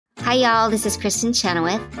Hi, y'all. This is Kristen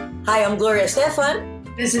Chenoweth. Hi, I'm Gloria Stefan.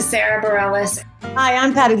 This is Sarah Bareilles. Hi,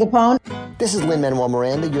 I'm Patti LuPone. This is Lin-Manuel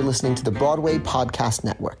Miranda. You're listening to the Broadway Podcast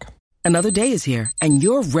Network. Another day is here, and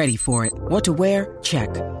you're ready for it. What to wear? Check.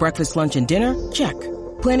 Breakfast, lunch, and dinner? Check.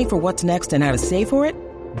 Planning for what's next and how to save for it?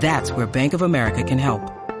 That's where Bank of America can help.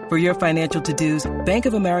 For your financial to-dos, Bank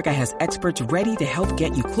of America has experts ready to help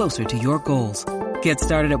get you closer to your goals. Get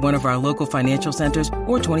started at one of our local financial centers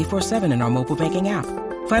or 24/7 in our mobile banking app.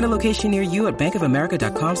 Find a location near you at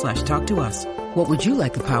bankofamerica.com/talktous. What would you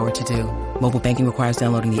like the power to do? Mobile banking requires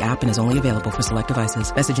downloading the app and is only available for select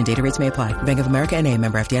devices. Message and data rates may apply. Bank of America N.A.,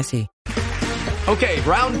 member FDIC. Okay,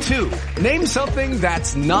 round two. Name something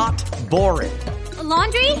that's not boring. A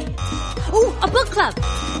laundry? Ooh, a book club.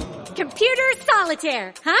 Computer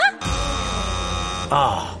solitaire, huh?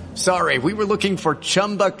 Ah, sorry, we were looking for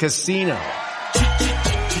Chumba Casino.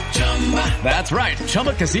 That's right,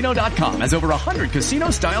 ChumbaCasino.com has over 100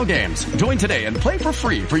 casino-style games. Join today and play for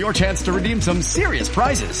free for your chance to redeem some serious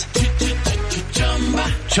prizes.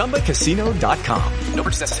 ChumbaCasino.com. No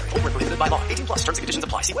purchase necessary. Void where prohibited by law. 18+ terms and conditions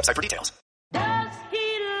apply. See website for details. Does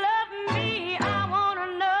he love me? I want to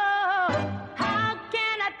know. How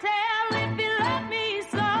can I tell if he loves me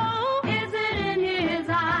so? Is it in his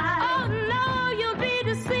eyes? Oh no, you'll be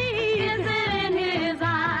deceived. Is it in his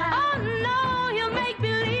eyes? Oh no, he'll make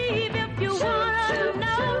believe. If you want to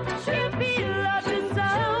know if he loves you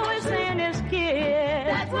so, it's in his kiss.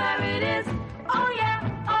 That's where it is. Oh yeah,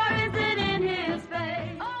 or is it in his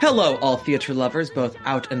face? Hello, all theater lovers, both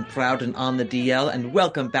out and proud and on the DL, and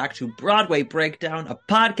welcome back to Broadway Breakdown, a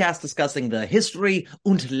podcast discussing the history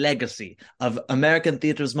and legacy of American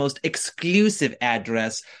theater's most exclusive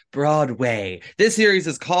address, Broadway. This series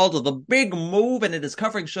is called The Big Move, and it is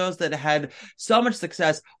covering shows that had so much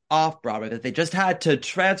success off-Broadway that they just had to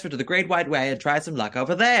transfer to the Great White Way and try some luck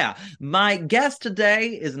over there. My guest today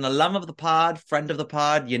is an alum of the pod, friend of the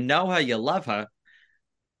pod. You know her, you love her.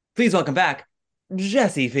 Please welcome back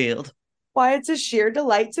Jessie Field. Why, it's a sheer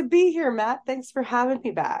delight to be here, Matt. Thanks for having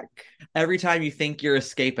me back. Every time you think you're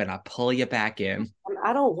escaping, I pull you back in.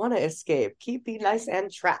 I don't want to escape. Keep me nice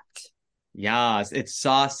and trapped. Yes, it's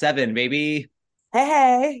Saw 7, baby.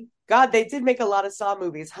 Hey. God, they did make a lot of Saw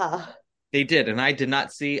movies, huh? They did, and I did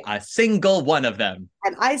not see a single one of them.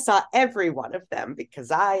 And I saw every one of them because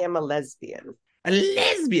I am a lesbian. A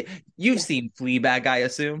lesbian? You've seen Fleabag, I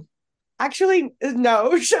assume? Actually,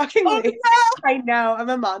 no, shockingly. Oh, no. I know, I'm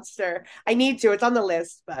a monster. I need to. It's on the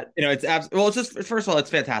list, but it's it's just, first of all, it's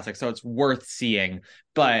fantastic, so it's worth seeing.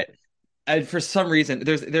 But for some reason,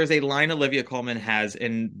 there's a line Olivia Colman has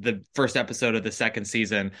in the first episode of the second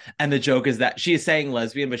season, and the joke is that she is saying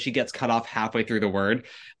lesbian, but she gets cut off halfway through the word.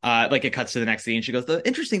 Like it cuts to the next scene. She goes, "The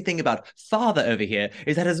interesting thing about father over here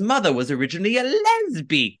is that his mother was originally a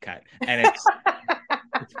lesbian." And it's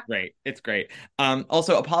it's great. It's great.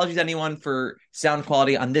 Also, apologies to anyone for sound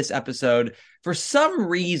quality on this episode. For some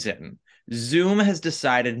reason, Zoom has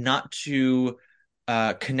decided not to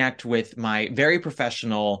connect with my very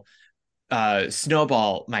professional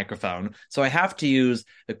Snowball microphone. So I have to use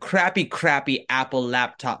the crappy Apple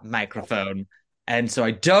laptop microphone. And so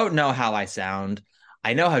I don't know how I sound.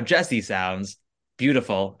 I know how Jessie sounds.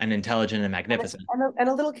 Beautiful and intelligent and magnificent. And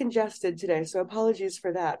a little congested today, so apologies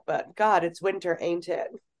for that. But God, it's winter, ain't it?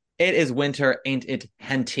 It is winter, ain't it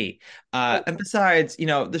henty? And besides,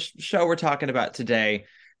 the show we're talking about today,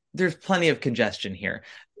 there's plenty of congestion here.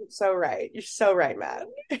 You're so right. You're so right, Matt.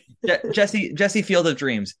 Jessie Field of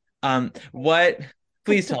Dreams.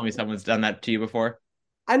 Please tell me someone's done that to you before.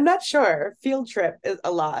 I'm not sure. Field trip is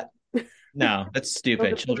a lot. No, that's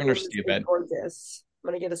stupid. Children are stupid. Gorgeous.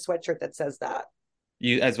 I'm going to get a sweatshirt that says that.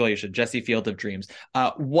 You should. Jessie Field of Dreams.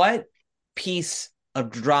 What piece of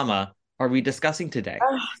drama are we discussing today?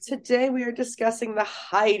 Today we are discussing the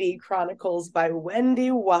Heidi Chronicles by Wendy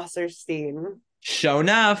Wasserstein. Sure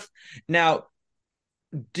enough. Now,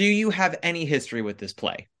 do you have any history with this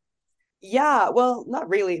play? Yeah, well, not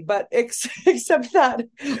really, but except that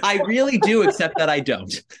I really do, except that I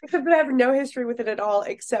don't. Except that I have no history with it at all,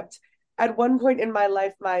 except at one point in my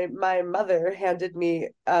life, my mother handed me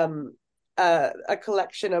a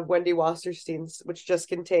collection of Wendy Wasserstein's, which just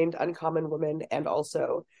contained Uncommon Women and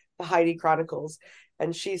also the Heidi Chronicles.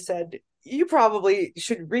 And she said, "You probably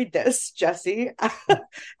should read this, Jessie,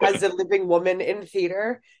 as a living woman in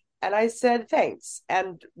theater." And I said, "Thanks."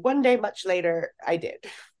 And one day much later, I did.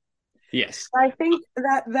 Yes. I think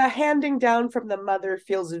that the handing down from the mother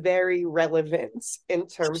feels very relevant in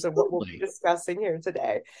terms of what we'll be discussing here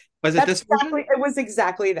today. Was it this version? It was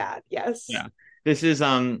exactly that, yes. Yeah. This is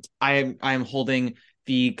I am holding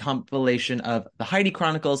the compilation of the Heidi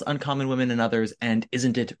Chronicles, Uncommon Women and Others, and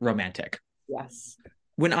Isn't It Romantic? Yes.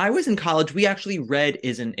 when I was in college, we actually read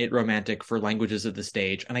Isn't It Romantic for Languages of the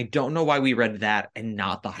Stage, and I don't know why we read that and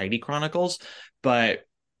not the Heidi Chronicles, but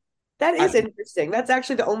that is interesting. That's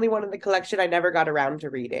actually the only one in the collection I never got around to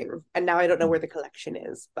reading, and now I don't know where the collection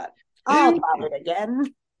is, but I'll buy it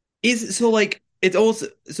again. It's also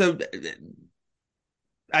so.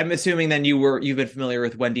 I'm assuming then you've been familiar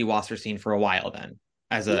with Wendy Wasserstein for a while then,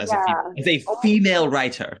 as a female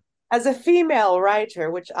writer. As a female writer,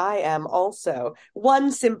 which I am also, one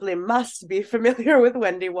simply must be familiar with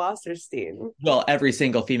Wendy Wasserstein. Well, every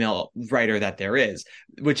single female writer that there is,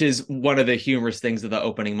 which is one of the humorous things of the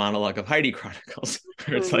opening monologue of Heidi Chronicles,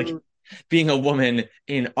 where it's like, being a woman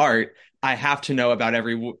in art, I have to know about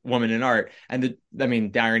every woman in art. And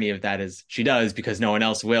the irony of that is she does, because no one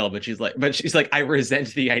else will, but she's like, I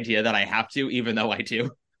resent the idea that I have to, even though I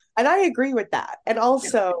do. And I agree with that. And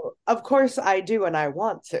also, of course I do, and I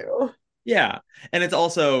want to. Yeah. And it's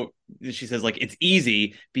also, she says, like, it's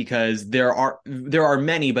easy because there are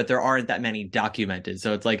many, but there aren't that many documented.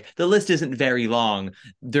 So it's like the list isn't very long.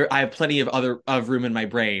 I have plenty of room in my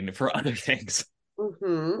brain for other things.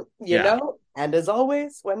 You know, and as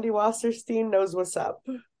always, Wendy Wasserstein knows what's up.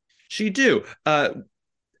 She do.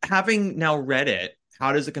 Having now read it,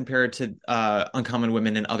 how does it compare to Uncommon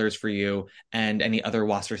Women and Others for you and any other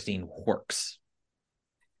Wasserstein works?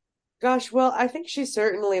 Gosh, well, I think she's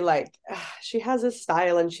certainly she has a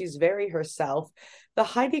style and she's very herself. The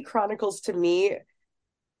Heidi Chronicles, to me,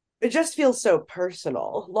 it just feels so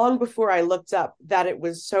personal. Long before I looked up that it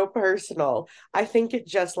was so personal, I think it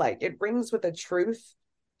just it rings with a truth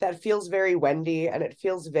that feels very Wendy, and it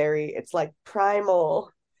feels it's like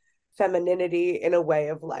primal femininity in a way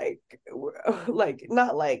of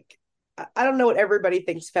not I don't know what everybody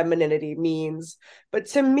thinks femininity means, but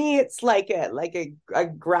to me it's like a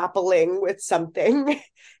grappling with something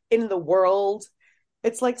in the world.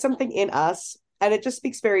 It's like something in us, and it just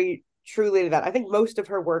speaks very truly to that. I think most of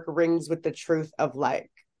her work rings with the truth of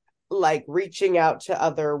reaching out to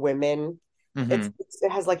other women. It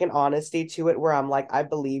has an honesty to it where I'm like, I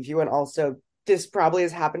believe you, and also this probably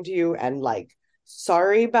has happened to you, and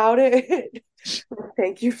sorry about it.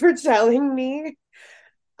 Thank you for telling me.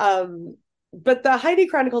 But the Heidi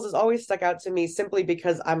Chronicles has always stuck out to me simply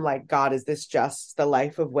because I'm like, God, is this just the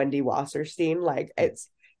life of Wendy Wasserstein?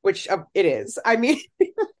 It is. I mean,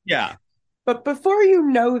 yeah. But before you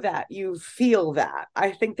know that, you feel that.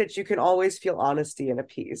 I think that you can always feel honesty in a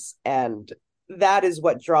piece. And that is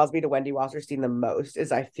what draws me to Wendy Wasserstein the most,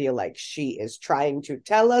 is I feel like she is trying to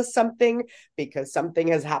tell us something because something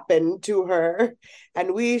has happened to her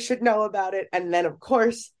and we should know about it. And then, of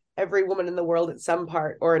course, every woman in the world at some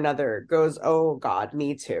part or another goes, oh God,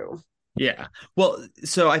 me too. Yeah. Well,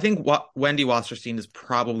 so I think Wendy Wasserstein is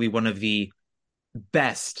probably one of the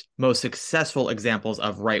best, most successful examples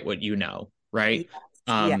of write what you know, right?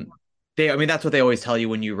 Yes. That's what they always tell you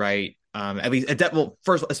when you write, at least,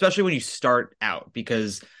 first, especially when you start out,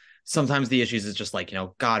 because sometimes the issues is just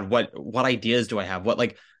God, what ideas do I have?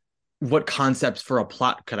 What concepts for a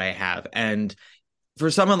plot could I have? And for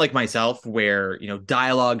someone like myself, where,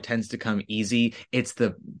 dialogue tends to come easy, it's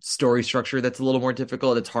the story structure that's a little more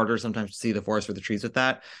difficult. It's harder sometimes to see the forest for the trees with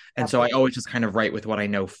that. And so I always just kind of write with what I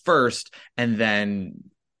know first, and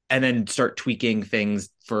then start tweaking things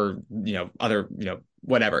for, other,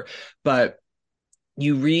 whatever. But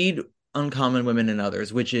you read Uncommon Women and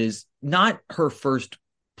Others, which is not her first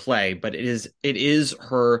play, but it is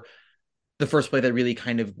the first play that really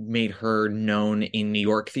kind of made her known in New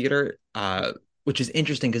York theater, which is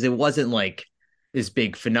interesting because it wasn't this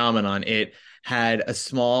big phenomenon. It had a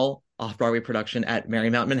small off-Broadway production at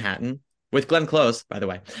Marymount Manhattan with Glenn Close, by the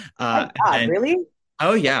way. Really?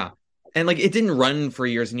 Oh, yeah. And it didn't run for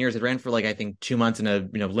years and years. It ran for I think 2 months in a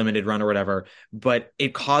limited run or whatever. But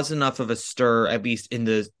it caused enough of a stir, at least in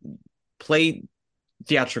the play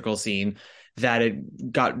theatrical scene, that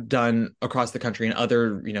it got done across the country in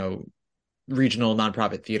other regional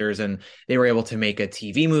nonprofit theaters, and they were able to make a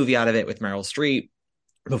TV movie out of it with Meryl Streep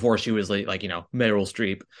before she was Meryl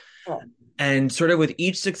Streep. Oh. And sort of with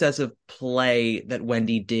each successive play that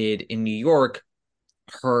Wendy did in New York,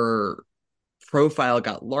 her profile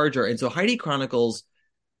got larger. And so Heidi Chronicles,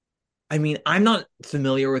 I'm not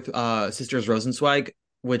familiar with Sisters Rosenzweig,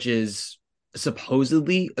 which is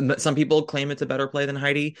supposedly, some people claim it's a better play than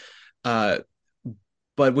Heidi.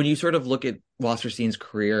 But when you sort of look at Wasserstein's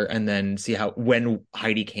career and then see when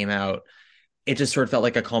Heidi came out, it just sort of felt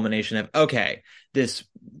like a culmination of, okay, this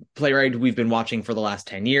playwright we've been watching for the last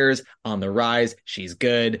 10 years on the rise, she's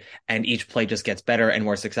good, and each play just gets better and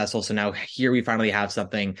more successful. So now here we finally have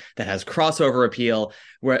something that has crossover appeal.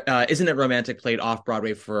 Where Isn't It Romantic played off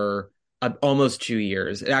Broadway for almost 2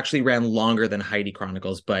 years. It actually ran longer than Heidi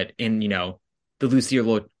Chronicles, but in, the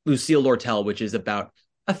Lucille Lortel, which is about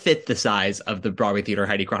a fifth the size of the Broadway theater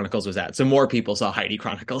Heidi Chronicles was at. So more people saw Heidi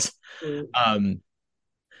Chronicles.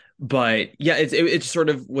 But yeah, it sort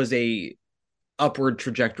of was a upward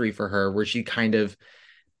trajectory for her where she kind of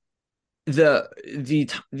the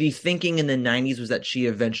thinking in the 90s was that she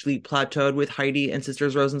eventually plateaued with Heidi and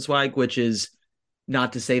Sisters Rosenzweig, which is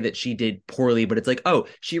not to say that she did poorly, but it's like, oh,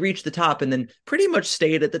 she reached the top and then pretty much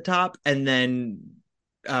stayed at the top and then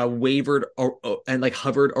wavered and like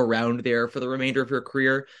hovered around there for the remainder of her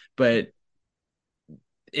career. But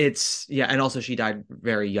and also she died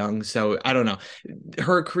very young, so I don't know.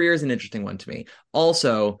 Her career is an interesting one to me.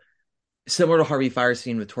 Also, similar to Harvey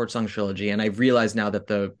Fierstein with Torch Song Trilogy, and I've realized now that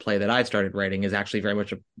the play that I've started writing is actually very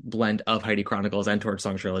much a blend of Heidi Chronicles and Torch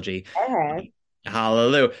Song Trilogy.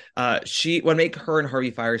 Hallelujah. What make her and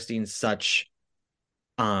Harvey Fierstein such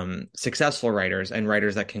successful writers and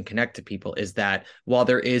writers that can connect to people is that while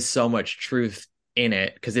there is so much truth in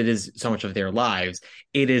it, because it is so much of their lives,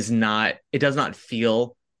 it does not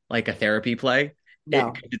feel like a therapy play.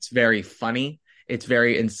 No. It's very funny. It's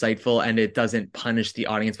very insightful, and it doesn't punish the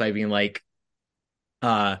audience by being like,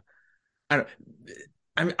 I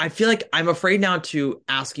feel like I'm afraid now to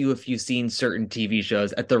ask you if you've seen certain TV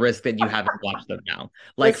shows at the risk that you haven't watched them now,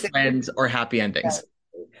 like Friends or Happy Endings.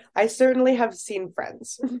 I certainly have seen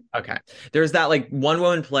Friends. Okay. There's that like one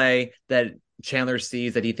woman play that Chandler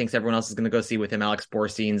sees that he thinks everyone else is going to go see with him. Alex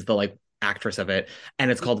Borstein's the like actress of it,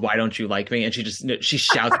 and it's called Why Don't You Like Me? And she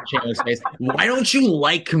shouts at Chandler's face, "Why don't you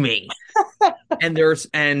like me?"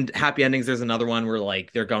 and Happy Endings, there's another one where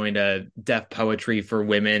like they're going to deaf poetry for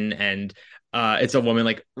women, and it's a woman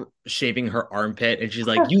like shaving her armpit, and she's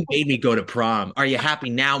like, "You made me go to prom. Are you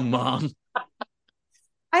happy now, Mom?"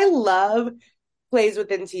 I love plays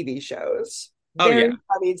within TV shows. Very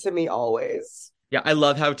funny to me always. Yeah, I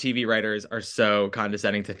love how TV writers are so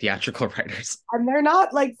condescending to theatrical writers. And they're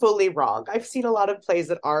not like fully wrong. I've seen a lot of plays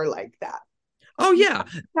that are like that. Oh yeah.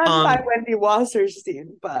 Not by Wendy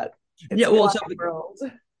Wasserstein, but yeah, well,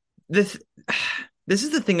 this is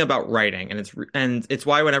the thing about writing, and it's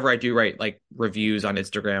why whenever I do write like reviews on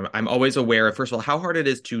Instagram, I'm always aware of, first of all, how hard it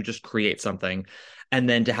is to just create something and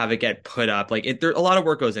then to have it get put up. Like there a lot of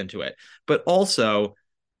work goes into it, but also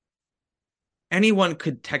anyone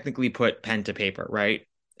could technically put pen to paper, right?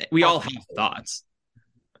 We all have thoughts.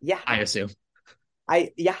 Yeah. I assume.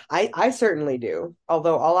 I certainly do.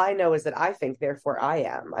 Although all I know is that I think, therefore I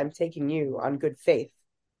am. I'm taking you on good faith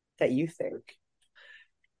that you think.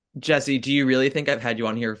 Jesse, do you really think I've had you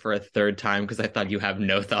on here for a third time because I thought you have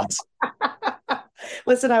no thoughts?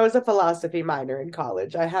 Listen, I was a philosophy minor in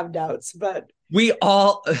college. I have doubts, but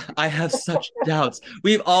I have such doubts.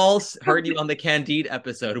 We've all heard you on the Candide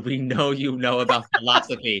episode. We know you know about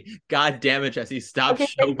philosophy. God damn it, Jesse. Stop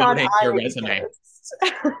showboating your resume.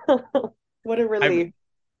 What a relief.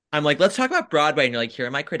 I'm like, let's talk about Broadway. And you're like, here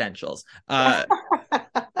are my credentials.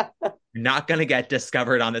 Not going to get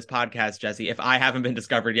discovered on this podcast, Jesse. If I haven't been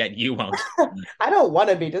discovered yet, you won't. I don't want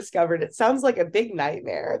to be discovered. It sounds like a big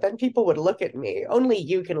nightmare. Then people would look at me. Only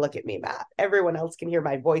you can look at me, Matt. Everyone else can hear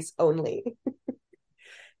my voice only.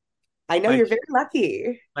 I know you're very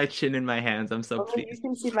lucky. My chin in my hands. I'm so pleased. You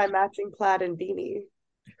can see my matching plaid and beanie.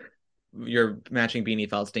 Your matching beanie,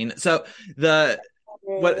 Feldstein. So the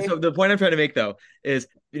point I'm trying to make though is,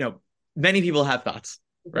 many people have thoughts.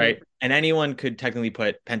 Right. And anyone could technically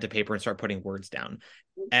put pen to paper and start putting words down.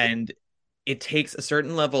 And it takes a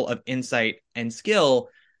certain level of insight and skill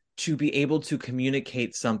to be able to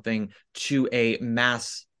communicate something to a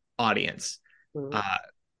mass audience.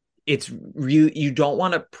 It's really, you don't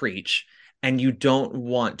want to preach and you don't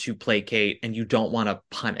want to placate and you don't want to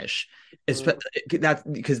punish.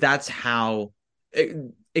 That's how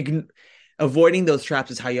avoiding those traps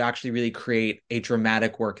is how you actually really create a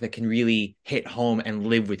dramatic work that can really hit home and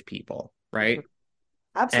live with people, right?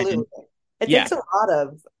 Absolutely. It takes a lot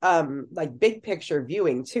of like big picture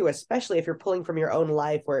viewing too, especially if you're pulling from your own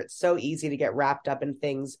life where it's so easy to get wrapped up in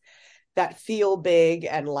things that feel big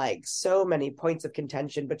and like so many points of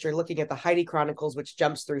contention, but you're looking at the Heidi Chronicles, which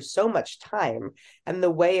jumps through so much time, and the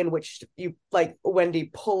way in which you, like, Wendy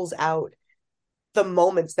pulls out the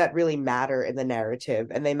moments that really matter in the narrative,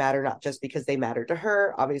 and they matter not just because they matter to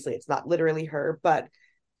her. Obviously it's not literally her, but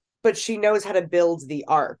she knows how to build the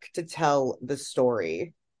arc to tell the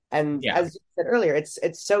story. And as you said earlier, it's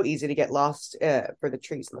so easy to get lost for the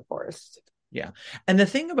trees in the forest. Yeah. And the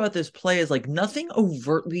thing about this play is like nothing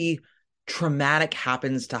overtly traumatic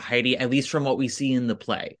happens to Heidi, at least from what we see in the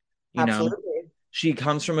play. You know, she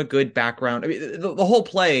comes from a good background. I mean, the whole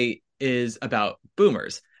play is about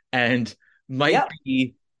boomers and might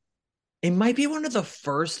be it might be one of the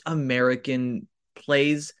first American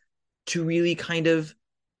plays to really kind of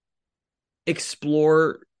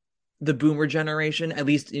explore the boomer generation, at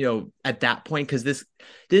least, at that point, because this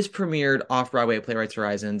premiered off-Broadway at Playwrights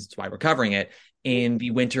Horizons, that's why we're covering it, in the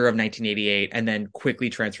winter of 1988, and then quickly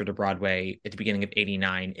transferred to Broadway at the beginning of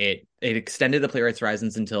 89. It extended the Playwrights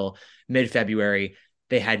Horizons until mid-February.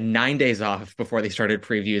 They had 9 days off before they started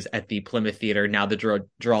previews at the Plymouth Theater, now the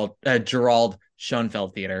Gerald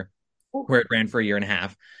Schoenfeld Theater, where it ran for a year and a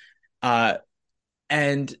half.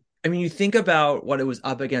 And I mean, you think about what it was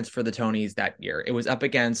up against for the Tonys that year. It was up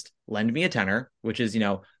against Lend Me a Tenor, which is,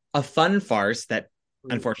 a fun farce that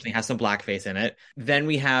unfortunately has some blackface in it. Then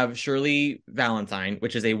we have Shirley Valentine,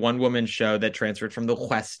 which is a one-woman show that transferred from the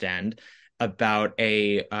West End about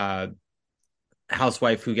a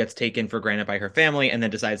housewife who gets taken for granted by her family and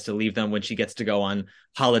then decides to leave them when she gets to go on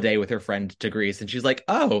holiday with her friend to Greece. And she's like,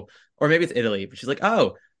 oh, or maybe it's Italy, but she's like,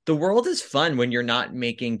 oh, the world is fun when you're not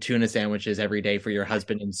making tuna sandwiches every day for your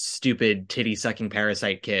husband and stupid titty-sucking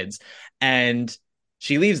parasite kids. And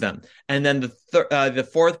she leaves them. And then the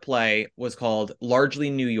fourth play was called Largely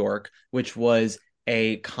New York, which was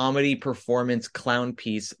a comedy performance clown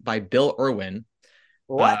piece by Bill Irwin.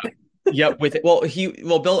 What?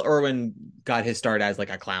 Bill Irwin got his start as like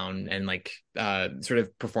a clown and like sort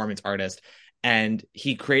of performance artist. And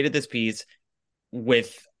he created this piece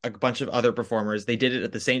with a bunch of other performers. They did it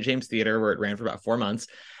at the St. James Theater, where it ran for about 4 months.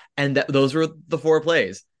 And those were the 4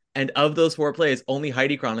 plays. And of those 4 plays, only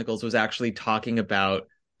Heidi Chronicles was actually talking about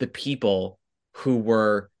the people who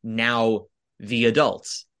were now the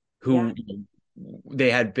adults, who they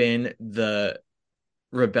had been the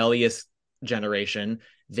rebellious generation.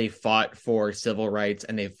 They fought for civil rights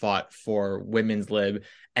and they fought for women's lib.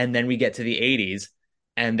 And then we get to the 80s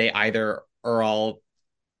and they either are all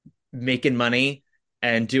making money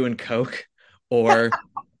and doing coke, or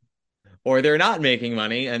they're not making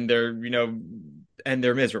money and they're and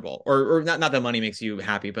they're miserable, or not that money makes you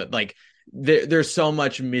happy, but like there's so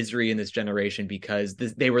much misery in this generation because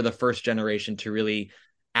they were the first generation to really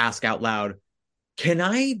ask out loud, can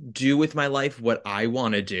I do with my life what I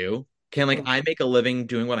want to do? Can I make a living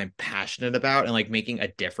doing what I'm passionate about and like making a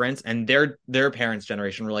difference? And their parents'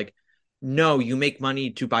 generation were like, no, you make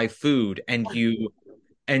money to buy food and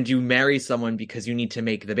you marry someone because you need to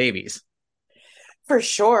make the babies. For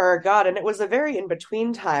sure. God. And it was a very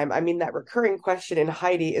in-between time. I mean, that recurring question in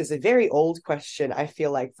Heidi is a very old question, I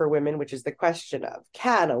feel like, for women, which is the question of,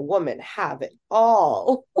 can a woman have it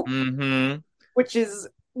all? Mm-hmm. Which is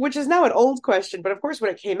now an old question. But of course,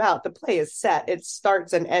 when it came out, the play is set. It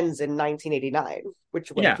starts and ends in 1989, which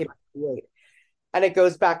when it came out, and it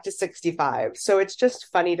goes back to 65. So it's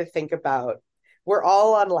just funny to think about. We're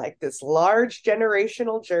all on like this large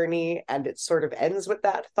generational journey, and it sort of ends with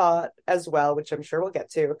that thought as well, which I'm sure we'll get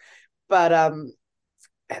to. But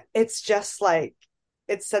it's just like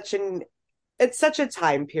it's such a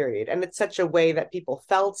time period, and it's such a way that people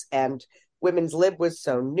felt, and women's lib was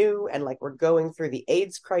so new, and like we're going through the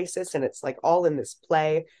AIDS crisis, and it's like all in this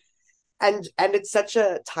play. And it's such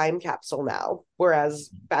a time capsule now, whereas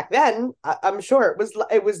back then, I'm sure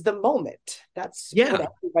it was the moment. That's what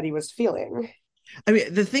everybody was feeling. I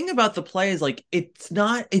mean, the thing about the play is like it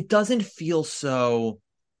doesn't feel so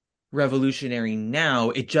revolutionary now.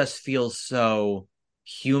 It just feels so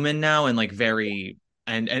human now, and like very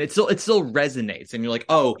and it still resonates, and you're like,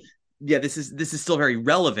 oh yeah, this is still very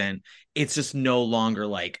relevant. It's just no longer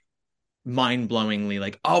like mind-blowingly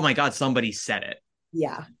like, oh my god, somebody said it.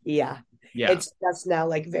 Yeah. It's just now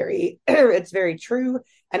like it's very true,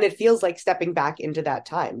 and it feels like stepping back into that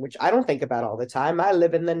time, which I don't think about all the time. I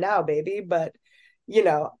live in the now, baby, but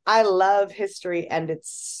I love history, and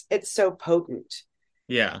it's so potent.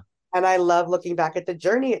 Yeah. And I love looking back at the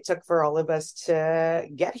journey it took for all of us to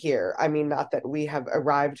get here. I mean, not that we have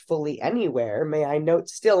arrived fully anywhere. May I note,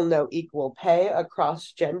 still no equal pay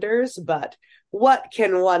across genders, but what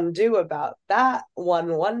can one do about that?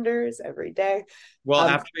 One wonders every day. Well,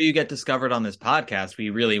 after you get discovered on this podcast,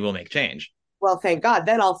 we really will make change. Well, thank God.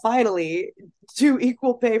 Then I'll finally do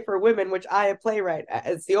equal pay for women, which I, a playwright,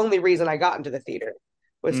 it's the only reason I got into the theater,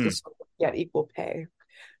 was to get equal pay.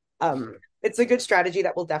 It's a good strategy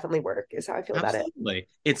that will definitely work, is how I feel about it.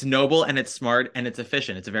 It's noble, and it's smart, and it's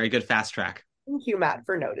efficient. It's a very good fast track. Thank you, Matt,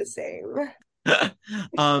 for noticing. Yeah,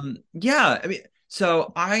 I mean,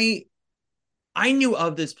 so I knew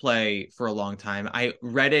of this play for a long time. I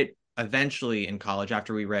read it eventually in college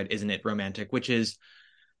after we read Isn't It Romantic, which is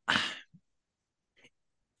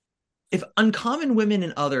if Uncommon Women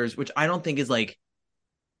and Others, which I don't think is like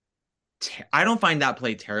I don't find that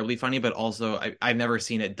play terribly funny, but also I've never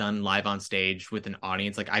seen it done live on stage with an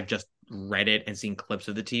audience. Like I've just read it and seen clips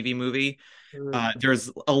of the TV movie, Mm.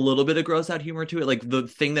 there's a little bit of gross out humor to it. Like the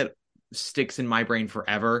thing that sticks in my brain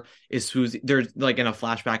forever is Swoosie. There's like in a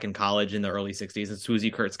flashback in college in the early 60s, and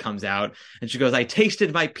Swoosie Kurtz comes out and she goes, "I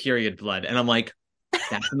tasted my period blood." And I'm like,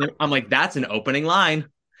 that's an opening line.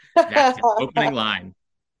 That's an opening line.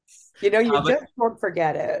 You know, you but- just won't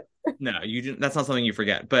forget it. No, that's not something you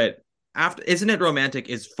forget. But after Isn't It Romantic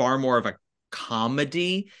is far more of a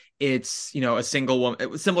comedy. It's, you know, a single woman. It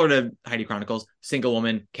was similar to Heidi Chronicles, single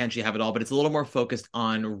woman, can she have it all? But it's a little more focused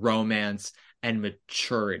on romance and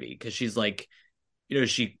maturity, because she's like, you know,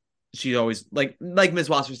 she's always like Ms.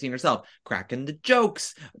 Wasserstein herself, cracking the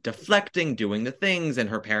jokes, deflecting, doing the things,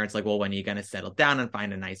 and her parents like, well, when are you gonna settle down and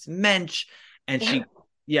find a nice mensch? And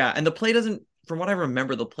and the play doesn't, from what I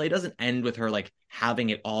remember, the play doesn't end with her like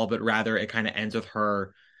having it all, but rather it kind of ends with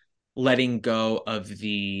her letting go of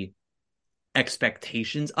the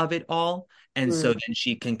expectations of it all. And so then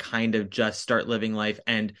she can kind of just start living life.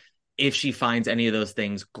 And if she finds any of those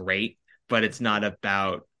things, great, but it's not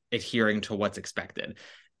about adhering to what's expected.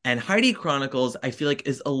 And Heidi Chronicles, I feel like,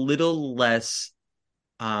 is a little less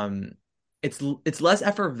it's less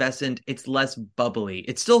effervescent, it's less bubbly.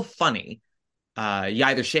 It's still funny. You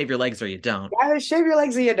either shave your legs or you don't. You either shave your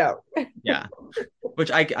legs or you don't. Yeah.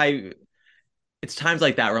 Which I it's times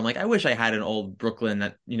like that where I'm like, I wish I had an old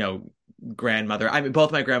Brooklyn, you know, grandmother. I mean,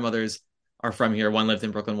 both my grandmothers are from here. One lived in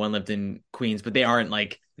Brooklyn, one lived in Queens, but they aren't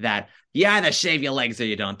like that. You either shave your legs or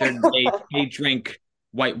you don't. They drink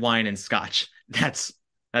white wine and scotch. That's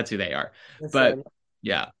who they are. But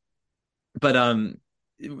yeah. But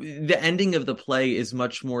the ending of the play is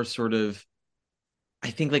much more sort of, I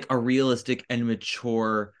think, like a realistic and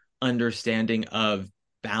mature understanding of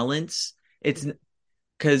balance. It's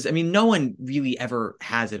because, I mean, no one really ever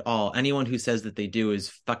has it all. Anyone who says that they do is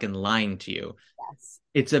fucking lying to you. Yes.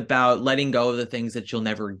 It's about letting go of the things that you'll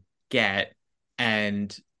never get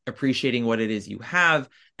and appreciating what it is you have,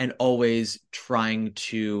 and always trying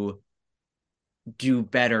to do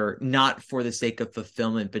better, not for the sake of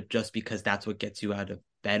fulfillment, but just because that's what gets you out of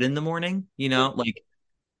bed in the morning. You know, like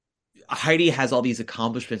Heidi has all these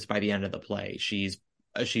accomplishments by the end of the play. She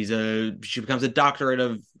becomes a doctorate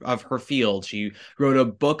of her field. She wrote a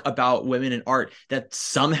book about women in art that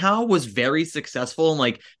somehow was very successful and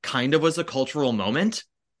like kind of was a cultural moment,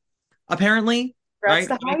 apparently. That's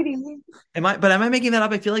right? the Heidi. Am I making that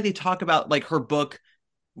up? I feel like they talk about like her book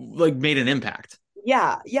like made an impact.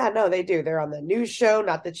 Yeah, no, they do. They're on the news show,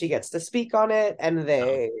 not that she gets to speak on it, and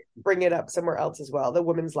they bring it up somewhere else as well. The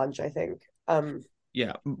Women's Lunch, I think.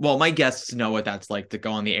 Yeah. Well, my guests know what that's like to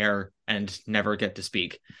go on the air and never get to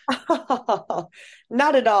speak.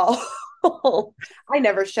 Not at all. I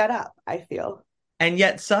never shut up, I feel. And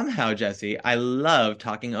yet somehow, Jessie, I love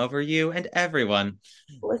talking over you and everyone.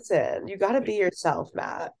 Listen, you got to be yourself,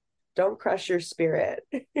 Matt. Don't crush your spirit.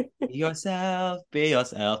 Be yourself.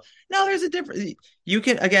 No, there's a difference. You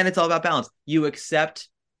can, again, it's all about balance. You accept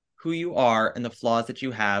who you are and the flaws that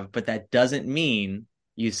you have, but that doesn't mean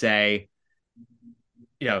you say,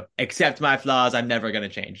 you know, accept my flaws, I'm never going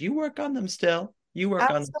to change. You work on them still.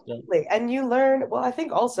 Absolutely. And you learn, well, I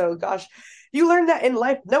think also, gosh, you learn that in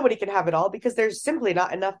life, nobody can have it all because there's simply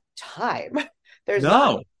not enough time. There's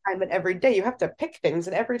not enough time in every day. You have to pick things.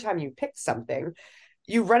 And every time you pick something,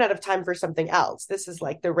 you run out of time for something else. This is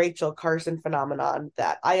like the Rachel Carson phenomenon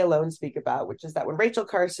that I alone speak about, which is that when Rachel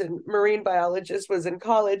Carson, marine biologist, was in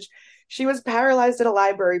college, she was paralyzed at a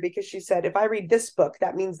library because she said, if I read this book,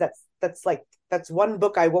 that means that's one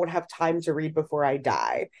book I won't have time to read before I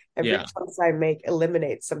die. Every choice I make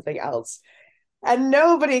eliminates something else. And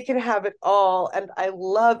nobody can have it all. And I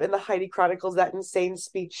love in the Heidi Chronicles that insane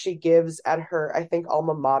speech she gives at her, I think,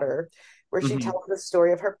 alma mater, where she tells the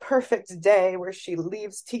story of her perfect day, where she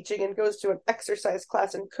leaves teaching and goes to an exercise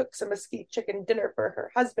class and cooks a mesquite chicken dinner for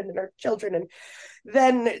her husband and her children, and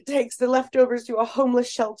then takes the leftovers to a homeless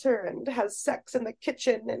shelter and has sex in the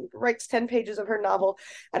kitchen and writes 10 pages of her novel.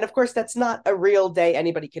 And of course, that's not a real day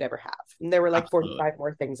anybody could ever have. And there were like 45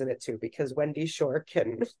 more things in it too, because Wendy Shore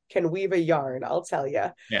can weave a yarn, I'll tell you.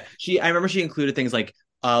 Yeah, I remember she included things like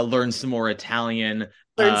learn some more Italian.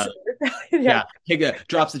 Drops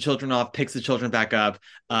the children off, picks the children back up,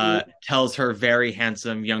 tells her very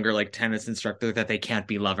handsome younger like tennis instructor that they can't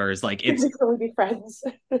be lovers. Like we can only be friends.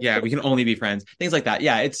 Yeah, we can only be friends. Things like that.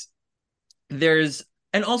 Yeah, there's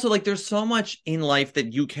so much in life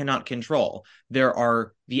that you cannot control. There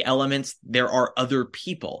are the elements, there are other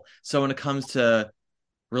people. So when it comes to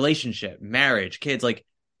relationship, marriage, kids, like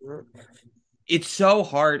it's so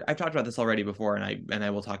hard. I've talked about this already before, and I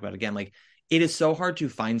will talk about it again. Like, it is so hard to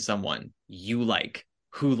find someone you like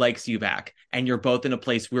who likes you back, and you're both in a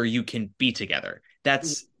place where you can be together.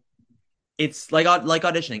 That's it's like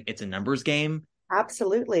auditioning. It's a numbers game.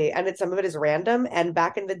 Absolutely. And some of it is random. And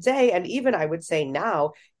back in the day, and even I would say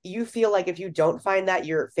now, you feel like if you don't find that,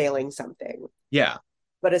 you're failing something. Yeah.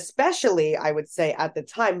 But especially, I would say at the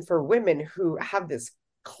time for women who have this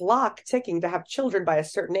clock ticking to have children by a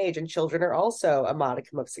certain age, and children are also a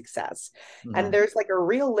modicum of success. And there's like a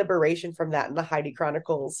real liberation from that in the Heidi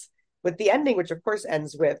Chronicles, with the ending, which of course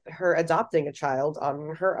ends with her adopting a child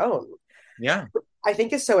on her own. Yeah. I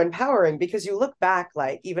think is so empowering, because you look back,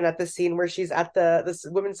 like even at the scene where she's at this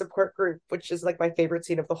women's support group, which is like my favorite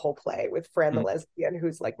scene of the whole play, with Fran the lesbian,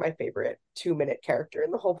 who's like my favorite 2-minute character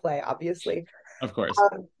in the whole play, obviously. Of course.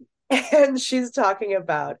 And she's talking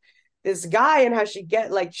about this guy and how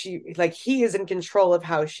he is in control of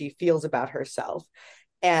how she feels about herself.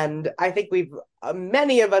 And I think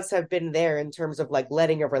many of us have been there in terms of like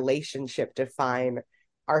letting a relationship define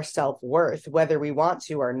our self-worth, whether we want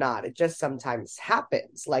to or not. It just sometimes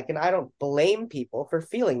happens. Like, and I don't blame people for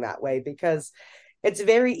feeling that way, because it's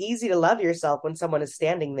very easy to love yourself when someone is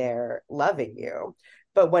standing there loving you.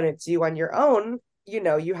 But when it's you on your own,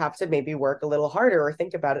 you have to maybe work a little harder or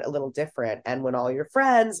think about it a little different. And when all your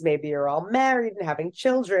friends, maybe you're all married and having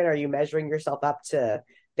children, are you measuring yourself up to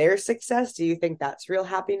their success? Do you think that's real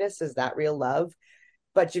happiness? Is that real love?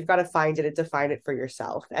 But you've got to find it and define it for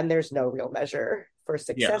yourself. And there's no real measure for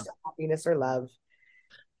success, or happiness, or love.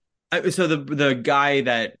 So the guy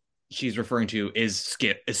that she's referring to is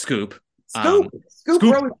Scoop. Scoop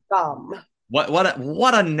Rose-Gum.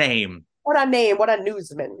 What a name. What a name. What a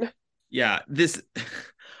newsman. Yeah, it's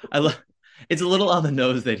a little on the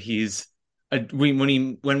nose that he's when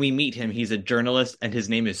we meet him, he's a journalist and his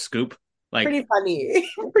name is Scoop. Like, pretty funny.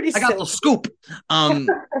 I got the scoop.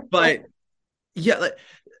 But yeah,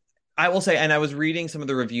 I will say, and I was reading some of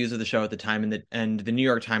the reviews of the show at the time, and the New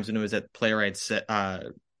York Times, when it was at Playwrights,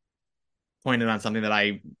 pointed on something that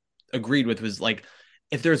I agreed with, was like,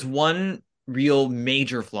 if there's one real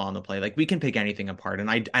major flaw in the play, like, we can pick anything apart, and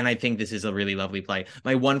I think this is a really lovely play.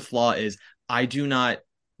 My one flaw is I do not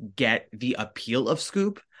get the appeal of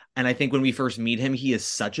Scoop, and I think when we first meet him, he is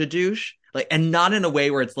such a douche, like, and not in a way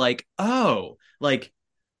where it's like, oh, like,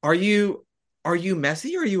 are you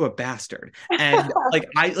messy or are you a bastard? And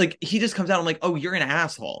he just comes out, I'm like, oh, you're an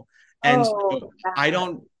asshole. And so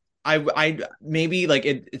I maybe like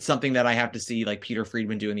it's something that I have to see like Peter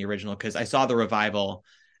Friedman do in the original, because I saw the revival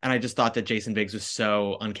and I just thought that Jason Biggs was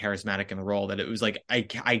so uncharismatic in the role that it was like,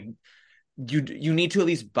 you need to at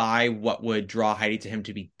least buy what would draw Heidi to him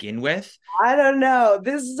to begin with. I don't know.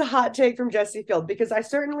 This is a hot take from Jesse Field, because I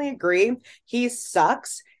certainly agree. He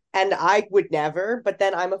sucks. And I would never, but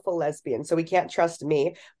then I'm a full lesbian, so he can't trust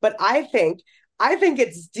me. But I think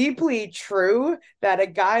it's deeply true that a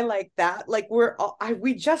guy like that, like,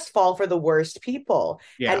 we just fall for the worst people.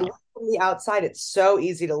 Yeah. And from the outside, it's so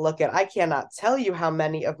easy to look at. I cannot tell you how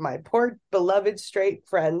many of my poor beloved straight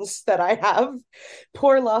friends that I have,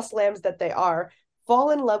 poor lost lambs that they are, fall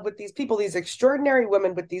in love with these people, these extraordinary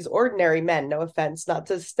women with these ordinary men. No offense, not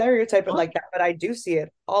to stereotype it like that, but I do see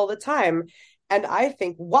it all the time. And I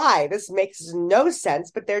think, why? This makes no sense,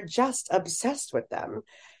 but they're just obsessed with them.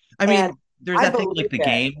 I mean, there's that thing like the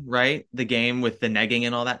game, right? The game with the negging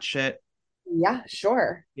and all that shit. Yeah,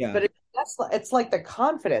 sure. Yeah. But it's like the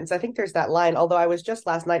confidence. I think there's that line, although I was just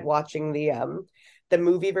last night watching the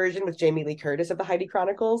movie version with Jamie Lee Curtis of the Heidi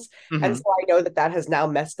Chronicles. Mm-hmm. And so I know that has now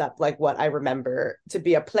messed up like what I remember to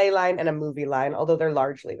be a play line and a movie line, although they're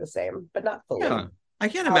largely the same, but not fully. Yeah. I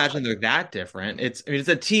can't imagine they're that different. It's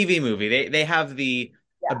a TV movie. They have the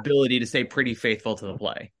ability to stay pretty faithful to the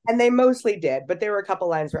play. And they mostly did, but there were a couple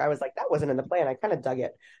lines where I was like, that wasn't in the play, and I kind of dug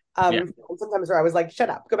it. And sometimes where I was like, shut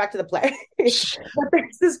up, go back to the play.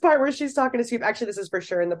 It's this part where she's talking to Scoop. Actually, this is for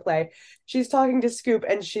sure in the play. She's talking to Scoop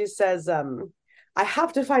and she says, I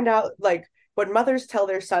have to find out like what mothers tell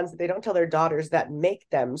their sons that they don't tell their daughters that make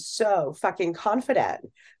them so fucking confident.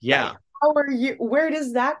 Yeah. Like, where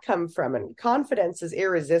does that come from? And confidence is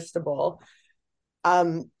irresistible.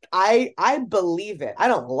 I believe it. I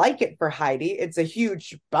don't like it for Heidi. It's a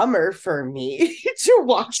huge bummer for me to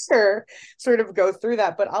watch her sort of go through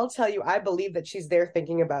that. But I'll tell you, I believe that she's there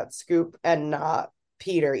thinking about Scoop and not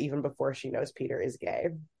Peter, even before she knows Peter is gay.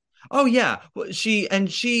 Oh yeah. Well, she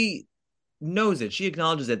knows it. She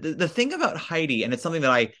acknowledges it. The thing about Heidi, and it's something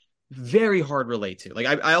that I very hard relate to. Like,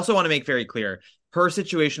 I also want to make very clear her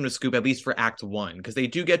situation with Scoop, at least for Act 1, because they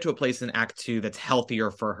do get to a place in Act 2 that's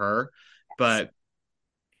healthier for her, but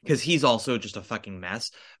because he's also just a fucking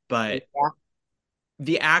mess. But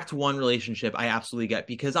the Act 1 relationship, I absolutely get,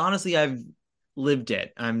 because honestly, I've lived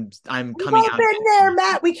it. I'm coming out. Been there,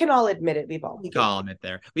 Matt. We can all admit it. We've all admit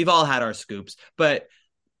there. We've all had our scoops, but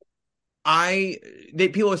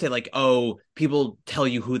people always say like, oh, people tell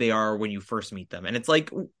you who they are when you first meet them. And it's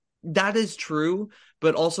like, that is true,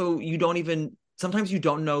 but also sometimes you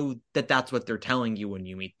don't know that that's what they're telling you when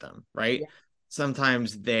you meet them, right? Yeah.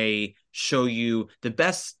 Sometimes they show you the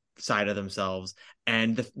best side of themselves,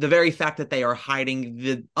 and the very fact that they are hiding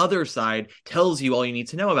the other side tells you all you need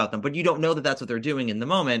to know about them, but you don't know that that's what they're doing in the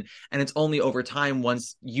moment. And it's only over time,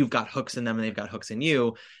 once you've got hooks in them and they've got hooks in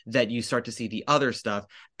you, that you start to see the other stuff.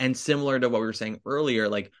 And similar to what we were saying earlier,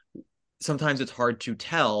 like sometimes it's hard to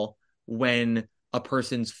tell when a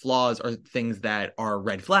person's flaws are things that are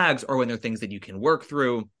red flags or when they're things that you can work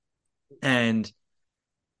through. And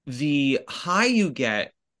the high you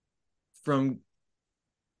get from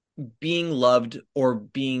being loved or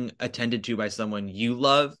being attended to by someone you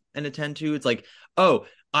love and attend to, it's like, oh,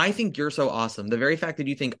 I think you're so awesome. The very fact that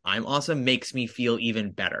you think I'm awesome makes me feel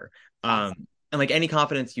even better. And like any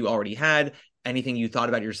confidence you already had, anything you thought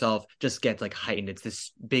about yourself just gets like heightened. It's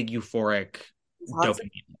this big euphoric dopamine.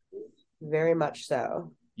 Very much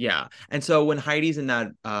so. Yeah. And so when Heidi's in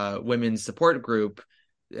that women's support group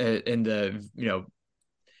in the,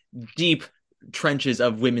 deep trenches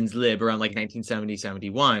of women's lib around like 1970,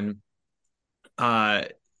 71,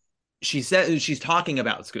 she says, she's talking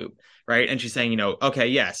about Scoop, right? And she's saying, okay,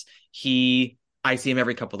 yes, I see him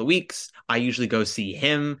every couple of weeks. I usually go see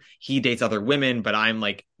him. He dates other women, but I'm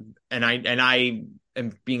like, and I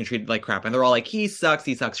am being treated like crap. And they're all like, he sucks.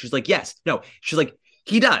 She's like, yes, no. She's like,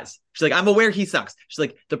 he does. She's like, I'm aware he sucks. She's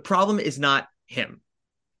like, the problem is not him,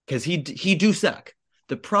 because he do suck.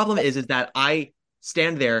 The problem is that I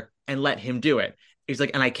stand there and let him do it. He's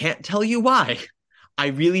like, and I can't tell you why. I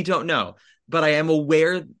really don't know, but I am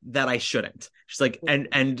aware that I shouldn't. She's like,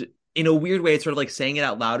 and in a weird way, it's sort of like saying it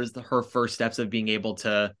out loud is her first steps of being able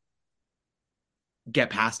to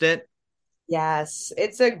get past it. Yes,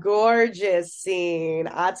 it's a gorgeous scene.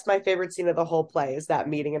 That's my favorite scene of the whole play, is that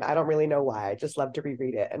meeting, and I don't really know why. I just love to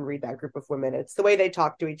reread it and read that group of women. It's the way they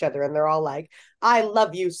talk to each other, and they're all like, I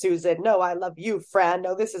love you, Susan. No, I love you, Fran.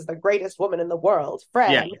 No, this is the greatest woman in the world,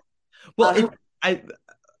 Fran. Yeah. Well,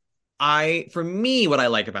 for me, what I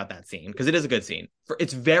like about that scene, because it is a good scene,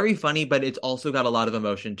 it's very funny, but it's also got a lot of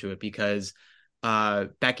emotion to it, because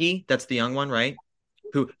Becky, that's the young one, right?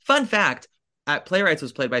 Who, fun fact, at Playwrights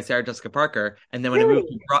was played by Sarah Jessica Parker, and then when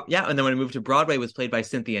it moved to Broadway, was played by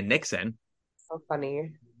Cynthia Nixon. So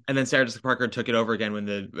funny. And then Sarah Jessica Parker took it over again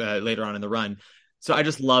when later on in the run. So I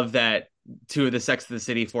just love that two of the Sex and the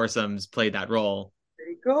City foursomes played that role.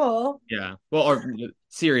 Pretty cool. Yeah. Well, or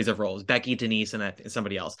series of roles, Becky, Denise, and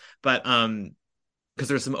somebody else. But because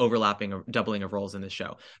there's some overlapping or doubling of roles in this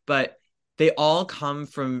show. But they all come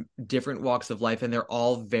from different walks of life, and they're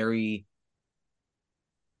all very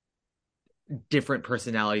different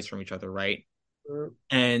personalities from each other, right? Mm-hmm.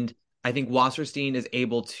 And I think Wasserstein is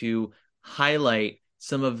able to highlight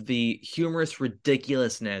some of the humorous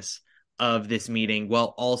ridiculousness of this meeting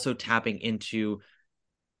while also tapping into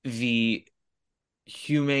the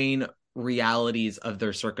humane realities of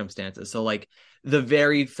their circumstances. So like the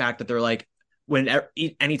very fact that they're like,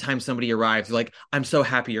 anytime somebody arrives, they're like, I'm so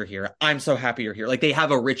happy you're here. I'm so happy you're here. Like they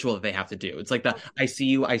have a ritual that they have to do. It's like I see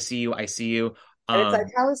you, I see you, I see you. And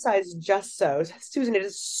it's italicized just so. Susan, it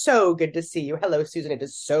is so good to see you. Hello, Susan, it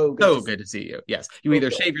is so good. So good to see you. Yes. You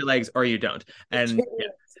either shave your legs or you don't. And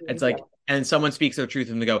it's like, and someone speaks their truth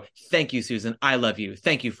and they go, thank you, Susan. I love you.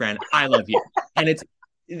 Thank you, friend. I love you. And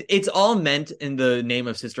it's all meant in the name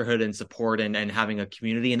of sisterhood and support and having a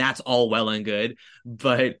community. And that's all well and good.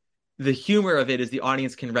 But the humor of it is the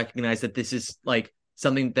audience can recognize that this is like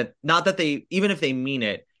something that, not that they, even if they mean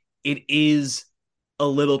it, it is a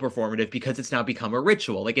little performative because it's now become a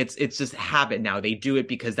ritual. Like it's just habit now. They do it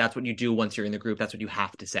because that's what you do once you're in the group. That's what you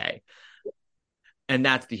have to say. And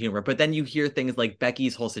that's the humor. But then you hear things like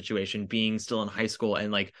Becky's whole situation being still in high school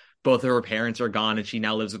and like both of her parents are gone and she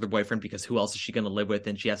now lives with her boyfriend because who else is she going to live with?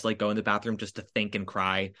 And she has to like go in the bathroom just to think and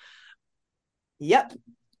cry. Yep.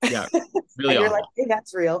 Yeah, really. And you're like, hey,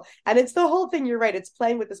 that's real. And it's the whole thing. You're right. It's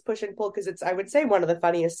playing with this push and pull because it's, I would say, one of the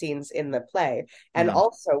funniest scenes in the play, and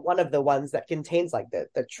also one of the ones that contains like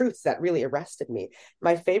the truths that really arrested me.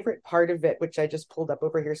 My favorite part of it, which I just pulled up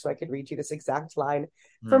over here so I could read you this exact line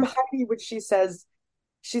from Heidi, which she says,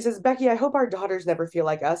 Becky, I hope our daughters never feel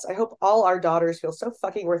like us. I hope all our daughters feel so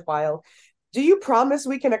fucking worthwhile. Do you promise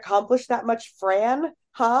we can accomplish that much, Fran?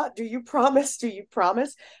 Huh? Do you promise? Do you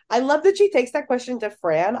promise? I love that she takes that question to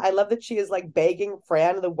Fran. I love that she is like begging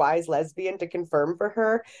Fran, the wise lesbian, to confirm for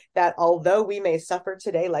her that although we may suffer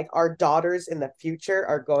today, like our daughters in the future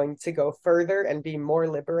are going to go further and be more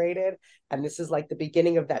liberated. And this is like the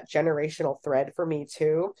beginning of that generational thread for me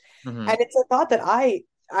too. And it's a thought that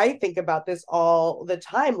I think about this all the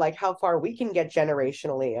time, like how far we can get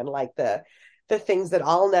generationally, and like the things that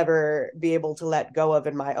I'll never be able to let go of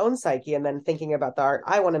in my own psyche, and then thinking about the art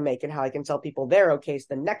I want to make and how I can tell people they're okay, so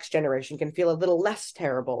the next generation can feel a little less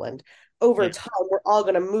terrible. And over time, we're all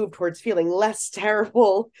going to move towards feeling less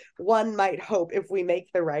terrible, one might hope, if we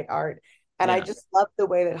make the right art. And I just love the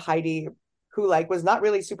way that Heidi, who like was not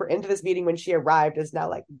really super into this meeting when she arrived, is now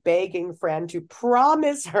like begging Fran to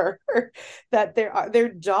promise her that their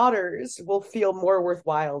daughters will feel more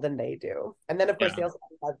worthwhile than they do. And then of course they also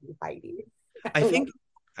love you, Heidi. I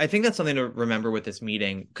think that's something to remember with this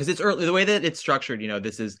meeting, because it's early, the way that it's structured.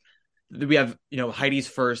 We have Heidi's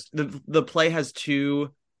first. The play has two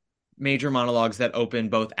major monologues that open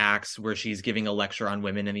both acts, where she's giving a lecture on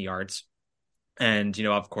women in the arts. And,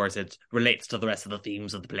 of course, it relates to the rest of the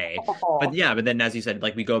themes of the play. But then, as you said,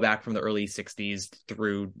 like we go back from the early 60s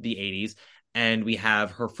through the 80s, and we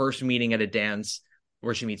have her first meeting at a dance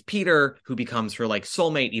where she meets Peter, who becomes her like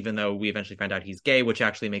soulmate, even though we eventually find out he's gay, which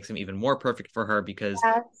actually makes him even more perfect for her, because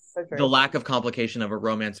the lack of complication of a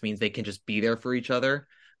romance means they can just be there for each other.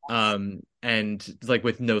 And like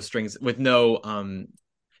with no strings, with no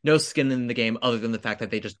skin in the game, other than the fact that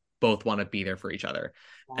they just both want to be there for each other.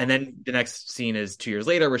 And then the next scene is 2 years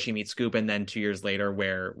later, where she meets Scoop, and then 2 years later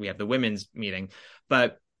where we have the women's meeting.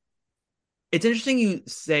 But it's interesting you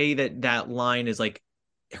say that line is like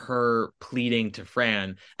her pleading to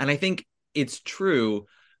Fran, and I think it's true.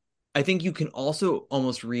 I think you can also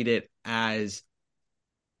almost read it as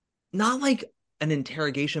not like an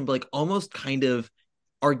interrogation, but like almost kind of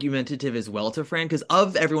argumentative as well to Fran, because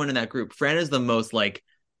of everyone in that group, Fran is the most like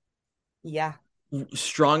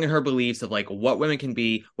strong in her beliefs of like what women can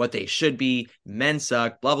be, what they should be, men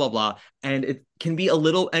suck, blah blah blah. And it can be a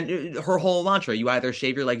little, and her whole mantra, you either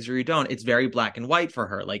shave your legs or you don't, it's very black and white for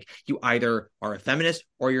her. Like you either are a feminist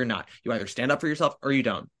or you're not. You either stand up for yourself or you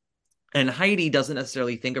don't. And Heidi doesn't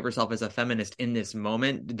necessarily think of herself as a feminist in this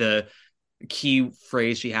moment. The key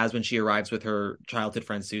phrase she has when she arrives with her childhood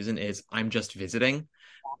friend Susan is, "I'm just visiting."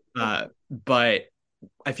 But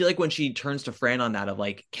I feel like when she turns to Fran on that of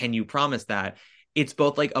like, can you promise that? It's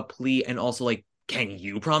both like a plea and also like, can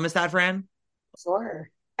you promise that, Fran? Sure.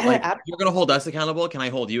 Like, you're going to hold us accountable. Can I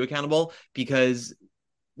hold you accountable? Because,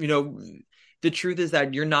 the truth is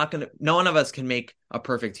that no one of us can make a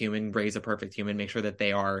perfect human, raise a perfect human, make sure that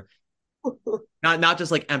they are not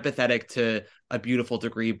just like empathetic to a beautiful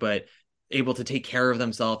degree, but able to take care of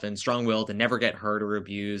themselves and strong-willed and never get hurt or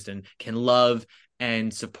abused, and can love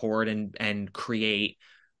and support and create.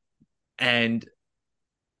 And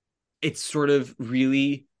it's sort of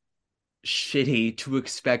really shitty to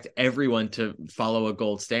expect everyone to follow a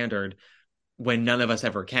gold standard when none of us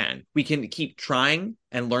ever can. We can keep trying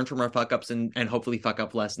and learn from our fuck ups and hopefully fuck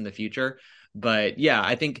up less in the future. But yeah,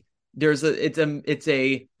 I think it's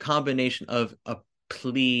a combination of a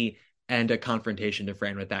plea and a confrontation to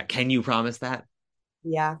Fran with that. Can you promise that?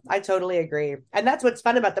 Yeah, I totally agree. And that's what's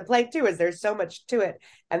fun about the play too, is there's so much to it.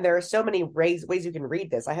 And there are so many ways you can read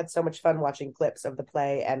this. I had so much fun watching clips of the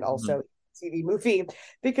play and also TV movie,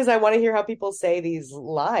 because I want to hear how people say these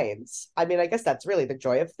lines. I mean, I guess that's really the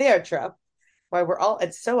joy of theatre, why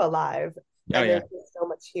it's so alive. There's so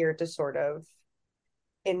much here to sort of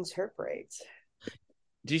interpret.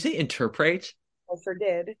 Did you say interpret? I sure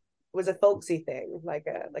did. It was a folksy thing, like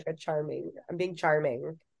a charming. I'm being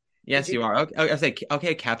charming. Yes, you are. Okay, I say,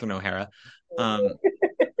 okay, Catherine O'Hara. You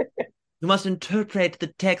must interpret the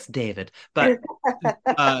text, David. But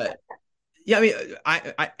yeah, I mean,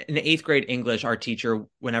 I in 8th grade English, our teacher,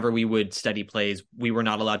 whenever we would study plays, we were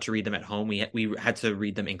not allowed to read them at home. We had to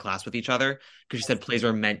read them in class with each other, because she said plays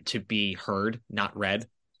are meant to be heard, not read.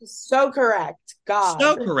 So correct. God.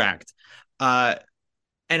 So correct.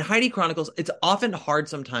 And Heidi Chronicles, it's often hard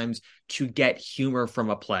sometimes to get humor from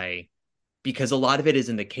a play, because a lot of it is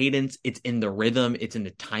in the cadence, it's in the rhythm, it's in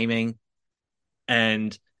the timing.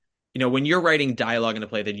 And, when you're writing dialogue in a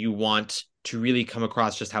play that you want to really come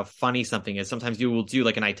across just how funny something is, sometimes you will do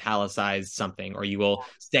like an italicized something, or you will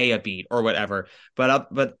say a beat or whatever. But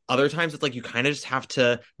other times it's like you kind of just have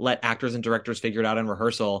to let actors and directors figure it out in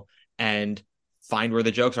rehearsal and find where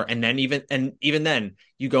the jokes are. And then even then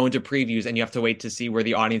you go into previews and you have to wait to see where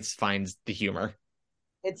the audience finds the humor.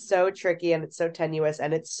 It's so tricky and it's so tenuous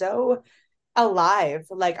and it's so alive.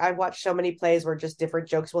 Like I've watched so many plays where just different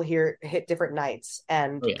jokes will hit different nights,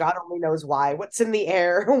 and God only knows why, what's in the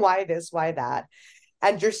air, why this, why that.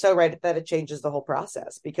 And you're so right that it changes the whole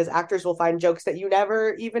process, because actors will find jokes that you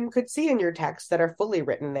never even could see in your text that are fully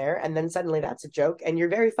written there, and then suddenly that's a joke, and your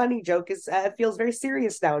very funny joke is feels very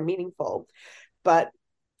serious now and meaningful. But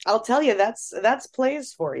I'll tell you, that's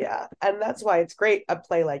plays for you, and that's why it's great, a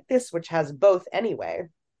play like this, which has both anyway.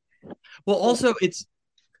 Well, also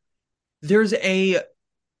there's a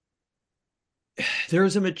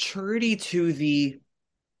maturity to the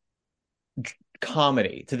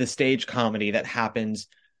comedy, to the stage comedy that happens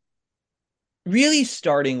really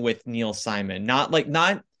starting with Neil Simon, not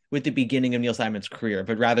with the beginning of Neil Simon's career,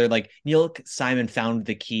 but rather like Neil Simon found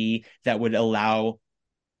the key that would allow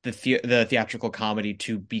the theatrical comedy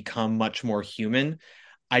to become much more human.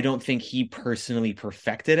 I don't think he personally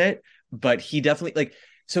perfected it, but he definitely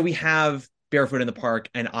so we have Barefoot in the Park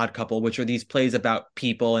and Odd Couple, which are these plays about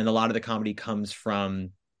people, and a lot of the comedy comes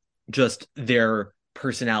from just their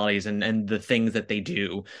personalities and the things that they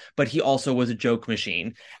do. But he also was a joke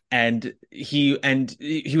machine, and he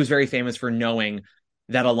was very famous for knowing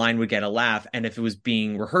that a line would get a laugh, and if it was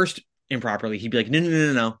being rehearsed improperly, he'd be like,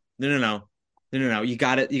 no, you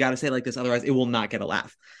got to say it like this, otherwise it will not get a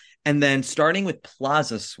laugh. And then starting with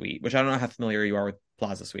Plaza Suite, which I don't know how familiar you are with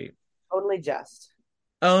Plaza Suite. Only just.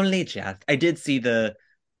 I did see the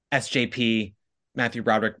SJP Matthew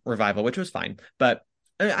Broderick revival, which was fine, but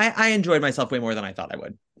I enjoyed myself way more than I thought I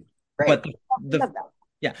would. Great. But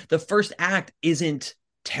the first act isn't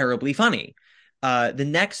terribly funny. The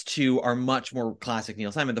next two are much more classic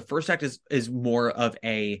Neil Simon. The first act is more of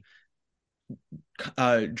a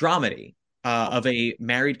dramedy of a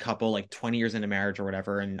married couple, like 20 years into marriage or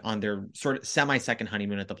whatever, and on their sort of semi-second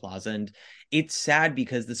honeymoon at the Plaza. And it's sad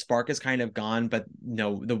because the spark is kind of gone, but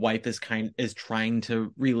no, the wife is trying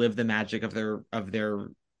to relive the magic of their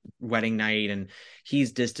wedding night, and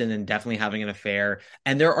he's distant and definitely having an affair.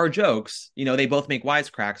 And there are jokes, they both make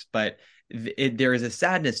wisecracks, but there is a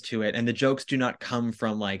sadness to it, and the jokes do not come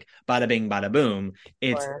from like bada bing bada boom.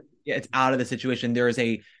 It's out of the situation. There is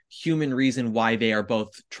a human reason why they are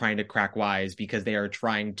both trying to crack wise, because they are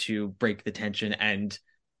trying to break the tension and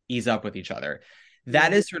ease up with each other.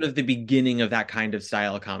 That is sort of the beginning of that kind of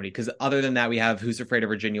style of comedy, because other than that, we have Who's Afraid of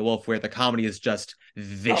Virginia Woolf, where the comedy is just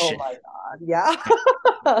vicious. Oh my god, yeah.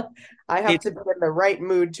 I have to be in the right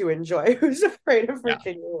mood to enjoy Who's Afraid of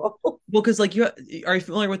Virginia Woolf. Well, because are you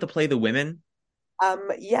familiar with the play The Women?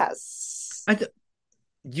 Yes.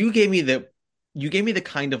 You gave me the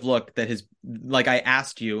kind of look that is like, I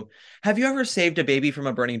asked you, have you ever saved a baby from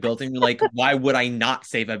a burning building? You're like, why would I not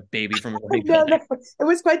save a baby from a burning building? No, it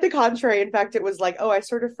was quite the contrary. In fact, it was like, oh, I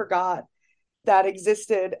sort of forgot that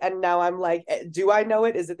existed, and now I'm like, do I know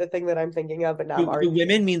it? Is it the thing that I'm thinking of? And now The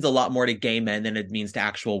Women means a lot more to gay men than it means to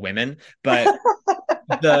actual women. But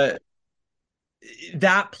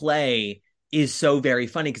that play is so very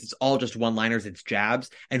funny because it's all just one-liners, it's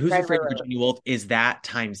jabs. And Who's Afraid of Virginia Woolf is that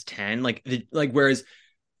times 10. Whereas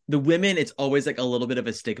The Women, it's always like a little bit of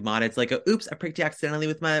a stigmata. It's like, oops, I pricked you accidentally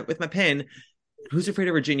with my pin. Who's Afraid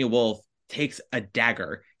of Virginia Woolf takes a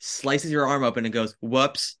dagger, slices your arm open, and goes,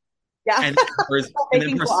 whoops. Yeah. And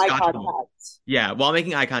then pours scotch. Yeah, while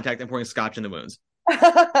making eye contact and pouring scotch in the wounds.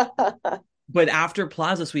 But after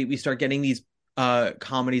Plaza Suite, we start getting these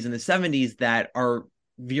comedies in the 70s that are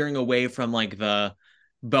veering away from like the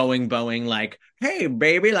Boeing, like, hey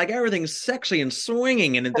baby, like everything's sexy and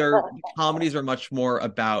swinging, and their comedies are much more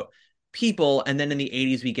about people. And then in the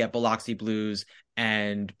 80s we get Biloxi Blues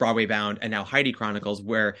and Broadway Bound, and now Heidi Chronicles,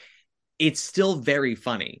 where it's still very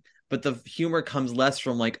funny, but the humor comes less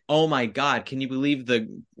from like, oh my god, can you believe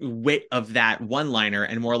the wit of that one-liner,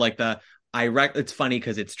 and more like it's funny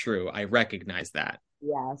because it's true, I recognize that.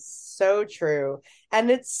 Yes, so true.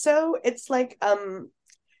 And it's like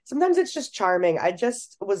sometimes it's just charming. I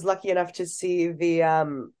just was lucky enough to see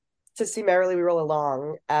Merrily We Roll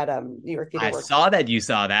Along at New York Theater Workshop. I saw that you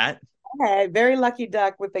saw that. Hey, very lucky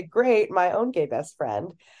duck with my own gay best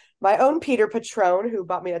friend, my own Peter Patrone, who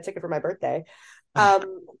bought me a ticket for my birthday.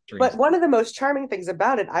 But one of the most charming things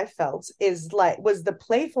about it, I felt, was the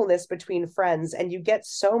playfulness between friends, and you get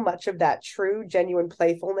so much of that true, genuine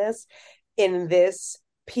playfulness in this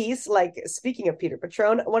piece. Like, speaking of Peter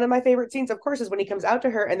Patrone, one of my favorite scenes, of course, is when he comes out to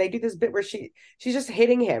her and they do this bit where she's just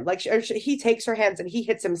hitting him, like he takes her hands and he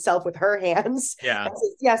hits himself with her hands. Yeah.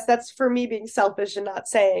 Says, yes, that's for me being selfish and not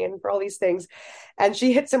saying, and for all these things. And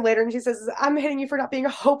she hits him later and she says, I'm hitting you for not being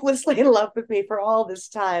hopelessly in love with me for all this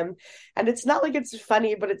time. And it's not like it's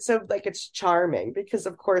funny, but it's so like it's charming, because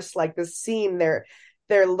of course, like the scene they're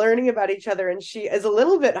learning about each other, and she is a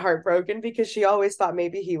little bit heartbroken because she always thought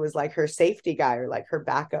maybe he was like her safety guy or like her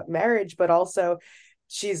backup marriage, but also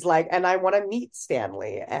she's like, and I want to meet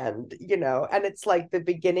Stanley, and and it's like the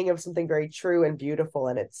beginning of something very true and beautiful,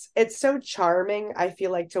 and it's so charming. I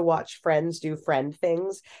feel like, to watch friends do friend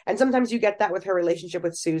things, and sometimes you get that with her relationship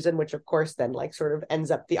with Susan, which of course then like sort of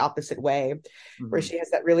ends up the opposite way, where she has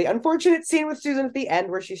that really unfortunate scene with Susan at the end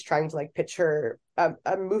where she's trying to like pitch her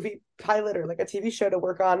a movie pilot or like a TV show to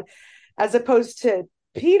work on, as opposed to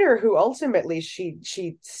Peter, who ultimately she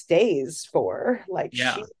stays for. Like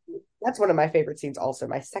Yeah. that's one of my favorite scenes, also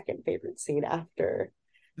my second favorite scene after.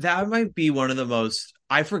 That might be one of the most.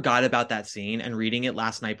 I forgot about that scene, and reading it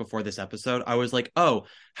last night before this episode, I was like, oh,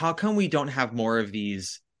 how come we don't have more of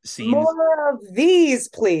these scenes? More of these,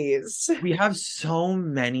 please. We have so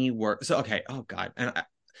many work. So, okay. Oh God. And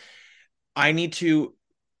I need to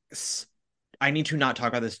not talk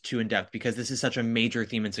about this too in depth because this is such a major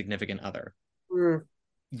theme in Significant Other. Mm.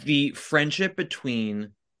 The friendship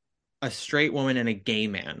between a straight woman and a gay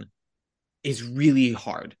man is really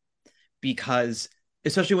hard because,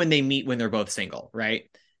 especially when they meet when they're both single, right?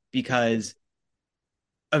 Because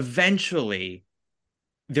eventually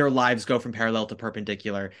their lives go from parallel to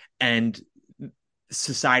perpendicular, and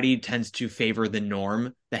society tends to favor the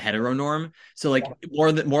norm, the hetero norm. So like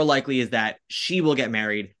more likely is that she will get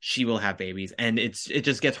married, she will have babies, and it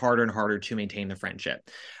just gets harder and harder to maintain the friendship.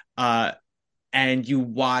 And you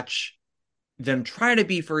watch them try to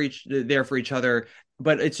be there for each other,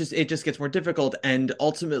 but it just gets more difficult. And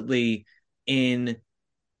ultimately,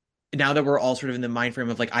 now that we're all sort of in the mind frame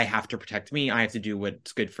of like, I have to protect me, I have to do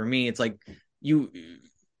what's good for me. It's like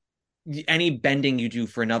any bending you do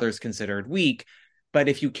for another is considered weak. But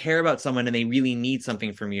if you care about someone and they really need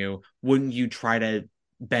something from you, wouldn't you try to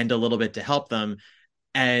bend a little bit to help them?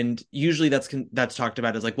 And usually that's talked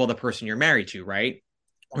about as like, well, the person you're married to, right?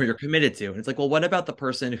 Or you're committed to. And it's like, well, what about the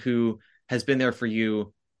person who has been there for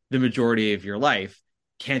you the majority of your life?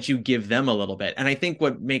 Can't you give them a little bit? And I think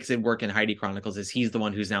what makes it work in Heidi Chronicles is he's the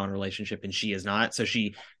one who's now in a relationship and she is not. So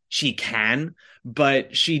she can,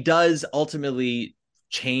 but she does ultimately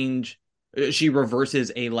change. She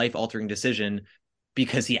reverses a life-altering decision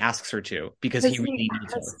because he asks her to, because he really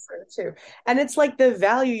needs her too. And it's like the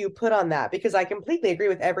value you put on that, because I completely agree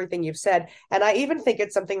with everything you've said. And I even think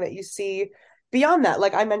it's something that you see beyond that.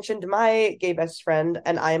 Like I mentioned my gay best friend,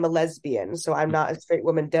 and I am a lesbian, so I'm not a straight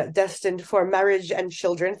woman destined for marriage and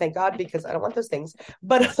children, thank God, because I don't want those things.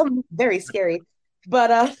 But very scary.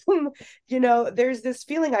 But there's this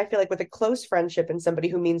feeling, I feel like, with a close friendship and somebody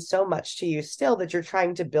who means so much to you still, that you're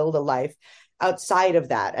trying to build a life outside of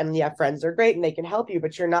that. And yeah, friends are great and they can help you,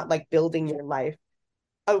 but you're not like building your life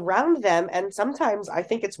around them. And sometimes I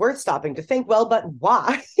think it's worth stopping to think, well, but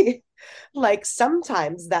why? Like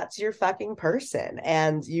sometimes that's your fucking person,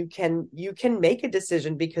 and you can make a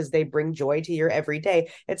decision because they bring joy to your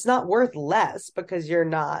everyday. It's not worth less because you're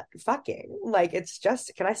not fucking. Like, it's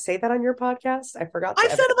just, can I say that on your podcast? I forgot. I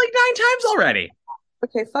said it like 9 times already.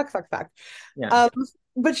 Okay, fuck. Yeah.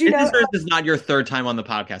 But this is not your third time on the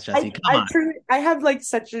podcast, Jesse. Come on. I have like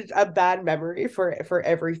such a bad memory for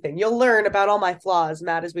everything. You'll learn about all my flaws,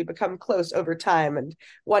 Matt, as we become close over time. And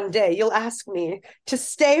one day you'll ask me to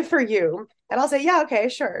stay for you, and I'll say, yeah, okay,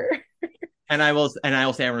 sure. And I will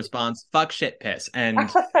say in response, fuck, shit, piss.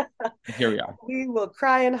 And here we are. We will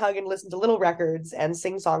cry and hug and listen to little records and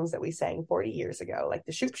sing songs that we sang 40 years ago, like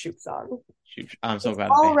the Shoop Shoop song. I'm so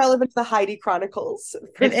glad. All relevant to the Heidi Chronicles.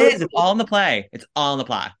 It is. It's all in the play. It's all in the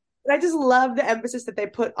plot. And I just love the emphasis that they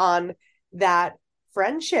put on that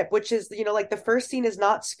friendship, which is, like the first scene is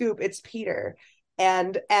not Scoop, it's Peter.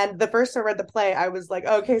 And the first time I read the play, I was like,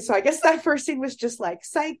 okay, so I guess that first scene was just like,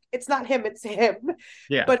 psych, it's not him, it's him.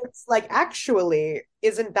 Yeah. But it's like, actually,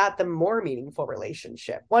 isn't that the more meaningful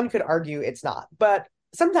relationship? One could argue it's not, but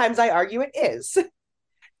sometimes I argue it is.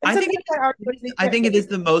 I think it is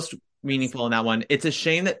the most meaningful in that one. It's a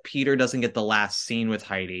shame that Peter doesn't get the last scene with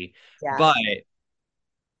Heidi. Yeah. But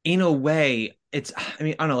in a way, I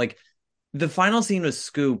don't know, like the final scene with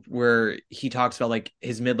Scoop where he talks about like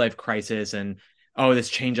his midlife crisis and this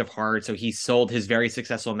change of heart. So he sold his very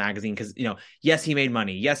successful magazine because, yes, he made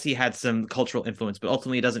money. Yes, he had some cultural influence, but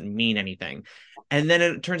ultimately it doesn't mean anything. And then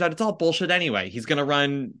it turns out it's all bullshit anyway. He's going to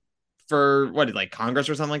run for Congress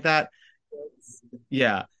or something like that.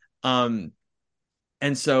 Yeah. And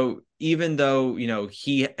so even though,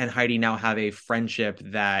 he and Heidi now have a friendship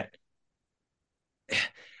that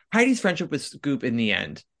Heidi's friendship with Scoop in the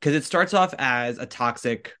end, because it starts off as a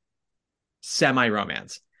toxic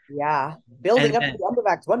semi-romance. Yeah, building up to the end of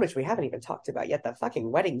Act 1, which we haven't even talked about yet. The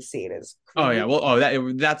fucking wedding scene is crazy. Oh yeah,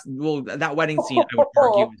 that wedding scene I would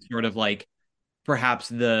argue is sort of like perhaps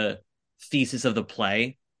the thesis of the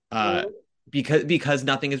play, because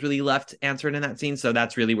nothing is really left answered in that scene. So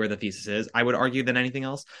that's really where the thesis is, I would argue, than anything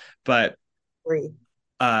else. But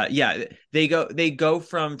yeah, they go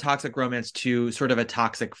from toxic romance to sort of a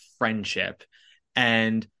toxic friendship,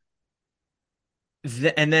 and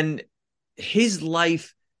then his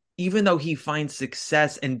life, even though he finds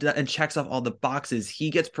success and checks off all the boxes,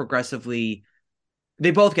 they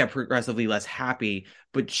both get progressively less happy.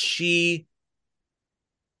 But she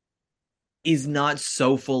is not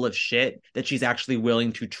so full of shit that she's actually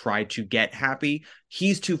willing to try to get happy.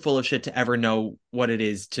 He's too full of shit to ever know what it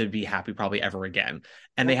is to be happy probably ever again.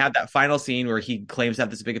 And they have that final scene where he claims to have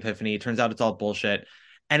this big epiphany. It turns out it's all bullshit.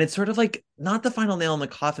 And it's sort of like not the final nail in the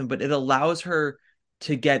coffin, but it allows her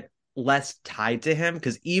to get less tied to him,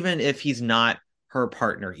 because even if he's not her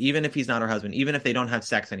partner, even if he's not her husband, even if they don't have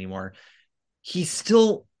sex anymore, he's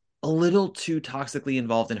still a little too toxically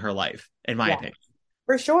involved in her life, in my opinion.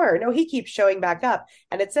 For sure. No, he keeps showing back up,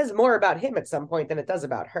 and it says more about him at some point than it does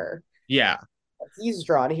about her. Yeah. He's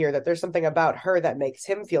drawn here that there's something about her that makes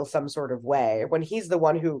him feel some sort of way when he's the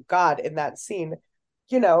one who, God, in that scene,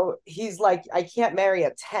 you know, he's like, I can't marry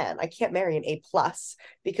a 10. I can't marry an A+,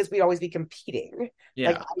 because we'd always be competing. Yeah.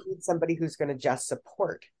 Like, I need somebody who's going to just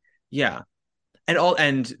support. Yeah.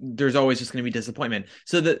 And there's always just going to be disappointment.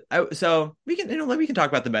 So we can talk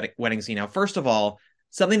about the wedding scene now. First of all,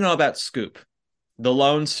 something to know about Scoop, the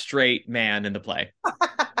lone straight man in the play.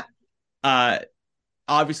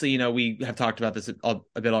 Obviously, you know, we have talked about this a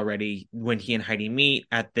bit already when he and Heidi meet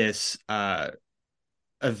at this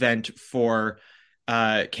event for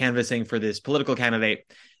canvassing for this political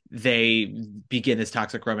candidate. They begin this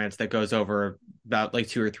toxic romance that goes over about like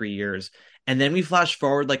 2 or 3 years. And then we flash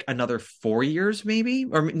forward like another 4 years, maybe,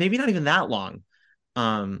 or maybe not even that long.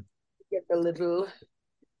 Get the little,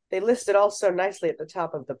 they list it all so nicely at the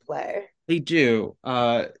top of the play. They do,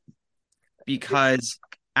 because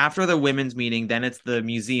after the women's meeting, then it's the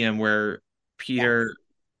museum where Peter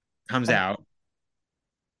comes out,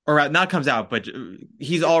 or not comes out, but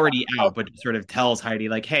he's already out, but sort of tells Heidi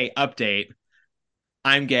like, "Hey, update.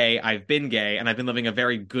 I'm gay. I've been gay, and I've been living a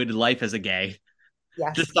very good life as a gay.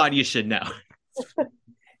 Yes. Just thought you should know."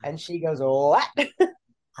 And she goes, "What?"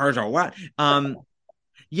 Hers are what?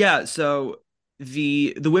 Yeah. So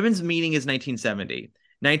the women's meeting is 1970.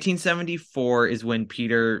 1974 is when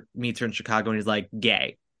Peter meets her in Chicago, and he's like,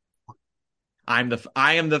 "Gay. I am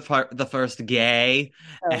the first gay."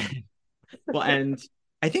 Oh. Well, and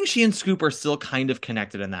I think she and Scoop are still kind of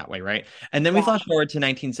connected in that way, right? And then we flash forward to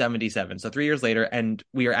 1977, so 3 years later, and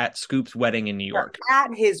we are at Scoop's wedding in New York.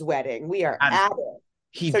 At his wedding, we are at it.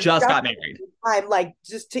 He just got married. I'm like,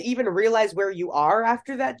 just to even realize where you are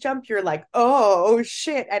after that jump, you're like, oh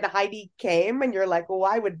shit! And Heidi came, and you're like, well,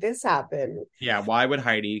 why would this happen? Yeah, why would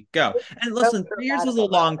Heidi go? And listen, 3 years is a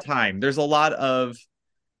long time. There's a lot of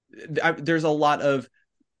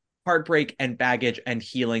heartbreak and baggage and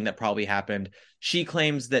healing that probably happened. She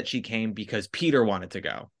claims that she came because Peter wanted to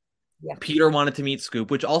go. Yeah. Peter wanted to meet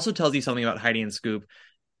Scoop, which also tells you something about Heidi and Scoop,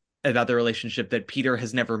 about their relationship, that Peter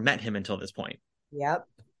has never met him until this point. Yep.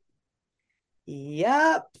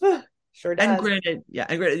 Sure does. And granted, you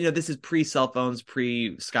know, this is pre-cell phones,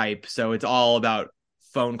 pre-Skype, so it's all about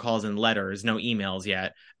phone calls and letters, no emails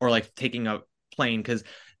yet, or like taking a plane, because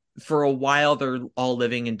for a while they're all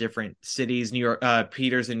living in different cities. New York,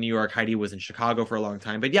 Peter's in New York, Heidi was in Chicago for a long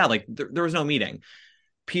time, but yeah, like there was no meeting.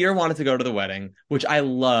 Peter wanted to go to the wedding, which I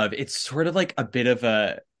love. It's sort of like a bit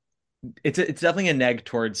of it's definitely a neg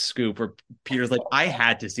towards Scoop, where Peter's like, I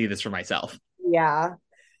had to see this for myself. Yeah,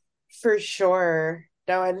 for sure.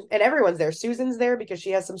 No, and everyone's there. Susan's there because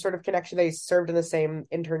she has some sort of connection. They served in the same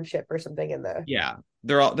internship or something in the. Yeah,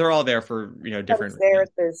 they're all there for, you know, different. There,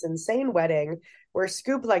 there's insane wedding where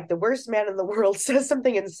Scoop, like the worst man in the world, says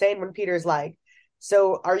something insane when Peter's like,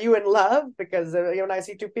 "So are you in love? Because when I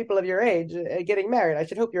see two people of your age getting married, I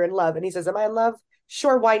should hope you're in love." And he says, "Am I in love?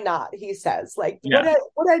 Sure, why not?" He says, like, what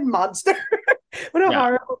a monster, what a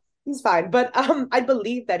horrible. He's fine, but I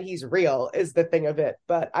believe that he's real is the thing of it.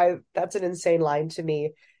 But that's an insane line to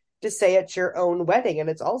me to say at your own wedding, and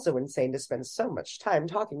it's also insane to spend so much time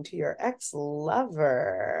talking to your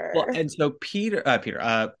ex-lover. Well, and so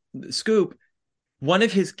Scoop, one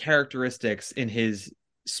of his characteristics in his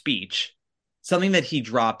speech, something that he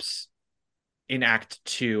drops in Act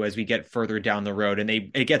 2 as we get further down the road, and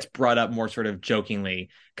it gets brought up more sort of jokingly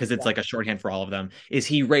because it's like a shorthand for all of them, is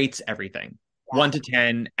he rates everything. 1 to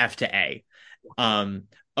 10, F to A.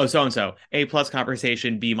 So-and-so, A+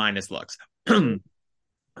 conversation, B- looks.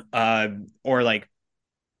 Or like,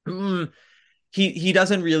 he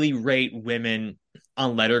doesn't really rate women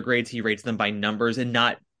on letter grades. He rates them by numbers and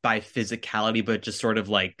not by physicality, but just sort of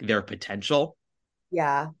like their potential.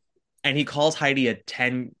 Yeah. And he calls Heidi a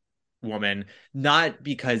 10 woman, not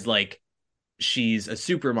because like she's a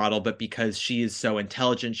supermodel, but because she is so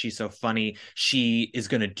intelligent, she's so funny, she is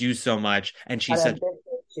going to do so much, and she's got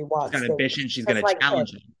ambition, she's going to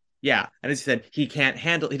challenge him. Yeah, and as he said, he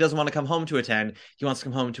doesn't want to come home to a 10, he wants to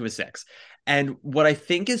come home to a 6. And what I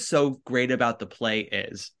think is so great about the play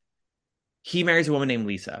is he marries a woman named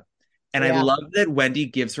Lisa, and I love that Wendy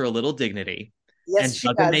gives her a little dignity, Yes, and she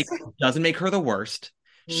doesn't make her the worst.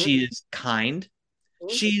 Mhm. She is kind.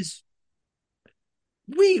 Mhm. She's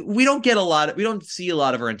we don't get we don't see a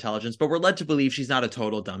lot of her intelligence, but we're led to believe she's not a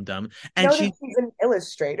total dum dum, and Notice she's an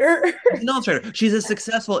illustrator. she's an illustrator. She's a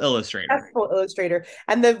successful illustrator. Successful illustrator.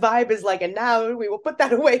 And the vibe is like, and now we will put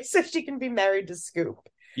that away so she can be married to Scoop.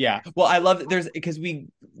 Yeah. Well, I love that there's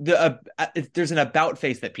an about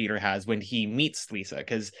face that Peter has when he meets Lisa,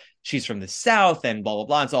 because she's from the South and blah blah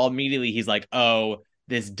blah. And so immediately he's like, oh,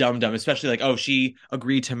 this dum dum, especially like, oh, she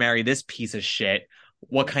agreed to marry this piece of shit.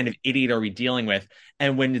 What kind of idiot are we dealing with?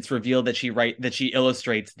 And when it's revealed that she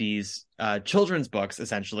illustrates these children's books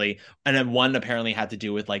essentially, and then one apparently had to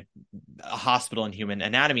do with like a hospital and human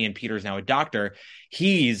anatomy, and Peter's now a doctor,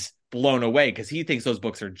 he's blown away because he thinks those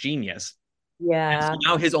books are genius. Yeah. And so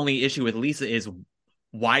now his only issue with Lisa is,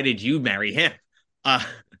 why did you marry him?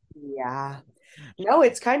 Yeah. No,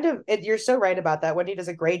 it's kind of you're so right about that. Wendy does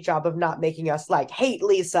a great job of not making us like hate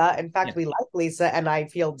Lisa. In fact, we like Lisa, and I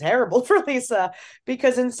feel terrible for Lisa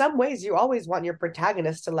because in some ways you always want your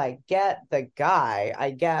protagonist to like get the guy,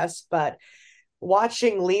 I guess. But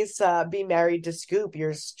watching Lisa be married to Scoop,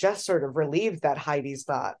 you're just sort of relieved that Heidi's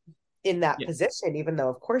not in that position, even though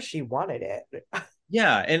of course she wanted it.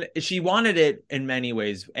 Yeah, and she wanted it in many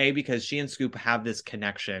ways. A, because she and Scoop have this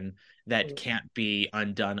connection that can't be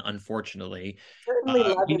undone, unfortunately. Certainly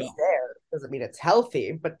love is there. Doesn't mean it's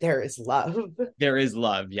healthy, but there is love. There is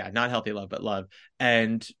love. Yeah, not healthy love, but love.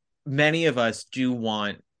 And many of us do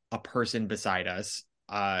want a person beside us.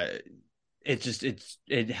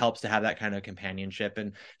 It helps to have that kind of companionship.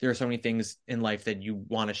 And there are so many things in life that you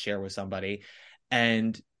want to share with somebody.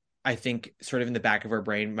 And I think sort of in the back of her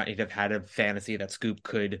brain might have had a fantasy that Scoop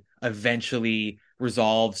could eventually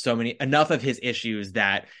resolve enough of his issues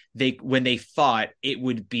that when they fought, it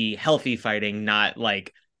would be healthy fighting, not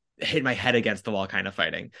like hit my head against the wall kind of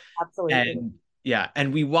fighting. Absolutely.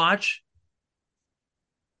 And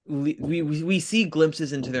we see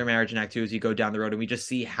glimpses into their marriage in Act 2 as you go down the road, and we just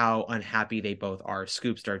see how unhappy they both are.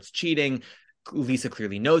 Scoop starts cheating. Lisa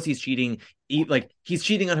clearly knows he's cheating. He's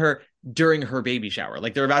cheating on her during her baby shower.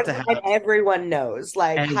 Like they're about to have. And everyone knows.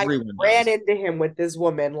 Like I ran into him with this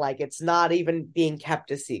woman. Like it's not even being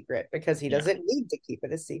kept a secret because he doesn't need to keep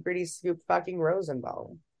it a secret. He's Scoop fucking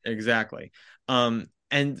Rosenbaum. Exactly.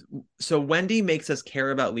 And so Wendy makes us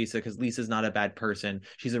care about Lisa because Lisa's not a bad person.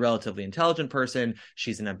 She's a relatively intelligent person.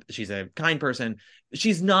 She's a kind person.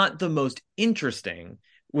 She's not the most interesting,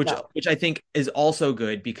 which I think is also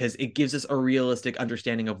good because it gives us a realistic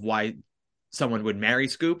understanding of why someone would marry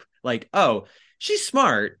Scoop. Like, oh, she's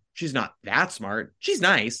smart. She's not that smart. She's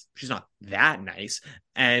nice. She's not that nice.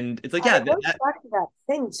 And it's like, back to that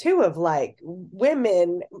thing too of like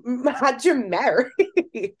women had to marry.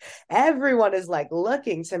 Everyone is like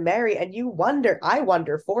looking to marry, and I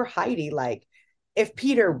wonder for Heidi, like if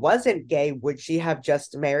Peter wasn't gay, would she have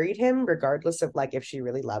just married him regardless of like if she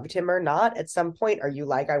really loved him or not? At some point, are you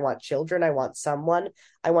like, I want children, I want someone,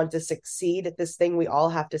 I want to succeed at this thing we all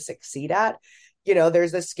have to succeed at? You know,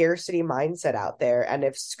 there's a scarcity mindset out there. And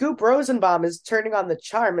if Scoop Rosenbaum is turning on the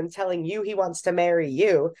charm and telling you he wants to marry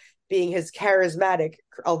you, being his charismatic,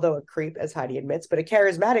 although a creep, as Heidi admits, but a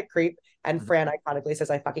charismatic creep, and Fran iconically says,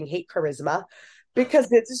 I fucking hate charisma,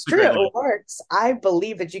 because it's true, it works. I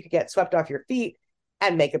believe that you could get swept off your feet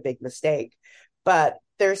and make a big mistake. But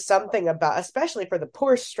there's something about, especially for the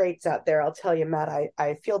poor straights out there, I'll tell you, Matt,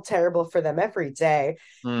 I feel terrible for them every day.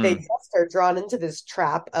 They just are drawn into this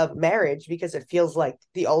trap of marriage because it feels like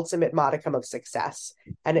the ultimate modicum of success.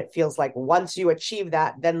 And it feels like once you achieve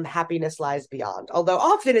that, then happiness lies beyond. Although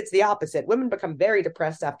often it's the opposite. Women become very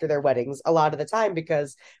depressed after their weddings a lot of the time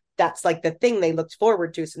because that's like the thing they looked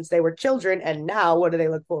forward to since they were children. And now what do they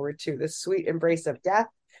look forward to? The sweet embrace of death?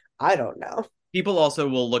 I don't know. People also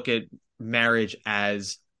will look at marriage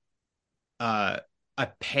as a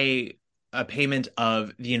payment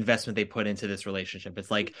of the investment they put into this relationship.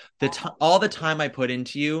 It's like all the time I put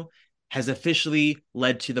into you has officially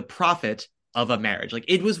led to the profit of a marriage. Like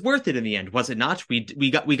it was worth it in the end, was it not?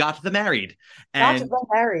 We got to the married, and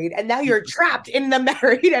now you're trapped in the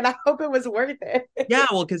married, and I hope it was worth it. Yeah,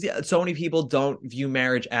 well, because so many people don't view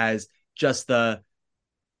marriage as just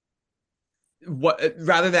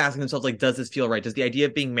rather than asking themselves, like, does this feel right? Does the idea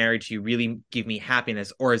of being married to you really give me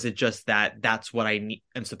happiness? Or is it just that that's what I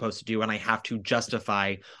am supposed to do and I have to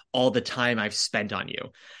justify all the time I've spent on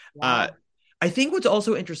you? Wow. I think what's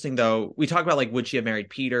also interesting, though, we talk about, like, would she have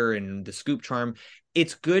married Peter and the Scoop charm?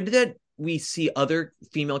 It's good that we see other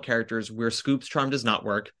female characters where Scoop's charm does not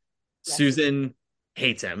work. Yes. Susan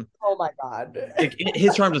hates him. Oh my God.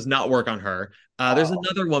 His charm does not work on her. There's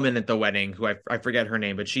another woman at the wedding who I forget her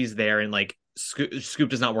name, but she's there, and like Scoop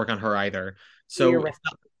does not work on her either. So You're right.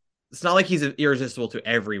 it's not like he's irresistible to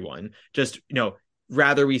everyone. Just,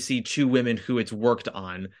 rather we see two women who it's worked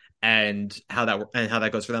on and how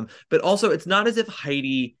that goes for them. But also, it's not as if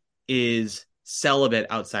Heidi is celibate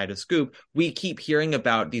outside of Scoop. We keep hearing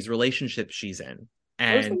about these relationships she's in,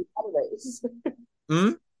 and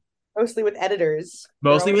Mostly with editors.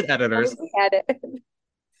 Mostly with editors.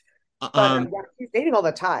 But she's dating all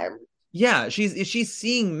the time. Yeah, she's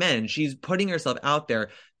seeing men. She's putting herself out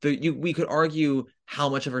there. We could argue how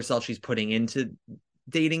much of herself she's putting into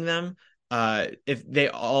dating them. If they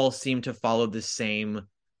all seem to follow the same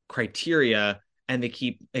criteria and it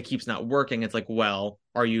keeps not working, it's like, well,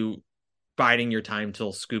 are you biding your time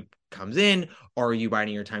till Scoop comes in, or are you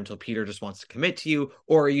biding your time till Peter just wants to commit to you,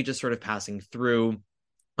 or are you just sort of passing through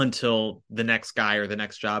until the next guy or the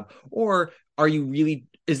next job? Or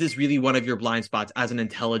is this really one of your blind spots as an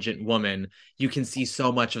intelligent woman? You can see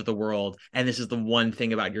so much of the world, and this is the one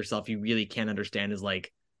thing about yourself you really can't understand, is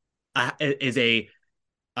like a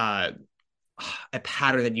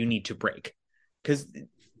pattern that you need to break. Because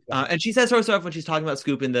and she says so stuff when she's talking about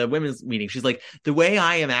Scoop in the women's meeting. She's like, the way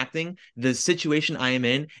I am acting, the situation I am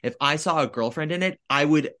in, if I saw a girlfriend in it,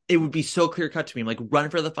 it would be so clear cut to me. I'm like, run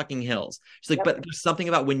for the fucking hills. She's like, but there's something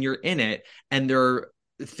about when you're in it, and there are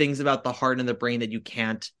things about the heart and the brain that you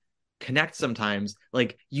can't connect sometimes.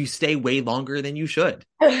 Like, you stay way longer than you should.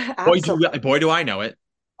 Boy, do I know it.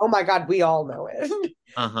 Oh my God, we all know it.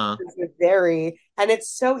 And it's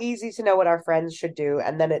so easy to know what our friends should do,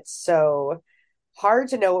 and then it's so hard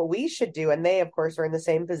to know what we should do. And they, of course, are in the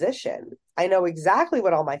same position. I know exactly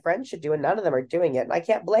what all my friends should do, and none of them are doing it. And I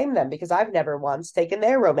can't blame them, because I've never once taken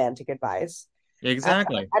their romantic advice.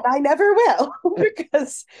 Exactly. And I never will,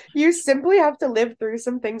 because you simply have to live through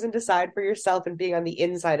some things and decide for yourself. And being on the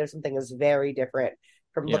inside of something is very different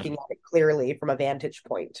from looking at it clearly from a vantage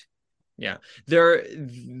point. Yeah.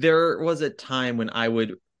 There was a time when I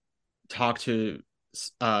would talk to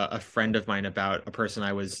a friend of mine about a person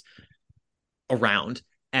I was around,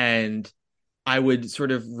 and I would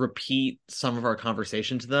sort of repeat some of our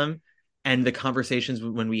conversation to them. And the conversations,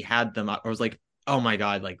 when we had them, I was like, oh my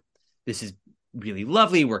God, like, this is really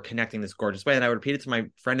lovely. We're connecting this gorgeous way. And I would repeat it to my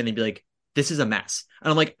friend, and they'd be like, this is a mess. And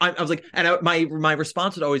I'm like, I was like, and my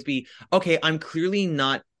response would always be, okay, I'm clearly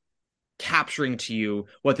not capturing to you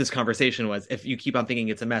what this conversation was if you keep on thinking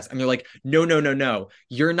it's a mess. And they're like, no,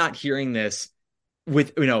 you're not hearing this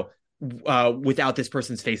with, without this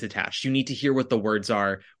person's face attached. You need to hear what the words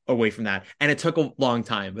are away from that. And it took a long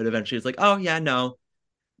time, but eventually it's like, oh yeah, no,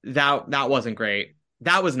 that wasn't great.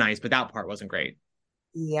 That was nice, but that part wasn't great.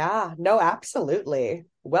 Yeah, no, absolutely.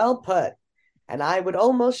 Well put. And I would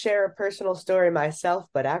almost share a personal story myself,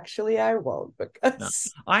 but actually I won't,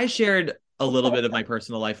 because I shared a little bit of my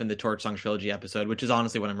personal life in the Torch Song Trilogy episode, which is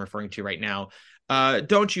honestly what I'm referring to right now.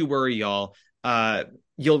 Don't you worry, y'all.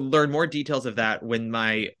 You'll learn more details of that when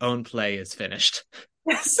my own play is finished.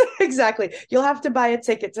 Yes, exactly. You'll have to buy a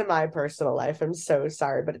ticket to my personal life. I'm so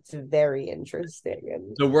sorry, but it's very interesting.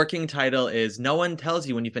 And the working title is No One Tells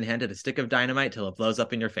You When You've Been Handed a Stick of Dynamite Till It Blows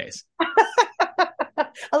Up in Your Face.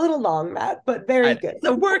 A little long, Matt, but very good.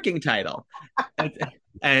 The working title.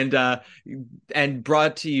 And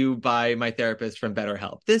brought to you by my therapist from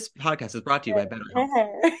BetterHelp. This podcast is brought to you by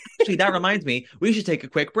BetterHelp. Actually, that reminds me, we should take a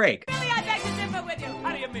quick break. Really, I beg to differ with you.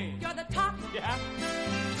 How do you mean? You're the top. Yeah.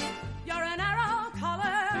 You're an arrow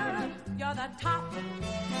collar. You're the top.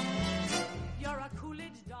 You're a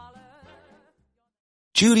Coolidge dollar.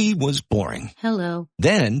 Judy was boring. Hello.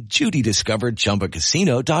 Then Judy discovered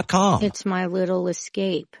ChumbaCasino.com. It's my little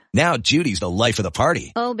escape. Now Judy's the life of the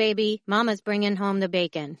party. Oh, baby, mama's bringing home the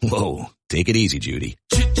bacon. Whoa, take it easy, Judy.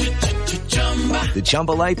 The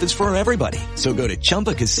Chumba life is for everybody. So go to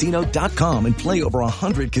ChumbaCasino.com and play over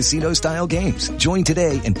 100 casino-style games. Join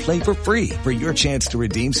today and play for free for your chance to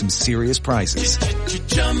redeem some serious prizes.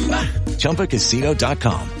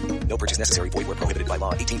 ChumbaCasino.com. No purchase necessary. Void where prohibited by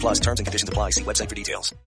law. 18 plus terms and conditions apply. See website for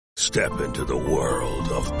details. Step into the world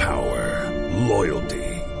of power, loyalty,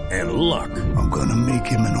 and luck. I'm gonna make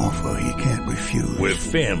him an offer he can't refuse. With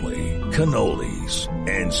family, cannolis,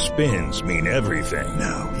 and spins mean everything.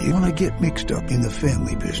 Now, you wanna get mixed up in the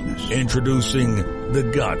family business. Introducing The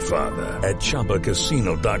Godfather at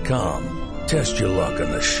ChumbaCasino.com. Test your luck in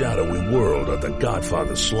the shadowy world of The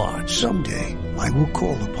Godfather slot. Someday, I will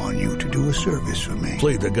call upon you to do a service for me.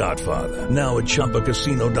 Play The Godfather now at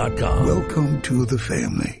ChumbaCasino.com. Welcome to the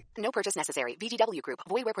family. No purchase necessary. VGW Group.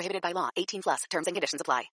 Void where prohibited by law. 18 plus. Terms and conditions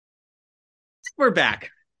apply. We're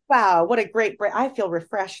back. Wow, what a great break. I feel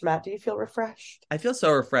refreshed, Matt. Do you feel refreshed? I feel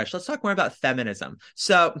so refreshed. Let's talk more about feminism.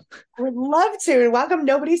 So I would love to. And welcome.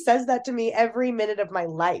 Nobody says that to me every minute of my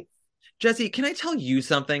life. Jesse, can I tell you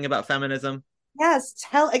something about feminism? Yes,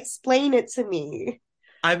 explain it to me.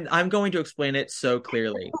 I'm going to explain it so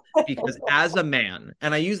clearly because as a man,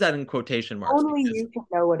 and I use that in quotation marks Only because you can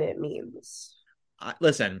know what it means.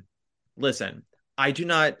 listen, I do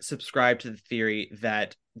not subscribe to the theory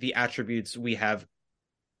that the attributes we have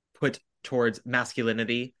put towards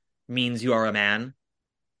masculinity means you are a man.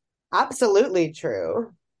 Absolutely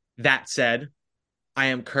true. That said, I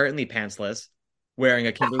am currently pantsless, wearing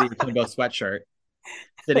a Kimberly Timbo sweatshirt,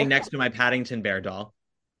 sitting next to my Paddington Bear doll,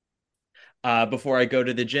 before I go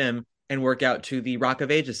to the gym and work out to the Rock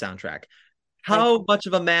of Ages soundtrack. How much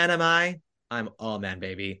of a man am I? I'm all man,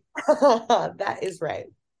 baby. That is right.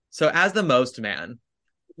 So as the most man,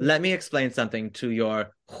 let me explain something to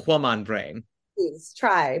your woman brain. Please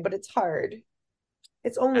try, but it's hard.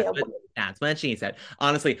 It's only a woman. That's what she said.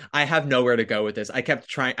 Honestly, I have nowhere to go with this. I kept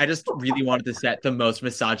trying. I just really wanted to set the most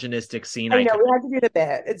misogynistic scene I know, could. we had to do the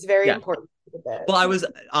bit. It's very important to do the bit. Well, I was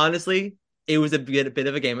honestly, it was a bit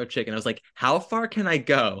of a game of chicken. I was like, how far can I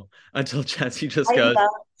go until Jesse just goes,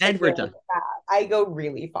 and we're done. I go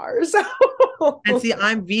really far. So and see,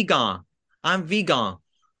 I'm vegan. I'm vegan.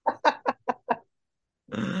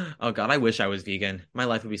 Oh God, I wish I was vegan. My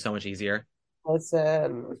life would be so much easier.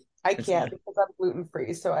 Listen, I can't because I'm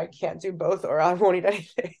gluten-free, so I can't do both or I won't eat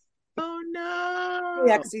anything. Oh no.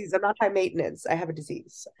 Yeah, disease. I'm not high maintenance. I have a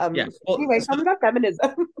disease. Yeah. Well, anyway, tell me about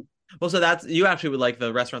feminism. Well, so that's, you actually would like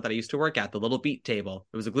the restaurant that I used to work at, the Little Beat Table.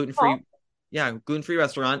 It was a gluten-free, gluten-free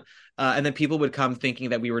restaurant. And then people would come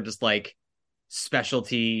thinking that we were just like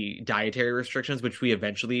specialty dietary restrictions, which we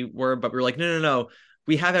eventually were, but we were like, no,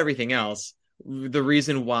 we have everything else. The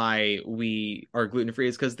reason why we are gluten-free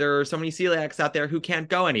is because there are so many celiacs out there who can't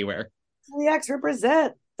go anywhere. Celiacs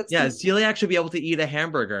represent. Celiac should be able to eat a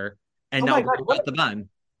hamburger and not worry about the bun.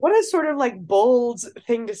 What a sort of like bold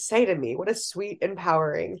thing to say to me. What a sweet,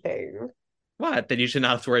 empowering thing. What? That you should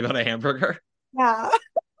not have to worry about a hamburger? Yeah.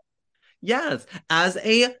 Yes. As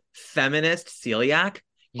a feminist celiac,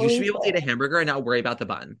 you should be able to eat a hamburger and not worry about the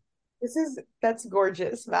bun. That's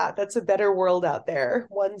gorgeous, Matt. That's a better world out there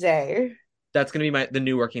one day. That's going to be the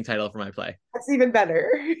new working title for my play. That's even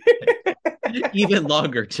better. Even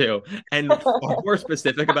longer, too. And far more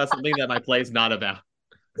specific about something that my play is not about.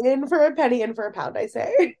 In for a penny, in for a pound, I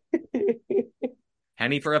say.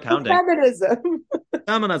 Penny for a pounding. Feminism.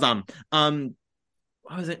 What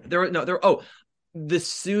was it? The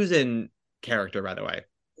Susan character, by the way.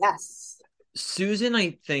 Yes. Susan,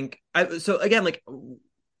 I think. So again, like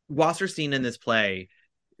Wasserstein in this play,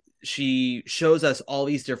 she shows us all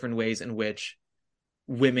these different ways in which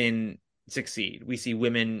women succeed. We see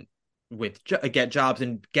women get jobs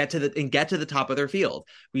and get to the top of their field.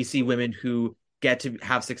 We see women who get to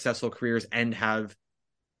have successful careers and have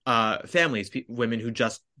families, women who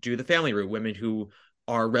just do the family route, women who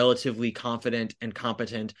are relatively confident and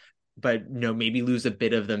competent, but maybe lose a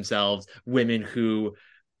bit of themselves, women who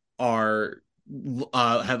are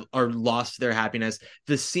lost their happiness.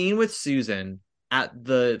 The scene with Susan at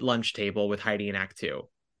the lunch table with Heidi in Act 2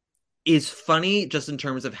 is funny just in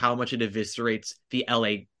terms of how much it eviscerates the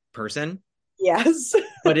LA person. Yes.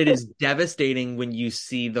 But it is devastating when you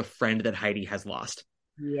see the friend that Heidi has lost.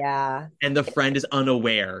 Yeah. And the friend is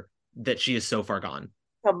unaware that she is so far gone.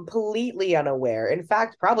 Completely unaware. In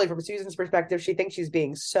fact, probably from Susan's perspective, she thinks she's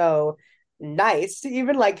being so nice to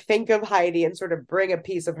even like think of Heidi and sort of bring a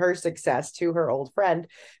piece of her success to her old friend.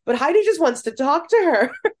 But Heidi just wants to talk to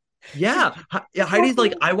her. Yeah. Heidi's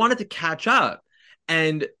like, I wanted to catch up.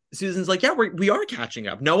 And Susan's like, yeah, we are catching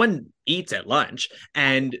up. No one eats at lunch.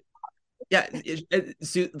 And yeah,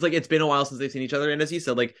 it's like, it's been a while since they've seen each other. And as you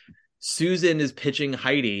said, like, Susan is pitching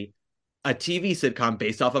Heidi a TV sitcom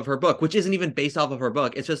based off of her book, which isn't even based off of her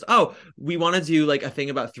book. It's just, we want to do like a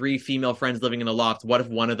thing about 3 female friends living in a loft. What if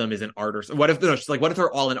one of them is an artist? What if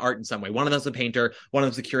they're all in art in some way? One of them's a painter, one of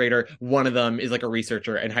them's a curator, one of them is like a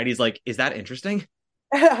researcher. And Heidi's like, is that interesting?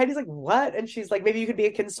 Heidi's like, what? And she's like, maybe you could be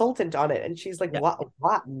a consultant on it. And she's like, what?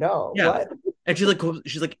 No. Yeah. What? And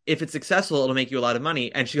she's like, if it's successful, it'll make you a lot of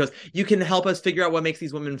money. And she goes, you can help us figure out what makes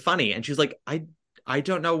these women funny. And she's like, I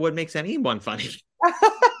don't know what makes anyone funny.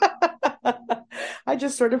 I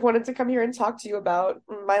just sort of wanted to come here and talk to you about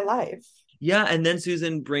my life. Yeah. And then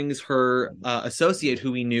Susan brings her associate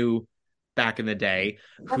who we knew back in the day,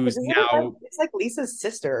 who's now... It's like Lisa's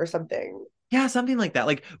sister or something. Yeah, something like that.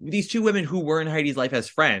 Like these 2 women who were in Heidi's life as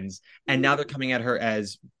friends, and now they're coming at her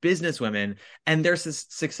as businesswomen, and their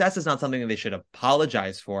success is not something that they should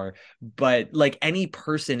apologize for. But like any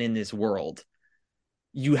person in this world,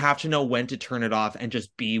 you have to know when to turn it off and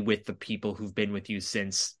just be with the people who've been with you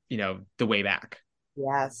since, the way back.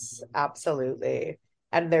 Yes, absolutely.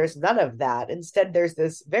 And there's none of that. Instead, there's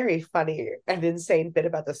this very funny and insane bit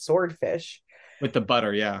about the swordfish With the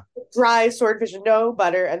butter, yeah. Dry swordfish, no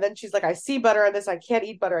butter. And then she's like, I see butter on this. I can't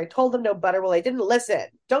eat butter. I told them no butter. Well, I didn't listen.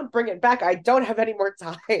 Don't bring it back. I don't have any more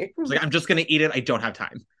time. She's like, I'm just gonna eat it. I don't have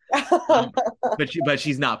time. But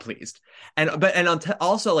she's not pleased.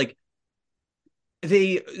 Also like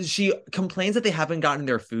she complains that they haven't gotten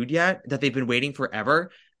their food yet, that they've been waiting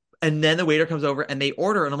forever. And then the waiter comes over and they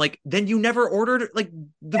order, and I'm like, then you never ordered, like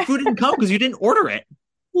the food didn't come because you didn't order it.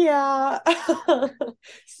 Yeah.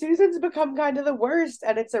 Susan's become kind of the worst,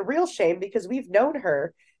 and it's a real shame because we've known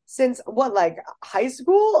her since what, like high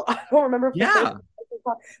school? I don't remember. Yeah.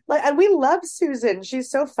 Like, and we love Susan.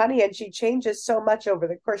 She's so funny, and she changes so much over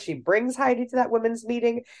the course. She brings Heidi to that women's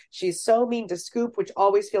meeting. She's so mean to Scoop, which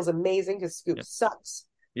always feels amazing because Scoop sucks.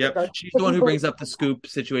 Yep. She's the one who brings up the Scoop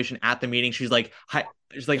situation at the meeting. She's like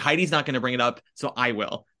Heidi's not going to bring it up, so I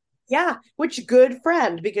will. Yeah, which good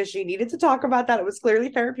friend, because she needed to talk about that. It was clearly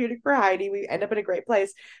therapeutic for Heidi. We end up in a great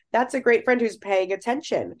place. That's a great friend who's paying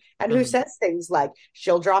attention and who says things like,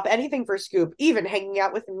 she'll drop anything for Scoop, even hanging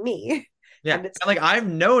out with me. Yeah, and like I've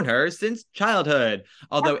known her since childhood.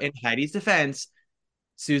 Although in Heidi's defense,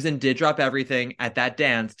 Susan did drop everything at that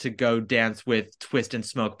dance to go dance with Twist and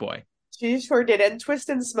Smoke Boy. She sure did. And Twist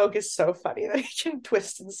and Smoke is so funny that he can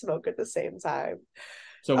twist and smoke at the same time.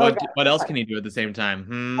 So what else can he do at the same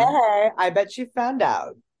time? Hey, I bet she found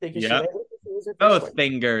out. Because both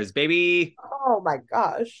fingers, baby. Oh my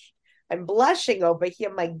gosh. I'm blushing over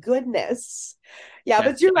here. My goodness. Yeah,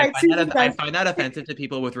 but you're right. I find that offensive to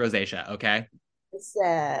people with rosacea, okay?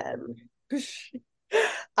 Listen.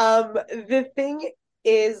 The thing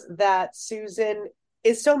is that Susan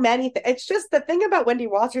is so many it's just the thing about Wendy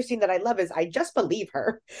Wasserstein that I love is I just believe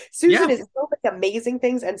her. Susan is so many amazing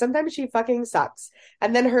things, and sometimes she fucking sucks.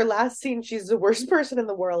 And then her last scene, she's the worst person in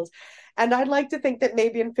the world. And I'd like to think that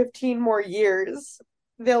maybe in 15 more years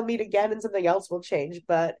they'll meet again and something else will change,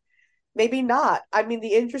 but maybe not. I mean,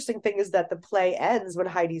 the interesting thing is that the play ends when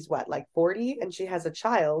Heidi's like 40 and she has a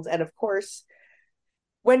child. And of course,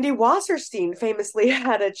 Wendy Wasserstein famously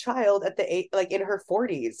had a child at the like in her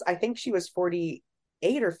 40s. I think she was 48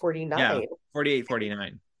 or 49. Yeah, 48,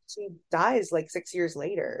 49. She dies like 6 years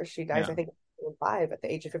later. She dies, I think, 5 at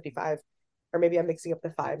the age of 55. Or maybe I'm mixing up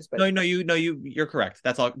the fives. But you're correct.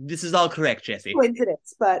 That's all. This is all correct, Jesse.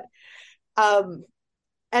 Coincidence, but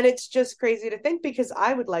and it's just crazy to think because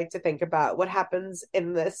I would like to think about what happens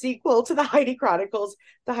in the sequel to the Heidi Chronicles,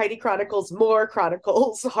 More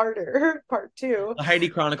Chronicles Harder, Part 2. The Heidi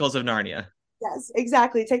Chronicles of Narnia. Yes,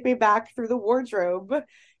 exactly. Take me back through the wardrobe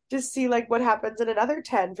to see like what happens in another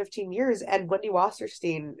 10, 15 years. And Wendy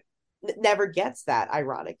Wasserstein never gets that,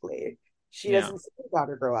 ironically. She doesn't see her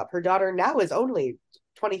daughter grow up. Her daughter now is only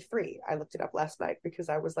 23. I looked it up last night because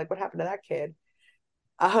I was like, what happened to that kid?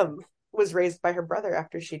 Was raised by her brother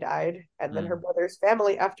after she died, and then her brother's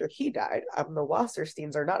family after he died. The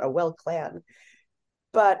Wassersteins are not a well clan,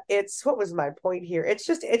 but what was my point here? It's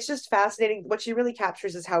just fascinating. What she really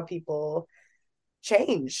captures is how people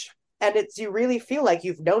change, and you really feel like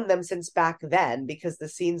you've known them since back then because the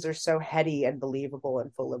scenes are so heady and believable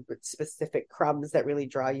and full of specific crumbs that really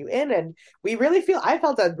draw you in. And I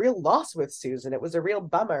felt a real loss with Susan. It was a real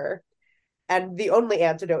bummer. And the only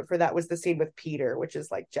antidote for that was the scene with Peter, which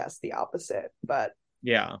is like just the opposite. But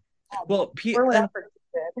yeah, well,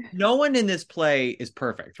 no one in this play is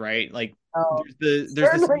perfect, right? Like there's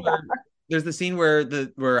the scene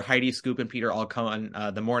where Heidi, Scoop, and Peter all come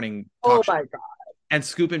on the morning talk show. My god! And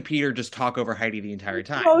Scoop and Peter just talk over Heidi the entire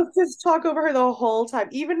time. Both just talk over her the whole time.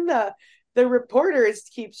 Even the reporters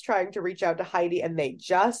keeps trying to reach out to Heidi, and they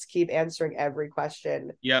just keep answering every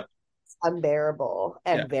question. Yep. Unbearable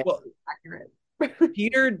and very accurate.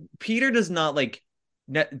 Peter does not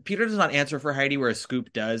answer for Heidi, whereas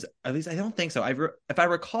Scoop does. At least I don't think so. If I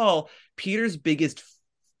recall, Peter's biggest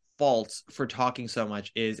faults for talking so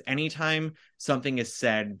much is anytime something is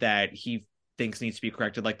said that he thinks needs to be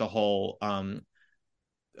corrected, like the whole how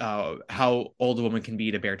old a woman can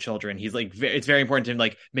be to bear children. He's like, it's very important to him,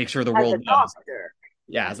 like make sure the world knows.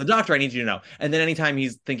 Yeah, as a doctor, I need you to know. And then anytime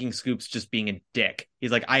he's thinking Scoop's just being a dick,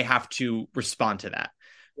 he's like, I have to respond to that.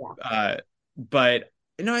 Yeah. But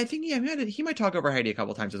no, I think he might talk over Heidi a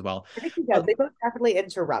couple times as well. I think he does. They both definitely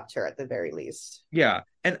interrupt her at the very least. Yeah.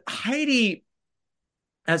 And Heidi,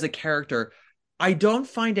 as a character, I don't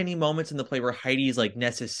find any moments in the play where Heidi is like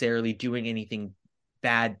necessarily doing anything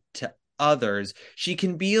bad to others. She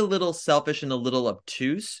can be a little selfish and a little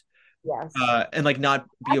obtuse. Yes. And like not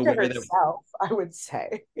be aware herself, I would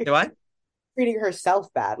say. What? Treating herself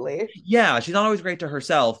badly. Yeah, she's not always great to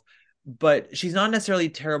herself, but she's not necessarily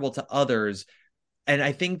terrible to others. And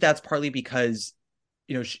I think that's partly because,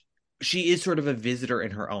 she is sort of a visitor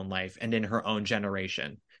in her own life and in her own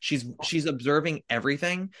generation. She's observing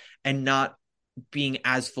everything and not being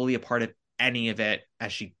as fully a part of any of it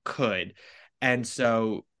as she could. And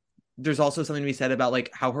so there's also something to be said about like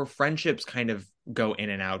how her friendships kind of go in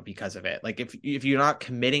and out because of it. Like if you're not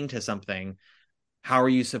committing to something, how are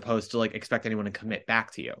you supposed to like expect anyone to commit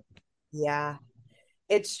back to you? Yeah,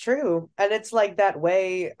 it's true. And it's like that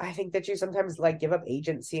way, I think that you sometimes like give up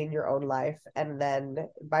agency in your own life, and then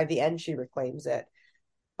by the end she reclaims it.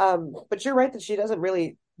 But you're right that she doesn't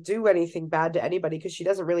really do anything bad to anybody, because she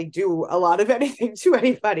doesn't really do a lot of anything to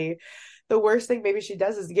anybody. The worst thing maybe she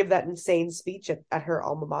does is give that insane speech at her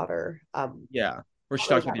alma mater. Yeah, where she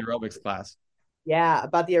talks about the aerobics class. Yeah,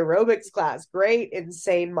 about the aerobics class. Great,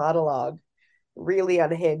 insane monologue. Really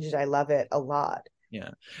unhinged. I love it a lot.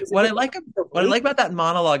 Yeah. What I like about that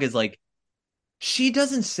monologue is like she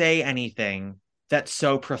doesn't say anything that's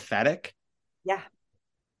so prophetic. Yeah.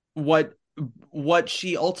 What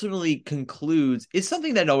she ultimately concludes is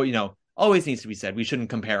something that always needs to be said. We shouldn't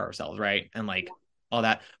compare ourselves, right? And like all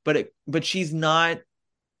that. But she's not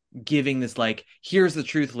giving this like, here's the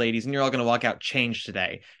truth, ladies, and you're all going to walk out changed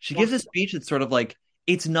today. She gives a speech that's sort of like,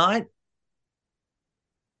 it's not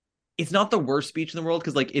the worst speech in the world,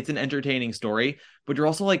 because like it's an entertaining story, but you're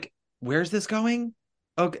also like, where's this going?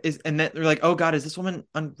 And then they're like, oh God, is this woman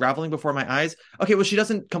unraveling before my eyes? Okay, well, she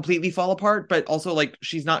doesn't completely fall apart, but also like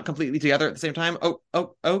she's not completely together at the same time.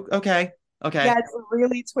 Okay. Yeah, it's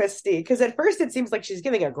really twisty, because at first it seems like she's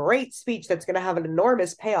giving a great speech that's going to have an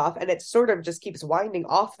enormous payoff, and it sort of just keeps winding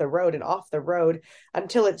off the road and off the road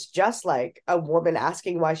until it's just like a woman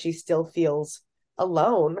asking why she still feels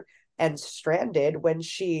alone and stranded when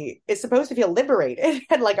she is supposed to feel liberated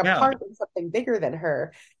and like a part of something bigger than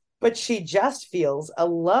her, but she just feels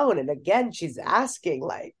alone. And again, she's asking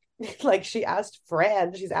like she asked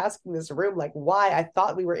Fran, she's asking this room, like, why? I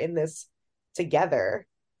thought we were in this together.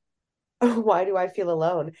 Why do I feel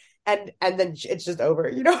alone? And then it's just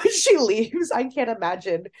over, she leaves. I can't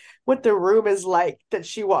imagine what the room is like that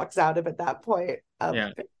she walks out of at that point.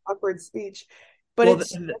 Awkward speech. But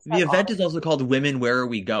the event is also called Women, Where Are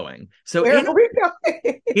We Going? So where are we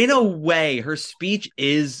going? In a way, her speech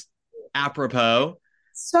is apropos.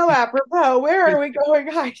 So apropos. Where are we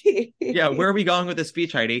going, Heidi? Yeah, where are we going with the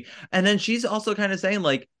speech, Heidi? And then she's also kind of saying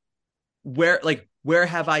like, where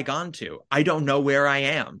have I gone to? I don't know where I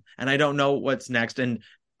am, and I don't know what's next. And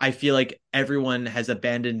I feel like everyone has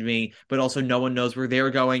abandoned me, but also no one knows where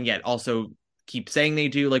they're going, yet also keep saying they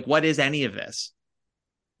do. Like, what is any of this?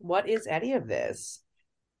 What is any of this?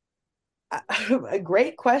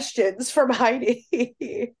 Great questions from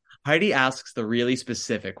Heidi. Heidi asks the really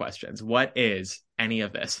specific questions. What is any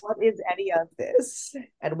of this? What is any of this?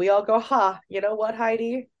 And we all go, you know what,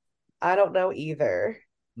 Heidi? I don't know either.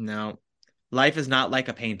 No. Life is not like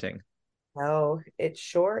a painting. No, it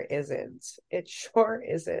sure isn't. It sure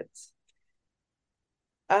isn't.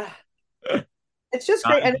 It's just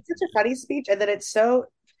great. And it's such a funny speech. And then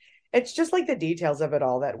it's just like the details of it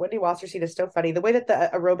all that Wendy Wasserstein is so funny. The way that the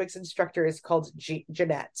aerobics instructor is called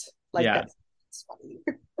Jeanette. Like, that's funny.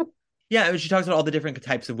 Yeah, she talks about all the different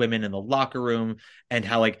types of women in the locker room and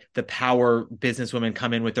how like the power business women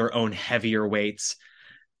come in with their own heavier weights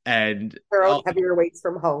and their own heavier weights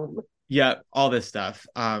from home. Yeah, all this stuff.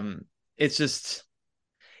 It's just,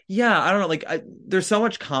 I don't know. Like, there's so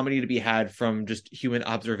much comedy to be had from just human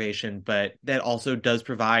observation, but that also does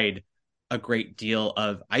provide a great deal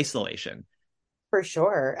of isolation. For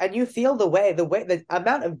sure. And you feel the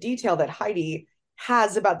amount of detail that Heidi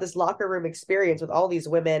has about this locker room experience with all these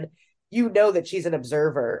women. You know that she's an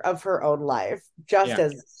observer of her own life, just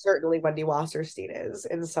as certainly Wendy Wasserstein is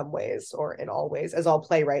in some ways, or in all ways, as all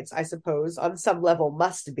playwrights, I suppose, on some level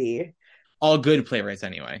must be. All good playwrights,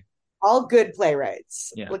 anyway. All good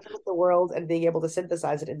playwrights. Yeah. Looking at the world and being able to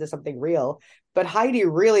synthesize it into something real. But Heidi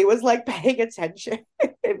really was like paying attention.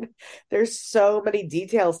 There's so many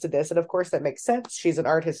details to this. And of course, that makes sense. She's an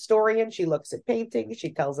art historian. She looks at paintings.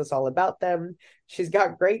 She tells us all about them. She's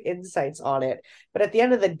got great insights on it. But at the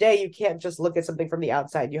end of the day, you can't just look at something from the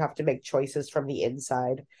outside. You have to make choices from the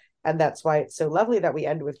inside. And that's why it's so lovely that we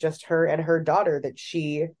end with just her and her daughter that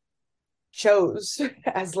she chose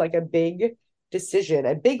as like a big decision,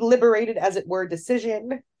 a big liberated, as it were,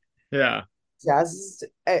 decision. Yeah. Just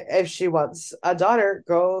if she wants a daughter,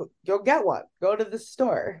 go get one. Go to the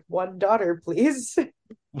store. One daughter, please.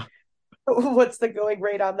 What's the going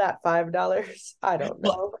rate on that? $5? I don't know.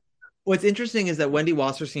 Well, what's interesting is that Wendy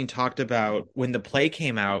Wasserstein talked about when the play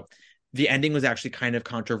came out, the ending was actually kind of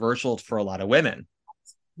controversial for a lot of women.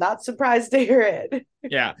 Not surprised to hear it.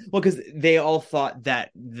 Yeah. Well, because they all thought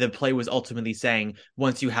that the play was ultimately saying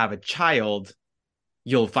once you have a child,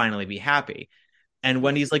 you'll finally be happy. And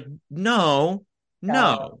Wendy's like, no.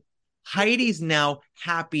 Heidi's now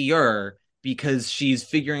happier because she's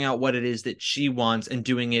figuring out what it is that she wants and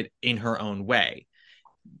doing it in her own way.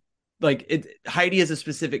 Like Heidi is a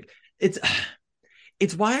specific. It's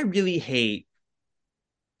why I really hate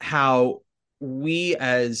how we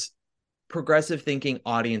as progressive thinking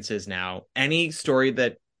audiences now, any story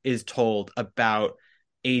that is told about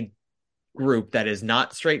a group that is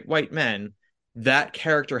not straight white men, that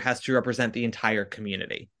character has to represent the entire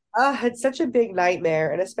community. It's such a big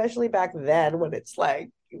nightmare, and especially back then when it's like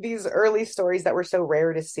these early stories that were so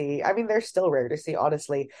rare to see. I mean, they're still rare to see,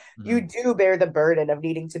 honestly. You do bear the burden of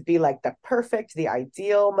needing to be like the perfect, the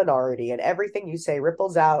ideal minority, and everything you say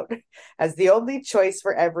ripples out as the only choice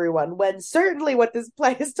for everyone, when certainly what this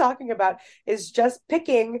play is talking about is just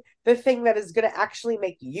picking the thing that is going to actually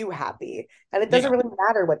make you happy. And it doesn't really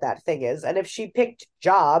matter what that thing is. And if she picked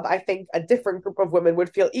job, I think a different group of women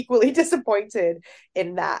would feel equally disappointed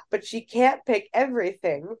in that. But she can't pick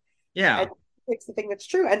everything. Yeah. And picks the thing that's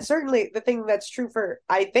true. And certainly the thing that's true for,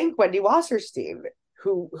 I think, Wendy Wasserstein,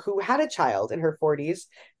 who had a child in her 40s,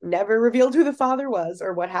 never revealed who the father was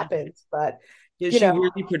or what happened. But she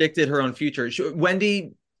really predicted her own future.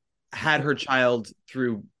 Wendy had her child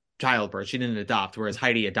through childbirth. She didn't adopt, whereas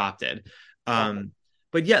Heidi adopted.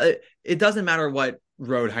 But yeah, it doesn't matter what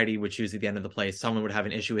road Heidi would choose at the end of the play. Someone would have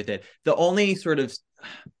an issue with it. The only sort of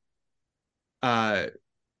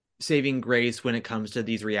saving grace when it comes to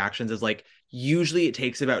these reactions is like, usually it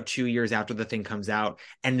takes about 2 years after the thing comes out,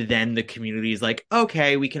 and then the community is like,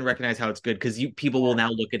 okay, we can recognize how it's good, because people will now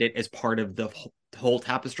look at it as part of the whole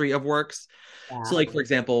tapestry of works. So like, for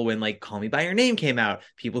example, when like Call Me by Your Name came out,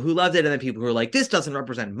 people who loved it, and then people who were like, this doesn't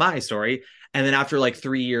represent my story. And then after like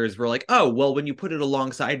 3 years, we're like, oh, well, when you put it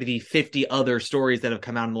alongside the 50 other stories that have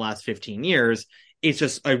come out in the last 15 years, it's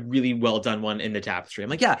just a really well done one in the tapestry. I'm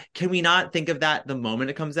like, yeah, can we not think of that the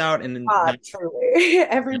moment it comes out? And then truly,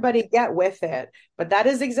 everybody get with it. But that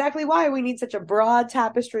is exactly why we need such a broad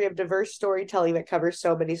tapestry of diverse storytelling that covers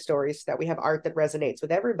so many stories, so that we have art that resonates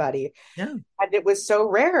with everybody. Yeah. And it was so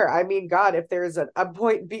rare. I mean, God, if there's a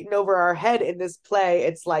point beaten over our head in this play,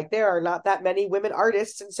 it's like there are not that many women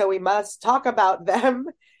artists, and so we must talk about them.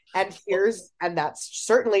 And that's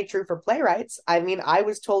certainly true for playwrights. I mean, I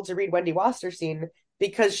was told to read Wendy Wasserstein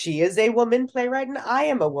because she is a woman playwright and I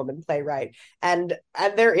am a woman playwright. And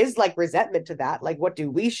there is like resentment to that. Like, what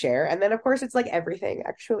do we share? And then of course it's like everything,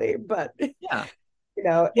 actually. But yeah,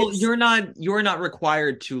 well, you're not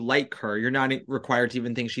required to like her. You're not required to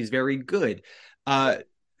even think she's very good. But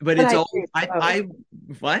it's all I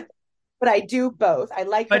what? But I do both. I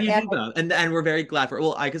like her. But you do both. And we're very glad for it.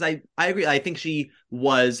 Well, because I agree. I think she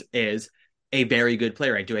is a very good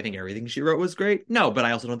playwright. Do I think everything she wrote was great? No, but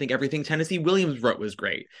I also don't think everything Tennessee Williams wrote was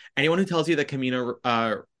great. Anyone who tells you that Camino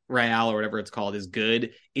Real or whatever it's called is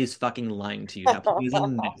good is fucking lying to you. That play is a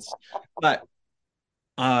mess. But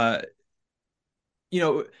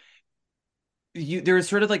there's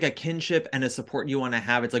sort of like a kinship and a support you want to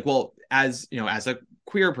have. It's like, well, as a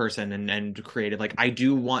queer person and creative, like I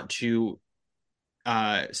do want to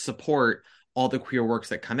support all the queer works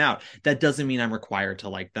that come out. That doesn't mean I'm required to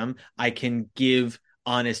like them. I can give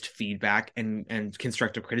honest feedback and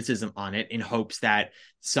constructive criticism on it in hopes that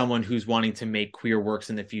someone who's wanting to make queer works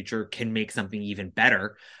in the future can make something even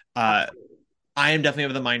better. I am definitely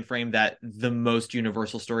of the mind frame that the most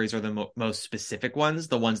universal stories are the most specific ones,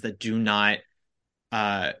 the ones that do not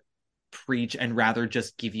preach and rather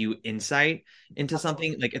just give you insight into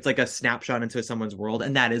something. Like it's like a snapshot into someone's world,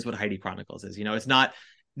 and that is what Heidi Chronicles is. It's not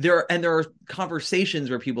there are conversations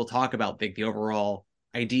where people talk about the overall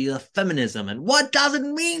idea of feminism and what does it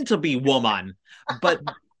mean to be woman, but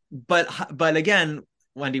again,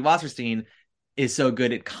 Wendy Wasserstein is so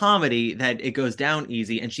good at comedy that it goes down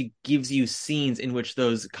easy, and she gives you scenes in which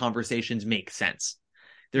those conversations make sense.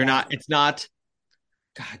 It's not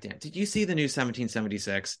God damn, did you see the new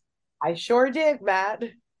 1776? I sure did, Matt.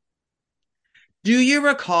 Do you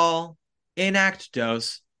recall in Act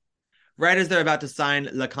Dos, right as they're about to sign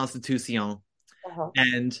La Constitution,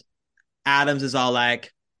 and Adams is all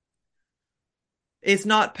like, it's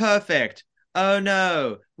not perfect. Oh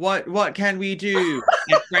no, what can we do?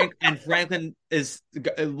 And Franklin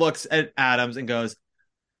looks at Adams and goes,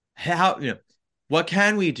 how, what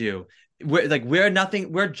can we do? We're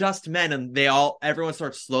nothing, we're just men. And everyone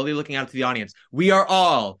starts slowly looking out to the audience. We are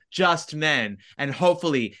all just men, and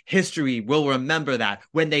hopefully history will remember that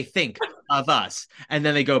when they think of us. And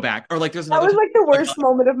then they go back. Or like there's another, that was like the worst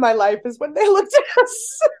moment of my life is when they looked at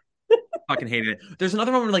us. Fucking hated it. There's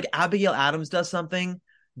another moment where like Abigail Adams does something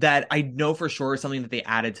that I know for sure is something that they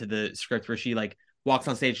added to the script, where she like walks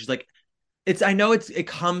on stage, she's like, I know it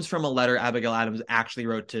comes from a letter Abigail Adams actually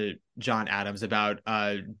wrote to John Adams about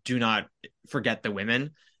do not forget the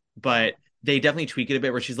women, but they definitely tweak it a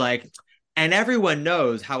bit where she's like, and everyone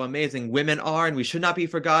knows how amazing women are, and we should not be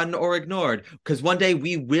forgotten or ignored, because one day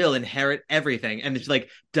we will inherit everything. And she like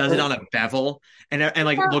does it on a bevel, and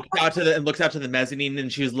like looks out to the mezzanine,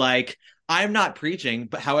 and she's like, I'm not preaching,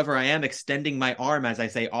 but however, I am extending my arm as I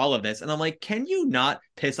say all of this. And I'm like, can you not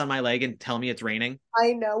piss on my leg and tell me it's raining?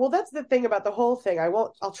 I know. Well, that's the thing about the whole thing.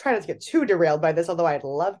 I'll try not to get too derailed by this, although I'd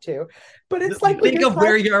love to. But it's like, think of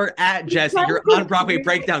where you're at, Jesse. You're on Broadway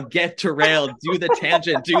Breakdown. Get derailed. Do the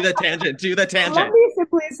tangent. Do the tangent. Do the tangent. Let me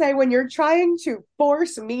simply say, when you're trying to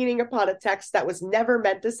force meaning upon a text that was never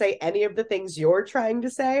meant to say any of the things you're trying to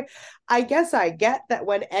say, I guess I get that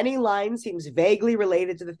when any line seems vaguely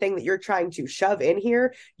related to the thing that you're trying to shove in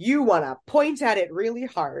here, you want to point at it really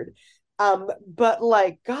hard. But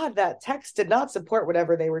like, God, that text did not support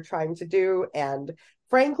whatever they were trying to do. And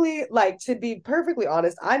frankly, like, to be perfectly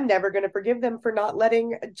honest, I'm never going to forgive them for not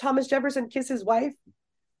letting Thomas Jefferson kiss his wife.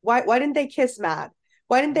 Why didn't they kiss, Matt?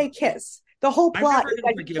 Why didn't they kiss? The whole plot is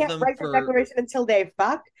that you can't write the Declaration until they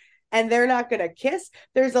fuck, and they're not going to kiss.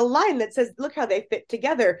 There's a line that says, look how they fit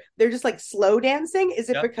together. They're just like slow dancing. Is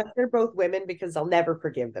it because they're both women? Because I'll never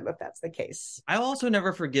forgive them if that's the case. I'll also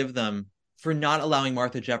never forgive them for not allowing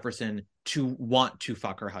Martha Jefferson to want to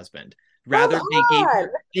fuck her husband. Rather,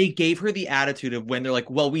 they gave her the attitude of when they're like,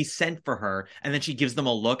 well, we sent for her, and then she gives them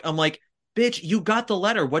a look. I'm like, bitch, you got the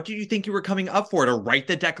letter. What did you think you were coming up for, to write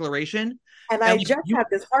the Declaration? And I just have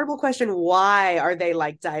this horrible question. Why are they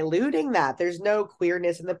like diluting that? There's no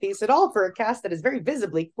queerness in the piece at all for a cast that is very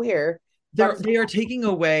visibly queer. They are taking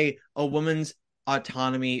away a woman's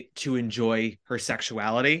autonomy to enjoy her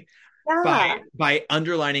sexuality. Yeah. By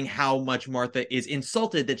underlining how much Martha is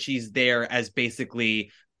insulted that she's there as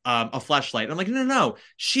basically a fleshlight. I'm like, no.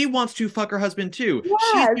 She wants to fuck her husband too.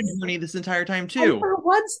 Yes. She's been horny this entire time too. And for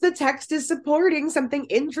once, the text is supporting something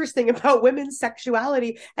interesting about women's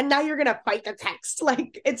sexuality, and now you're gonna fight the text.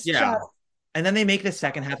 Like, it's just. And then they make the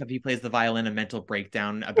second half of he plays the violin a mental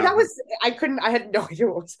breakdown about. I had no idea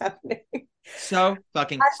what was happening. So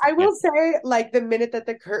fucking. I will say, like, the minute that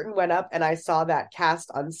the curtain went up and I saw that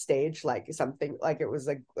cast on stage, like something like it was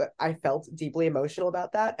like, I felt deeply emotional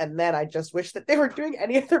about that. And then I just wish that they were doing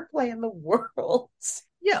any other play in the world.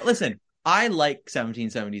 Yeah, listen, I like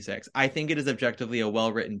 1776. I think it is objectively a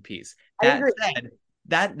well-written piece.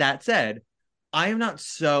 That said, I am not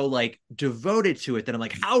so like devoted to it that I'm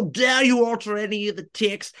like, how dare you alter any of the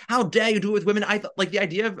text? How dare you do it with women? I thought like the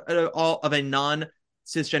idea of a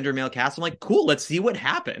non-cisgender male cast. I'm like, cool, let's see what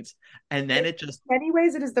happens. And then it just. In many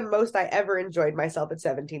ways, it is the most I ever enjoyed myself at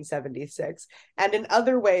 1776. And in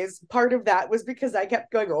other ways, part of that was because I kept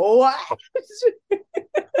going, oh,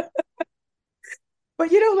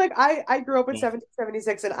 but you know, like I grew up in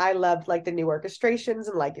 1776 and I loved like the new orchestrations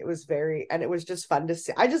and like it was just fun to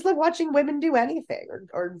see. I just love watching women do anything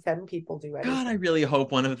or femme people do anything. God, I really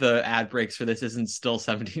hope one of the ad breaks for this isn't still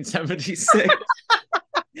 1776.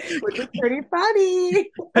 Which is pretty funny.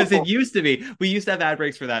 Because it used to be. We used to have ad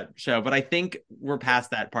breaks for that show, but I think we're past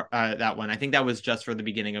that part. That one. I think that was just for the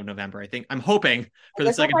beginning of November. I'm hoping for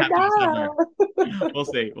the second half of December.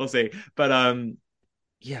 We'll see. But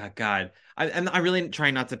yeah, God, I really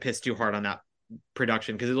trying not to piss too hard on that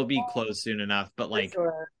production because it'll be closed soon enough. But like,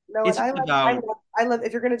 sure. No, I love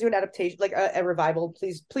if you're going to do an adaptation, like a revival,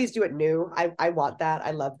 please do it new. I want that.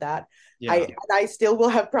 I love that. Yeah. I still will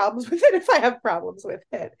have problems with it if I have problems with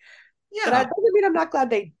it. Yeah, but that doesn't mean I'm not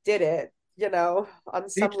glad they did it. You know, on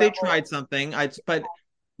some level. They tried something. But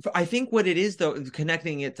I think what it is though,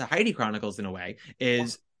 connecting it to Heidi Chronicles in a way,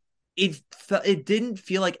 is it didn't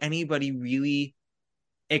feel like anybody really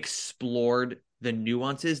explored the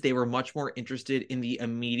nuances. They were much more interested in the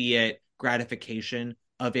immediate gratification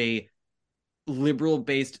of a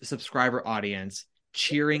liberal-based subscriber audience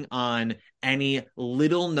cheering on any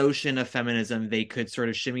little notion of feminism they could sort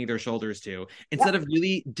of shimmy their shoulders to, instead of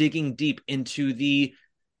really digging deep into the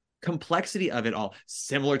complexity of it all,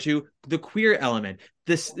 similar to the queer element,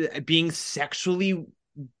 this being sexually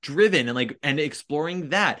driven and exploring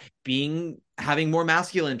that, having more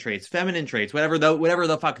masculine traits, feminine traits, whatever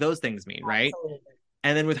the fuck those things mean, right? Absolutely.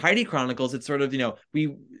 And then with Heidi Chronicles, it's sort of,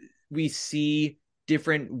 we see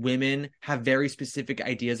different women have very specific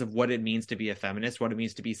ideas of what it means to be a feminist, what it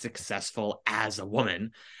means to be successful as a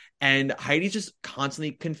woman. And Heidi's just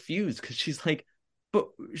constantly confused because she's like,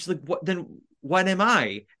 what am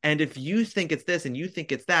I? And if you think it's this and you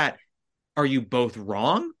think it's that, are you both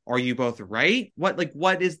wrong? Are you both right?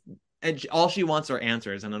 What is, and all she wants are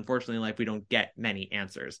answers. And unfortunately in life, we don't get many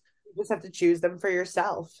answers. You just have to choose them for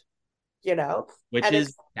yourself. Which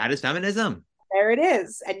is that is feminism. There it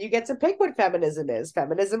is. And you get to pick what feminism is.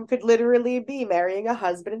 Feminism could literally be marrying a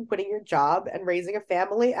husband and quitting your job and raising a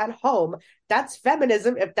family at home. That's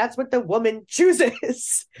feminism if that's what the woman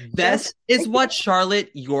chooses. This is what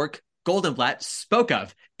Charlotte York Goldenblatt spoke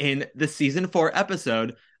of in the season 4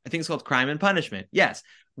 episode. I think it's called Crime and Punishment. Yes.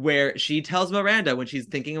 Where she tells Miranda when she's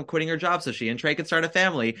thinking of quitting her job so she and Trey can start a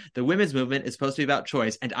family, the women's movement is supposed to be about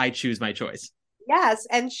choice, and I choose my choice. Yes,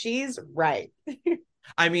 and she's right.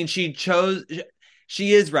 I mean, she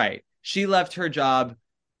is right. She left her job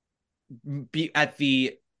at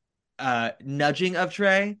the nudging of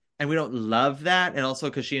Trey, and we don't love that. And also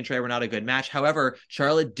because she and Trey were not a good match. However,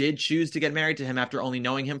 Charlotte did choose to get married to him after only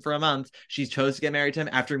knowing him for a month. She chose to get married to him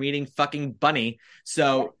after meeting fucking Bunny.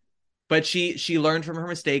 So, but she learned from her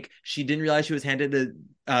mistake. She didn't realize she was handed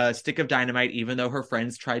a stick of dynamite, even though her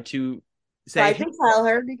friends tried to I can tell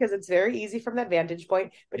her because it's very easy from that vantage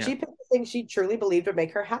point, but she picked the thing she truly believed would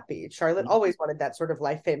make her happy. Charlotte always wanted that sort of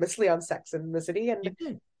life, famously on Sex and the City, and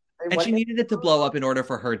she needed it to blow up in order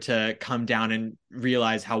for her to come down and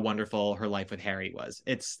realize how wonderful her life with Harry was.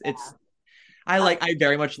 I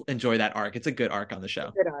very much enjoy that arc. It's a good arc on the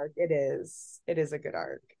show. Good arc. It is a good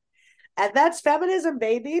arc. And that's feminism,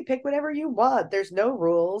 baby. Pick whatever you want. There's no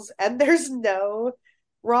rules and there's no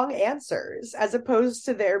wrong answers, as opposed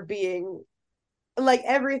to there being like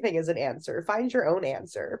everything is an answer. Find your own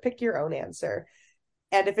answer. Pick your own answer.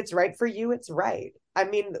 And if it's right for you, it's right. I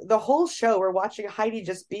mean, the whole show, we're watching Heidi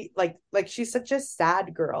just be like she's such a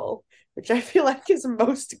sad girl, which I feel like is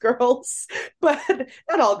most girls, but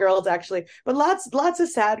not all girls actually, but lots of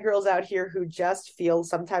sad girls out here who just feel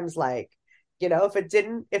sometimes like, if it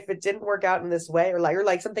didn't work out in this way, or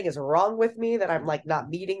like something is wrong with me, that I'm like not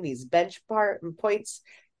meeting these points,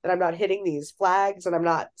 that I'm not hitting these flags, and I'm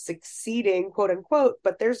not succeeding, quote unquote,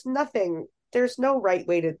 but there's no right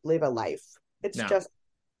way to live a life. It's just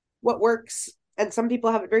what works. And some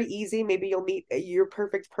people have it very easy. Maybe you'll meet your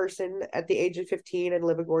perfect person at the age of 15 and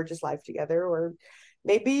live a gorgeous life together. Or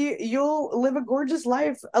maybe you'll live a gorgeous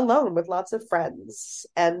life alone with lots of friends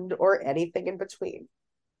or anything in between.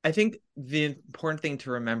 I think the important thing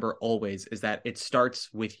to remember always is that it starts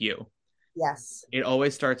with you. Yes. It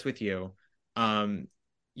always starts with you.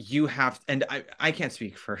 You have, and I can't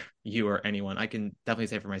speak for you or anyone. I can definitely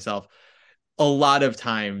say for myself, a lot of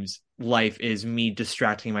times life is me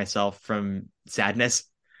distracting myself from sadness,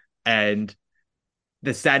 and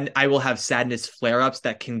I will have sadness flare-ups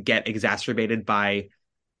that can get exacerbated by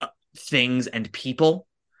things and people,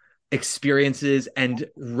 experiences and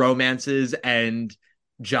romances and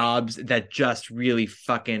jobs that just really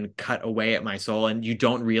fucking cut away at my soul, and you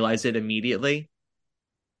don't realize it immediately.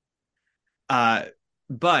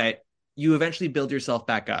 But you eventually build yourself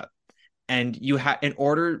back up, and in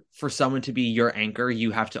order for someone to be your anchor,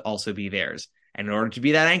 you have to also be theirs. And in order to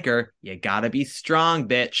be that anchor, you gotta be strong,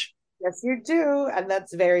 bitch. Yes, you do. And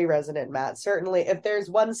that's very resonant, Matt. Certainly, if there's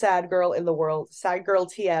one sad girl in the world, sad girl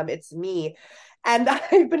TM, it's me. And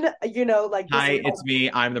I've been, hi, it's me.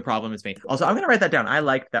 I'm the problem. It's me. Also, I'm going to write that down. I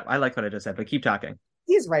like that. I like what I just said, but keep talking.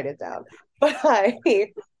 Please write it down. But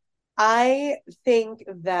I think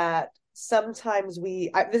that sometimes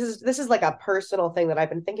this is like a personal thing that I've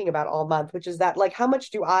been thinking about all month, which is that, like, how much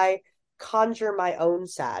do I conjure my own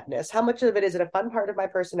sadness? How much of it is it a fun part of my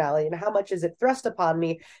personality, and how much is it thrust upon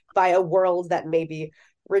me by a world that maybe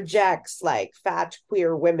rejects like fat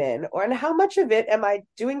queer women? And how much of it am I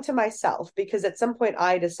doing to myself because at some point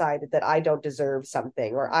I decided that I don't deserve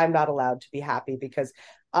something, or I'm not allowed to be happy because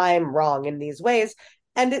I'm wrong in these ways?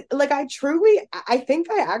 And I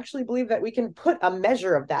think I actually believe that we can put a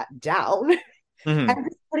measure of that down and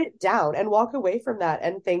just put it down and walk away from that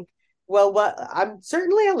and think, well, I'm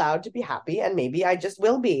certainly allowed to be happy, and maybe I just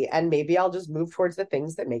will be, and maybe I'll just move towards the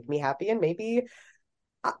things that make me happy, and maybe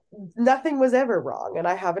nothing was ever wrong, and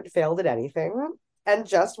I haven't failed at anything, and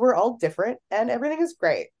just we're all different, and everything is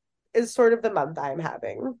great, is sort of the month I'm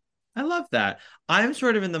having. I love that. I'm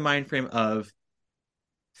sort of in the mind frame of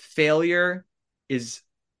failure is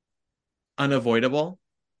unavoidable,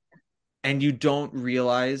 and you don't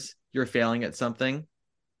realize you're failing at something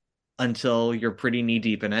until you're pretty knee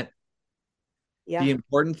deep in it. Yeah. The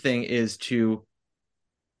important thing is to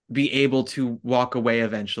be able to walk away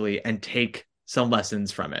eventually and take some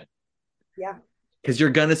lessons from it. Yeah. Because you're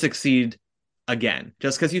going to succeed again.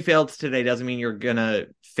 Just because you failed today doesn't mean you're going to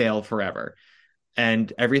fail forever.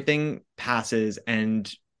 And everything passes,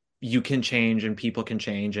 and you can change, and people can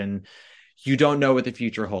change, and you don't know what the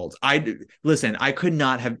future holds. I could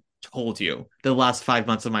not have told you the last 5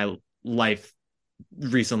 months of my life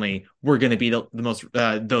recently were going to be the most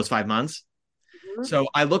those 5 months. So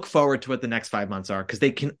I look forward to what the next 5 months are because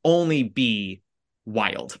they can only be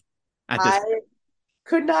wild at this. I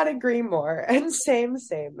could not agree more. And same,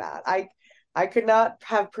 Matt. I could not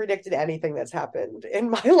have predicted anything that's happened in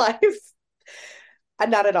my life.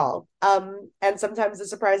 Not at all. And sometimes the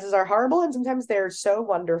surprises are horrible and sometimes they're so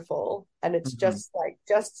wonderful. And it's just like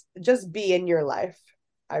just be in your life,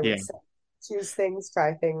 I would say. Choose things,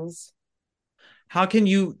 try things. How can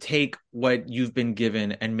you take what you've been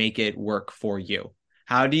given and make it work for you?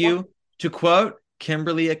 How do you, to quote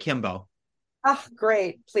Kimberly Akimbo,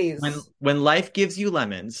 great, please. When life gives you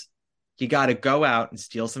lemons, you got to go out and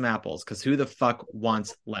steal some apples because who the fuck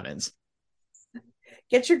wants lemons?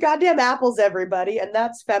 Get your goddamn apples, everybody. And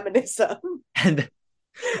that's feminism. And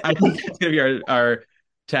I think that's going to be our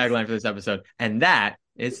tagline for this episode. And that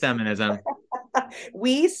is feminism.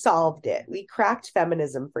 We solved it. We cracked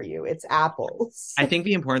feminism for you. It's apples. I think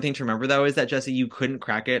the important thing to remember, though, is that, Jesse, you couldn't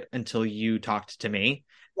crack it until you talked to me.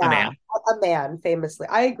 Yeah, a man, famously.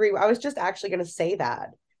 I agree. I was just actually going to say that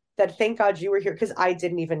thank God you were here because I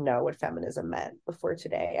didn't even know what feminism meant before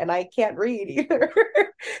today. And I can't read either.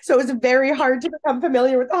 So it was very hard to become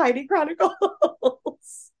familiar with the Heidi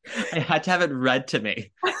Chronicles. I had to have it read to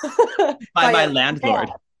me by my landlord,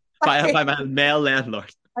 by my male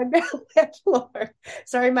landlord. My male landlord.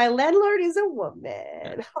 Sorry, my landlord is a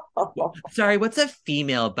woman. Sorry, what's a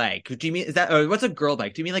female bike? Do you mean what's a girl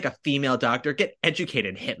bike? Do you mean like a female doctor? Get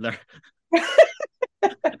educated, Hitler.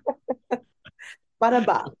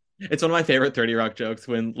 Ba-da-ba. It's one of my favorite 30 Rock jokes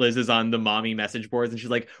when Liz is on the mommy message boards and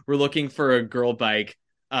she's like, we're looking for a girl bike.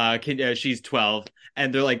 She's 12.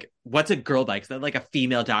 And they're like, what's a girl bike? Is that like a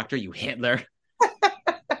female doctor, you Hitler?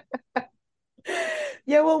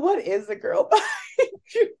 Yeah, well, what is a girl bike?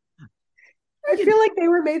 I feel like they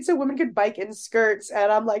were made so women could bike in skirts.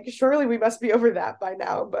 And I'm like, surely we must be over that by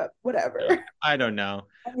now, but whatever. I don't know.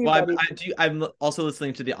 Well, I'm also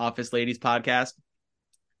listening to the Office Ladies podcast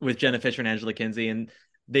with Jenna Fisher and Angela Kinsey, and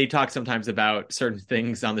they talk sometimes about certain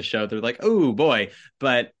things on the show. They're like, oh boy,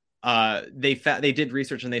 but they did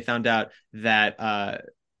research and they found out that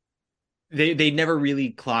they never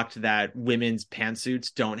really clocked that women's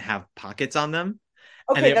pantsuits don't have pockets on them.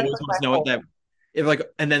 Okay, and they always want to know what that.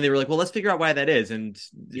 And then they were like, well, let's figure out why that is, and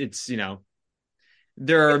it's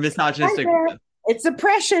there are misogynistic. It's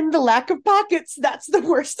oppression, the lack of pockets. That's the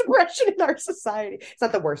worst oppression in our society. It's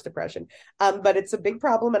not the worst oppression, but it's a big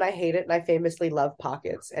problem and I hate it. And I famously love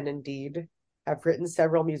pockets and indeed have written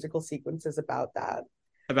several musical sequences about that.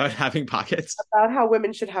 About having pockets? About how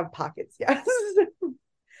women should have pockets, yes.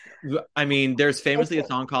 I mean, there's famously a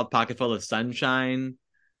song called Pocket Full of Sunshine.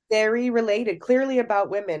 Very related, clearly about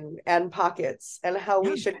women and pockets and how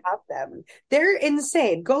we should have them. They're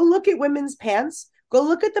insane. Go look at women's pants. Go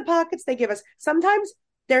look at the pockets they give us. Sometimes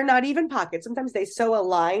they're not even pockets. Sometimes they sew a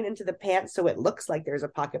line into the pants so it looks like there's a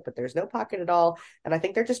pocket, but there's no pocket at all. And I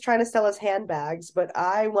think they're just trying to sell us handbags, but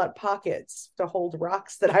I want pockets to hold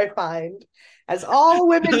rocks that I find, as all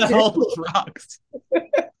women do. Hold rocks.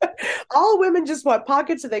 All women just want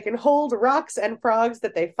pockets so they can hold rocks and frogs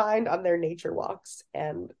that they find on their nature walks.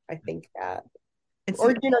 And I think that.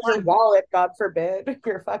 Or, your wallet, God forbid.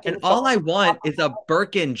 Your fucking. And all I want is a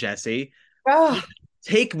Birkin, Jesse.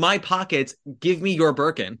 Take my pockets. Give me your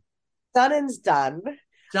Birkin. Done and's done.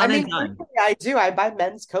 Done. I do. I buy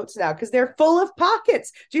men's coats now because they're full of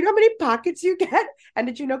pockets. Do you know how many pockets you get? And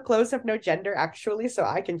did you know clothes have no gender actually? So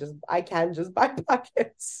I can just buy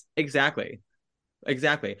pockets. Exactly.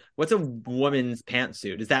 What's a woman's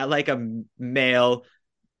pantsuit? Is that like a male?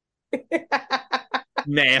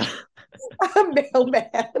 Male. A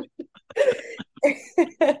mailman.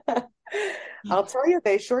 I'll tell you,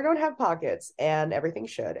 they sure don't have pockets, and everything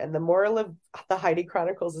should. And the moral of the Heidi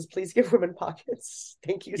Chronicles is please give women pockets.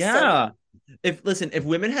 Thank you. Yeah. If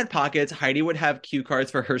women had pockets, Heidi would have cue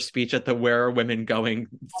cards for her speech at the Where Are Women Going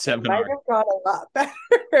seminar. Might have gone a lot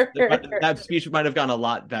better. That speech might have gone a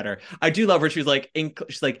lot better. I do love her. She's like,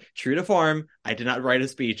 true to form, I did not write a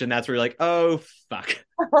speech, and that's where you're like, oh fuck.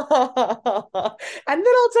 And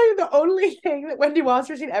then I'll tell you the only thing that Wendy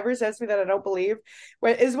Wasserstein ever says to me that I don't believe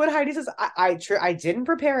is when Heidi says, I didn't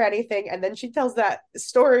prepare anything, and then she tells that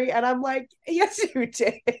story, and I'm like, yes, you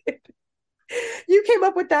did. You came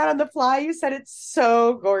up with that on the fly. You said it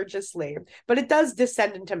so gorgeously, but it does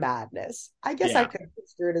descend into madness. I guess I could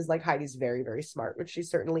consider it as like Heidi's very, very smart, which she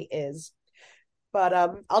certainly is. But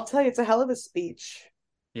I'll tell you, it's a hell of a speech.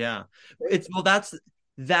 Yeah,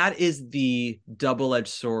 that is the double-edged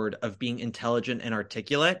sword of being intelligent and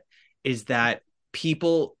articulate, is that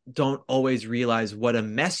people don't always realize what a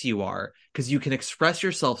mess you are because you can express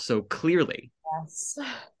yourself so clearly. Yes.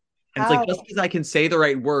 And it's like, just because I can say the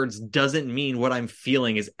right words doesn't mean what I'm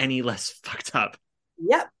feeling is any less fucked up.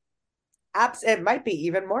 Yep. It might be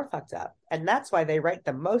even more fucked up. And that's why they write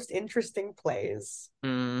the most interesting plays.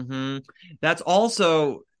 Mm-hmm. That's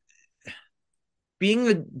also being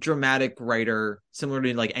a dramatic writer, similar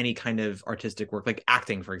to like any kind of artistic work, like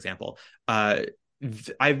acting, for example.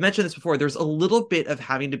 I've mentioned this before. There's a little bit of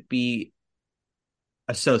having to be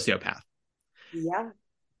a sociopath. Yeah.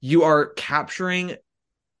 You are capturing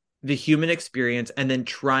the human experience and then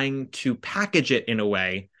trying to package it in a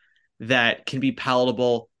way that can be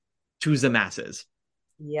palatable to the masses.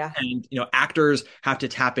 Yeah. And, actors have to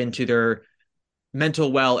tap into their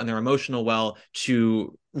mental well and their emotional well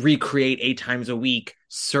to recreate 8 times a week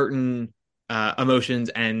certain emotions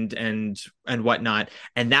and whatnot.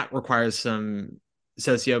 And that requires some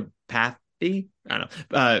sociopathy. I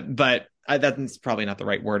don't know. But that's probably not the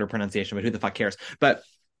right word or pronunciation, but who the fuck cares? But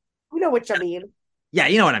you know what I mean. Yeah,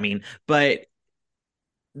 you know what I mean. But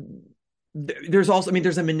there's also,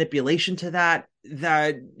 there's a manipulation to that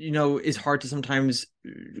is hard to sometimes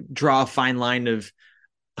draw a fine line of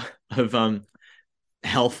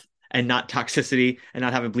health and not toxicity and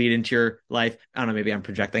not have it bleed into your life. I don't know, maybe I'm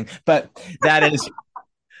projecting, but that is,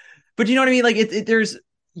 but you know what I mean? Like there's,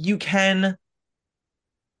 you can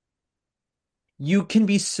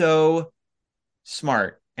be so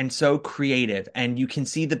smart and so creative, and you can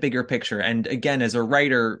see the bigger picture. And again, as a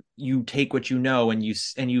writer, you take what you know and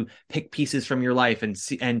you pick pieces from your life and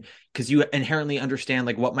because you inherently understand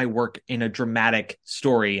like what might work in a dramatic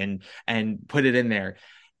story and put it in there.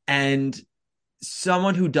 And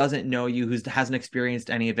someone who doesn't know you, who hasn't experienced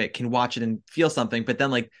any of it, can watch it and feel something, but then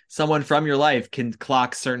like someone from your life can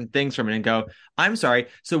clock certain things from it and go, I'm sorry,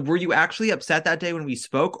 so were you actually upset that day when we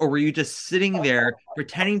spoke, or were you just sitting there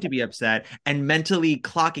pretending to be upset and mentally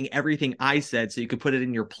clocking everything I said so you could put it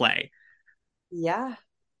in your play? Yeah.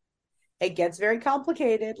 It gets very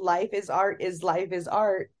complicated. Life is art, life is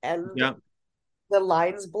art, and the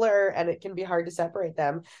lines blur and it can be hard to separate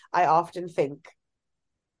them. I often think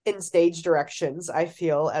in stage directions, I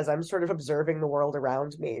feel, as I'm sort of observing the world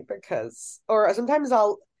around me, or sometimes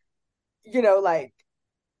I'll, like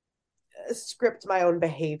script my own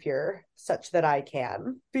behavior such that I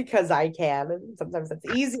can, because I can, and sometimes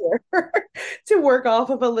that's easier to work off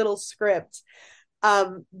of a little script.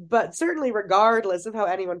 But certainly regardless of how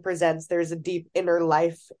anyone presents, there's a deep inner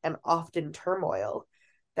life and often turmoil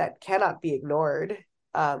that cannot be ignored.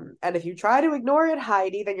 And if you try to ignore it,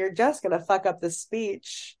 Heidi, then you're just going to fuck up the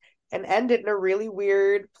speech and end it in a really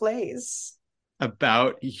weird place.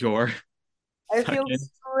 About your... I feel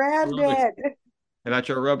stranded. About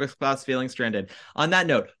your aerobics class feeling stranded. On that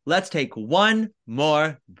note, let's take one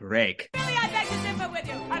more break. Really, I beg to differ with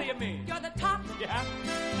you. How do you mean? You're the top. Yeah.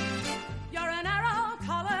 You're an arrow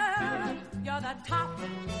collar. You're the top.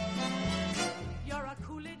 You're a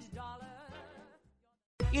Coolidge dollar.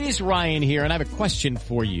 It is Ryan here, and I have a question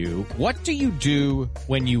for you. What do you do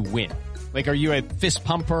when you win? Like, are you a fist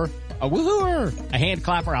pumper, a woo-hooer, a hand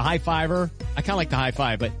clapper, a high-fiver? I kind of like the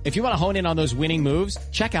high-five, but if you want to hone in on those winning moves,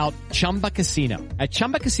 check out Chumba Casino. At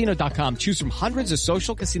ChumbaCasino.com, choose from hundreds of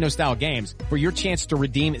social casino-style games for your chance to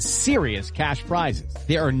redeem serious cash prizes.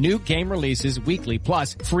 There are new game releases weekly,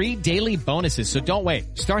 plus free daily bonuses, so don't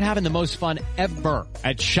wait. Start having the most fun ever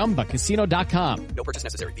at ChumbaCasino.com. No purchase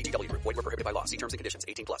necessary. VGW Group. Void where prohibited by law. See terms and conditions.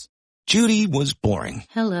 18+. Judy was boring.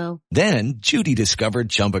 Hello. Then Judy discovered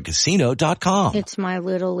ChumbaCasino.com. It's my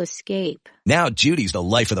little escape. Now Judy's the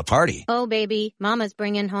life of the party. Oh, baby, mama's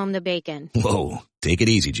bringing home the bacon. Whoa, take it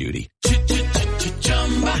easy, Judy.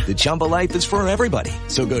 The Chumba life is for everybody.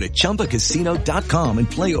 So go to ChumbaCasino.com and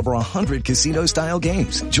play over 100 casino-style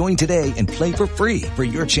games. Join today and play for free for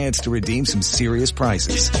your chance to redeem some serious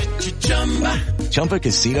prizes.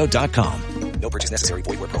 ChumbaCasino.com. No purchase necessary.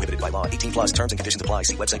 Void where prohibited by law. 18+. Terms and conditions apply.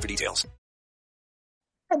 See website for details.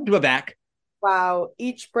 We're back. Wow,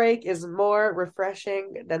 each break is more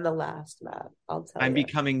refreshing than the last, Matt. I'll tell you. I'm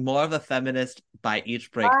becoming more of a feminist by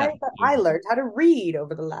each break. I learned how to read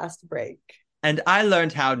over the last break. And I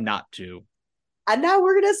learned how not to. And now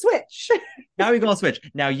we're going to switch. Now we're going to switch.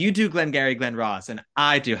 Now you do Glengarry Glen Ross, and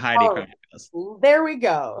I do Heidi Chronicles. There we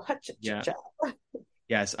go. Yeah.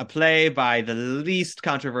 Yes, a play by the least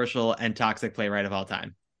controversial and toxic playwright of all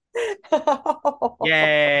time.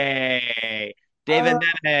 Yay! David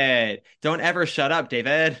Mamet. Don't ever shut up,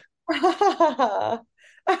 David.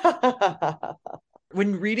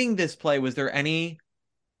 When reading this play, were there any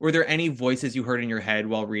voices you heard in your head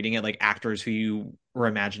while reading it, like actors who you were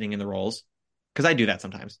imagining in the roles? Because I do that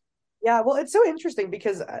sometimes. Yeah, well, it's so interesting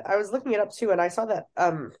because I was looking it up too, and I saw that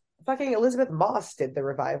fucking Elizabeth Moss did the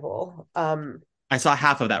revival. I saw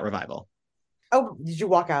half of that revival. Oh, did you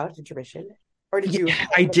walk out at intermission? Or did you?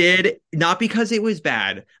 I did, not because it was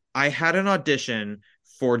bad. I had an audition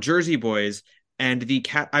for Jersey Boys, and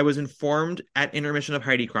I was informed at intermission of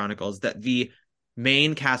Heidi Chronicles that the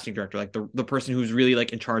main casting director, like the person who's really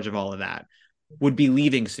like in charge of all of that, would be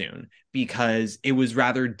leaving soon because it was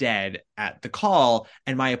rather dead at the call,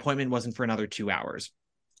 and my appointment wasn't for another 2 hours.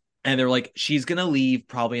 And they're like, she's gonna leave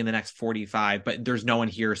probably in the next 45, but there's no one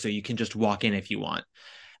here, so you can just walk in if you want.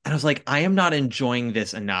 And I was like, I am not enjoying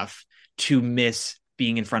this enough to miss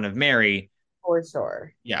being in front of Mary. For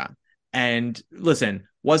sure. Yeah. And listen,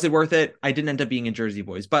 was it worth it? I didn't end up being in Jersey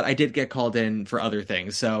Boys, but I did get called in for other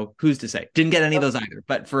things. So who's to say? Didn't get any of those either.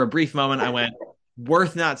 But for a brief moment, I went,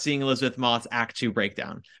 worth not seeing Elizabeth Moss Act 2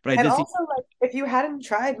 breakdown. But I did also, like, if you hadn't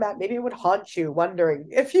tried, Matt, maybe it would haunt you wondering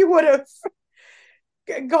if you would have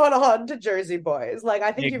gone on to Jersey Boys. Like,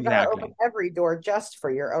 I think you've got to open every door just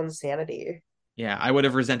for your own sanity. Yeah, I would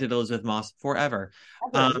have resented Elizabeth Moss forever.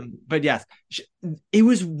 But yes, it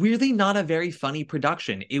was really not a very funny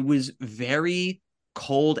production. It was very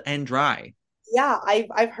cold and dry. Yeah,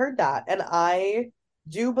 I've heard that, and I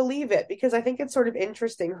do believe it, because I think it's sort of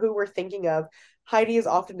interesting who we're thinking of. Heidi is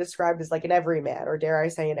often described as like an everyman, or dare I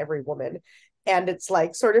say an every woman. And it's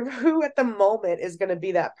like sort of who at the moment is going to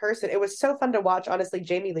be that person. It was so fun to watch, honestly,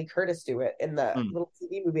 Jamie Lee Curtis do it in the little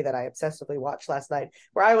TV movie that I obsessively watched last night,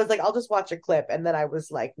 where I was like, I'll just watch a clip. And then I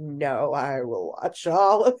was like, no, I will watch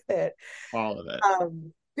all of it. All of it.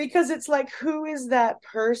 Because it's like, who is that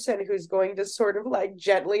person who's going to sort of like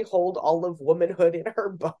gently hold all of womanhood in her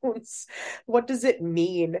bones? What does it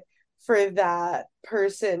mean for that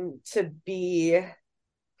person to be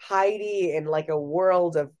Heidi in like a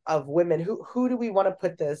world of women? Who do we want to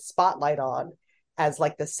put the spotlight on as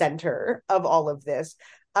like the center of all of this?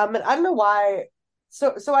 And I don't know why.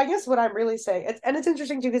 So I guess what I'm really saying, it's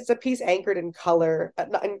interesting too, because it's a piece anchored in color,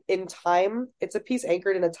 in time. It's a piece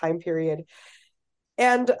anchored in a time period,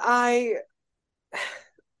 and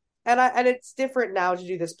it's different now to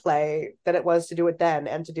do this play than it was to do it then,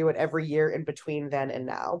 and to do it every year in between then and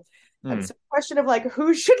now. And so the question of like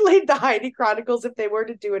who should lead the Heidi Chronicles if they were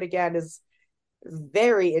to do it again is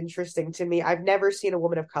very interesting to me. I've never seen a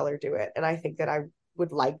woman of color do it, and I think that I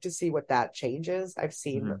would like to see what that changes. I've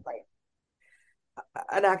seen like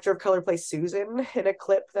an actor of color play Susan in a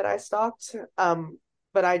clip that I stalked,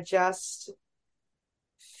 but I just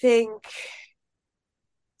think,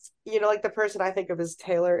 like the person I think of is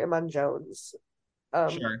Taylor Iman Jones.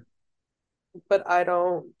 Sure. But I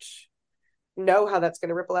don't know how that's going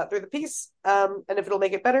to ripple out through the piece, and if it'll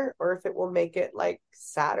make it better or if it will make it like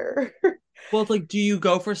sadder. Well, it's like, do you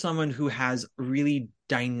go for someone who has really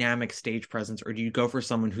dynamic stage presence, or do you go for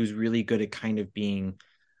someone who's really good at kind of being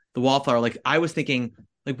the wallflower? Like, I was thinking,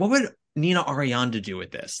 like, what would Nina Arianda do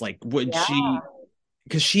with this? Like, would she,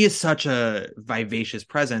 because she is such a vivacious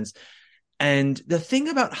presence. And the thing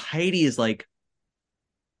about Heidi is like,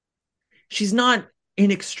 she's not an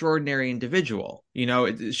extraordinary individual.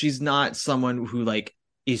 She's not someone who like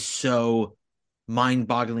is so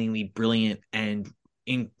mind-bogglingly brilliant and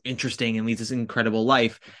interesting and leads this incredible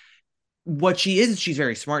life. What she is, she's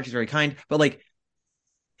very smart, she's very kind, but like,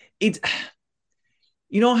 it's,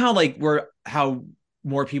 how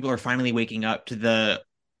more people are finally waking up to the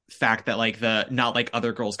fact that like the not like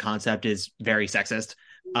other girls concept is very sexist.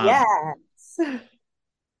 Yes.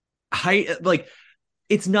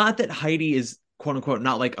 It's not that Heidi is quote unquote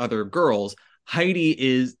not like other girls. Heidi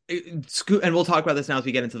is Scoop, and we'll talk about this now as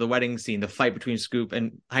we get into the wedding scene, the fight between Scoop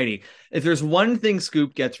and Heidi. If there's one thing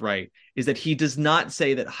Scoop gets right, is that he does not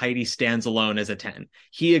say that Heidi stands alone as a 10.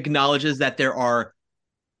 He acknowledges that there are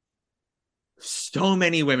so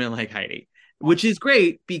many women like Heidi, which is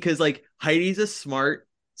great because like Heidi's a smart,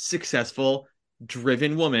 successful,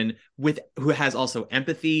 driven woman who has also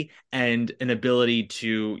empathy and an ability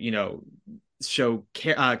to, show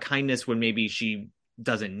kindness when maybe she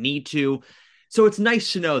doesn't need to. So it's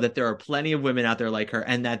nice to know that there are plenty of women out there like her,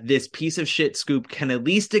 and that this piece of shit Scoop can at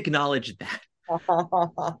least acknowledge that.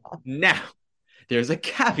 Now, there's a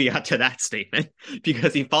caveat to that statement,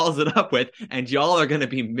 because he follows it up with, and y'all are going to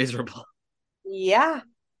be miserable. Yeah,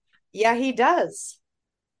 he does.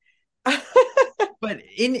 But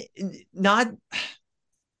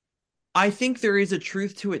I think there is a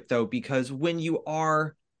truth to it though, because when you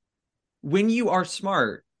are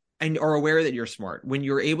smart and are aware that you're smart, when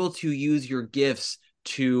you're able to use your gifts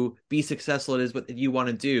to be successful, it is what you want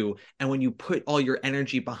to do. And when you put all your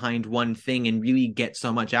energy behind one thing and really get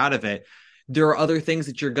so much out of it, there are other things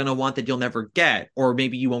that you're going to want that you'll never get, or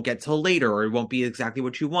maybe you won't get till later, or it won't be exactly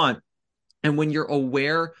what you want. And when you're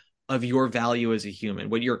aware of your value as a human,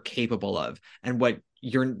 what you're capable of, and what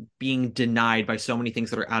you're being denied by so many things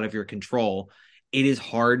that are out of your control, it is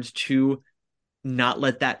hard to not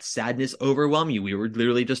let that sadness overwhelm you. We were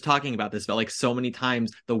literally just talking about this, but like so many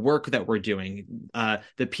times the work that we're doing,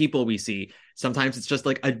 the people we see, sometimes it's just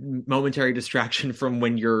like a momentary distraction from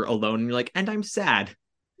when you're alone and you're like, and I'm sad.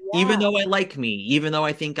 Yeah. Even though I like me, even though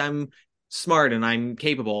I think I'm smart and I'm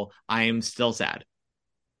capable, I am still sad.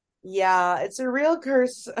 Yeah, it's a real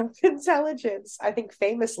curse of intelligence. I think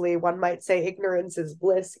famously one might say ignorance is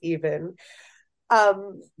bliss even.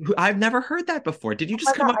 I've never heard that before. Did you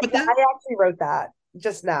just come up with that? I actually wrote that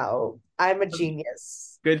just now. I'm a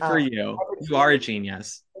genius. Good for you. You are a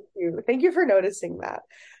genius. Thank you. Thank you for noticing that.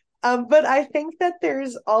 But I think that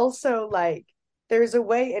there's also like there's a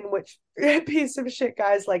way in which piece of shit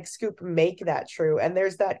guys like Scoop make that true. And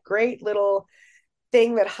there's that great little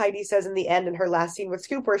thing that Heidi says in the end in her last scene with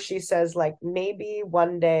Scoop, where she says, like, maybe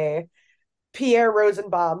one day Pierre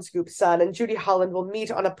Rosenbaum, Scoop's son, and Judy Holland will meet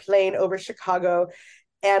on a plane over Chicago,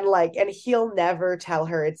 and he'll never tell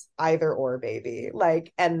her it's either or, baby.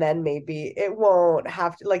 Like, and then maybe it won't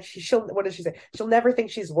have to, like, she'll, what does she say? She'll never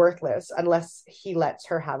think she's worthless unless he lets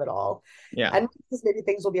her have it all. Yeah. And maybe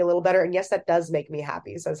things will be a little better. And yes, that does make me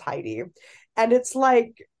happy, says Heidi. And it's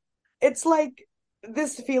like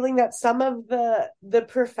this feeling that some of the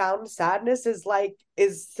profound sadness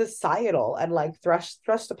is societal and like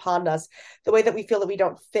thrust upon us, the way that we feel that we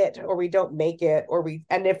don't fit or we don't make it,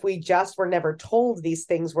 and if we just were never told these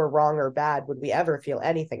things were wrong or bad, would we ever feel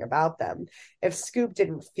anything about them? If Scoop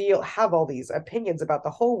didn't have all these opinions about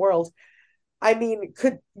the whole world, I mean,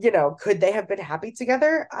 could they have been happy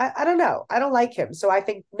together? I don't know. I don't like him, so I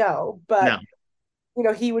think no, but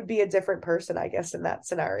no. He would be a different person, I guess, in that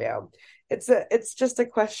scenario. It's just a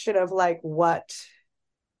question of like what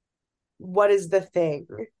is the thing.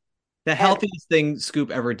 The healthiest thing Scoop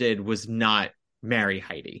ever did was not marry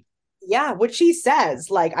Heidi. Yeah, which he says,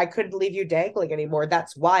 like, I couldn't leave you dangling anymore.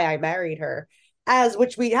 That's why I married her.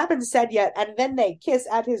 Which we haven't said yet, and then they kiss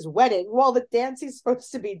at his wedding while the dance he's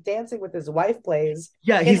supposed to be dancing with his wife plays.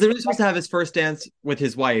 Yeah, he's literally supposed to have his first dance with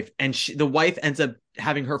his wife, and the wife ends up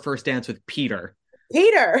having her first dance with Peter.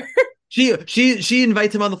 She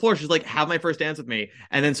invites him on the floor. She's like, have my first dance with me.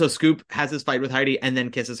 And then so Scoop has his fight with Heidi and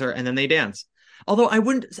then kisses her and then they dance. Although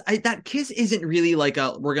that kiss isn't really like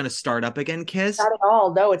a we're gonna start up again kiss. Not at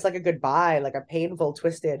all. No, it's like a goodbye, like a painful,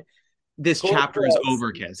 twisted. This chapter is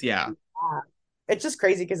over kiss. Yeah. It's just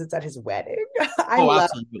crazy because it's at his wedding. I love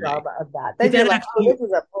the drama of that. Then like, this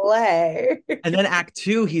is a play. And then Act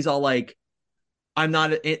 2, he's all like, I'm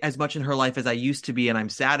not as much in her life as I used to be, and I'm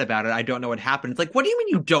sad about it. I don't know what happened. It's like, what do you mean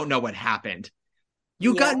you don't know what happened?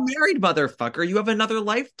 You got married, motherfucker. You have another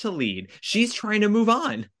life to lead. She's trying to move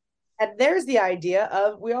on. And there's the idea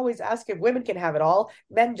of, we always ask if women can have it all.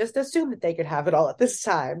 Men just assume that they could have it all at this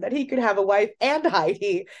time, that he could have a wife and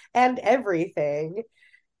Heidi and everything.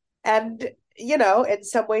 And, in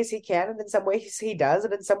some ways he can, and in some ways he does.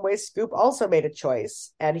 And in some ways, Scoop also made a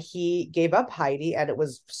choice, and he gave up Heidi, and it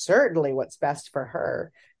was certainly what's best for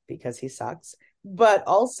her because he sucks. But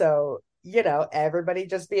also, everybody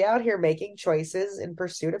just be out here making choices in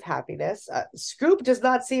pursuit of happiness. Scoop does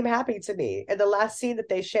not seem happy to me. In the last scene that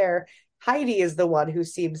they share, Heidi is the one who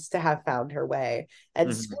seems to have found her way.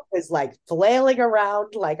 And Scoop is like flailing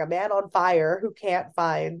around like a man on fire who can't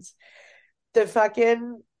find the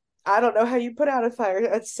fucking, I don't know how you put out a fire,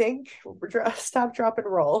 a sink, stop, drop, and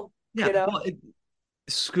roll. Yeah, well,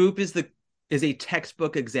 Scoop is a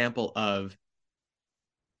textbook example of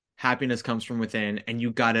happiness comes from within, and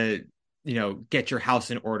you gotta, get your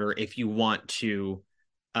house in order if you want to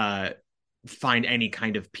find any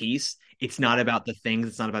kind of peace. It's not about the things,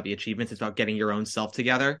 it's not about the achievements, it's about getting your own self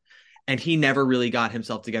together. And he never really got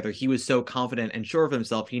himself together. He was so confident and sure of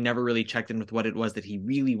himself, he never really checked in with what it was that he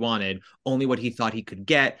really wanted, only what he thought he could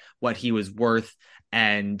get, what he was worth.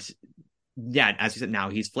 And yeah, as you said, now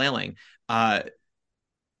he's flailing. There's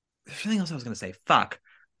something else I was going to say. Fuck.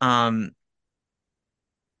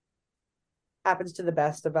 Happens to the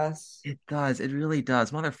best of us. It does. It really does.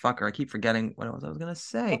 Motherfucker. I keep forgetting what I was going to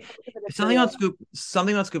say. Something about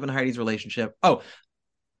Scoop and Heidi's relationship. Oh,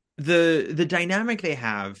 the dynamic they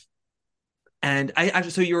have. And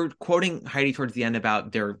so you were quoting Heidi towards the end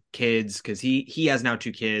about their kids, because he has now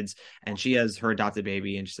 2 kids and she has her adopted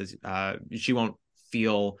baby, and she says she won't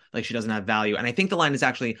feel like she doesn't have value. And I think the line is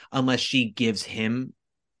actually, unless she gives him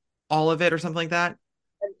all of it or something like that.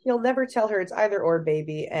 And he'll never tell her it's either or,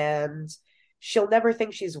 baby, and she'll never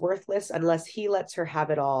think she's worthless unless he lets her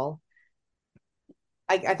have it all.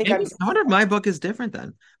 I think I wonder if my book is different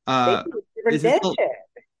then.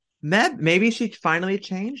 Maybe she finally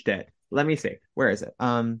changed it. Let me see. Where is it?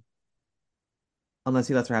 unless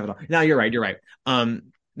he lets her have it all. No, you're right. You're right.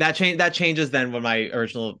 That changes then what my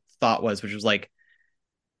original thought was, which was like,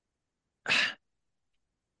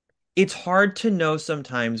 it's hard to know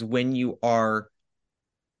sometimes when you are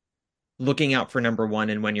looking out for number one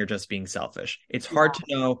and when you're just being selfish. It's hard to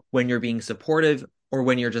know when you're being supportive or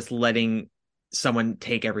when you're just letting someone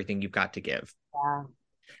take everything you've got to give. Yeah.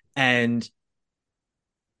 And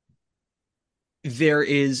there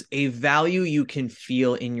is a value you can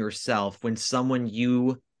feel in yourself when someone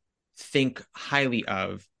you think highly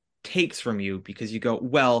of takes from you, because you go,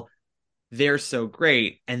 well, they're so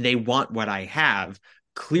great and they want what I have.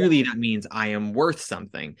 Clearly, that means I am worth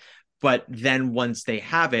something. But then once they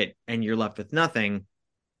have it and you're left with nothing,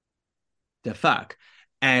 the fuck.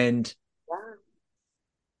 And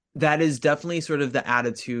that is definitely sort of the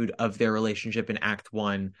attitude of their relationship in Act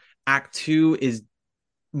 1. Act 2 is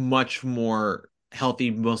much more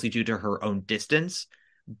healthy, mostly due to her own distance.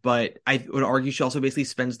 But I would argue she also basically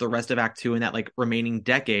spends the rest of Act 2 in that like remaining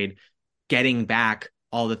decade getting back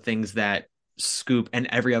all the things that Scoop and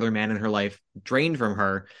every other man in her life drained from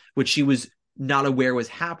her, which she was not aware was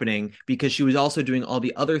happening because she was also doing all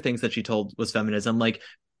the other things that she told was feminism, like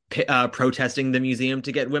protesting the museum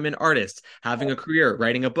to get women artists, having a career,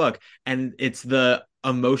 writing a book. And it's the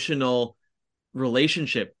emotional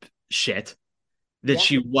relationship shit that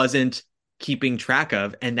she wasn't keeping track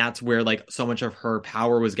of. And that's where like so much of her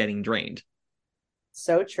power was getting drained.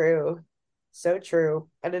 So true. So true.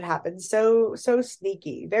 And it happens so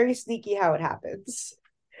sneaky. Very sneaky how it happens.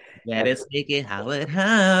 That is sneaky how it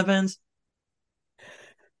happens.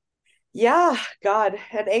 Yeah, God.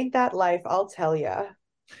 And ain't that life, I'll tell ya.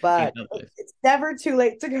 But it's never too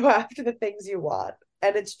late to go after the things you want.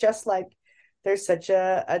 And it's just like there's such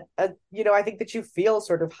a I think that you feel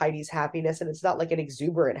sort of Heidi's happiness, and it's not like an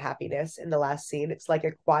exuberant happiness in the last scene. It's like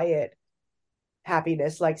a quiet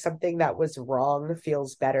happiness, like something that was wrong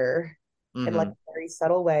feels better in like a very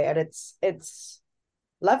subtle way. And it's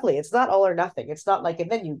lovely. It's not all or nothing. It's not like, and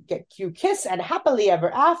then you kiss and happily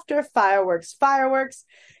ever after, fireworks,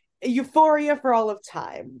 euphoria for all of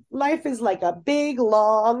time. Life is like a big,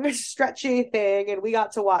 long, stretchy thing, and we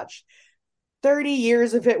got to watch 30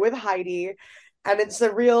 years of it with Heidi. And it's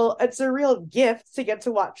a real gift to get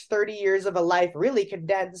to watch 30 years of a life really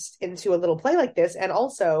condensed into a little play like this. And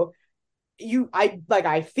also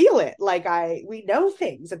I feel it, like we know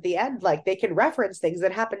things at the end, like they can reference things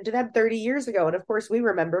that happened to them 30 years ago. And of course we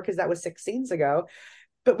remember because that was 6 scenes ago,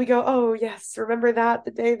 but we go, oh yes, remember that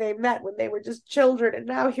the day they met when they were just children, and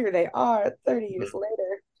now here they are 30 years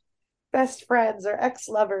later, best friends or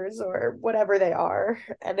ex-lovers or whatever they are.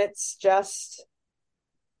 And it's just,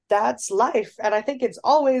 that's life. And I think it's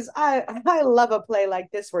always, I love a play like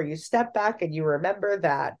this where you step back and you remember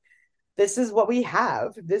that this is what we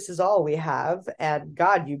have. This is all we have. And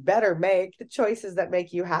God, you better make the choices that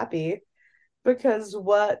make you happy, because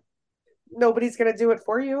nobody's going to do it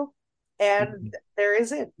for you. And there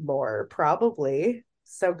isn't more, probably.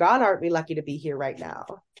 So God, aren't we lucky to be here right now?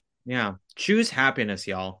 Yeah. Choose happiness,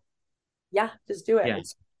 y'all. Yeah, just do it. Yeah.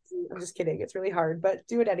 I'm just kidding. It's really hard, but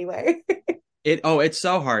do it anyway. It's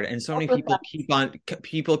so hard. And so many people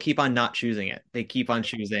keep on not choosing it. They keep on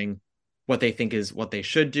choosing what they think is what they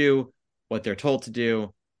should do, what they're told to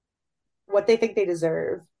do, what they think they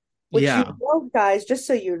deserve. Which guys, just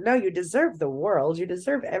so you know, you deserve the world. You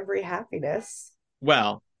deserve every happiness.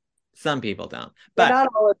 Well, some people don't, but not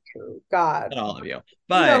all of you. God, not all of you.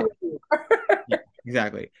 But yeah,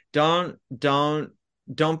 exactly. Don't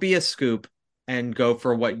be a Scoop and go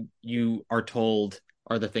for what you are told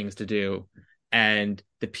are the things to do, and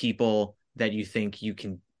the people that you think you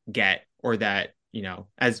can get, or that,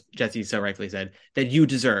 as Jesse so rightfully said, that you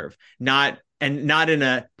deserve. Not in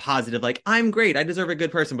a positive, like, I'm great, I deserve a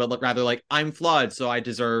good person, but rather like, I'm flawed, so I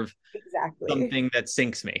deserve something that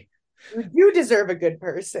sinks me. You deserve a good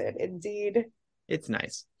person, indeed. It's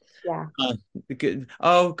nice. Yeah.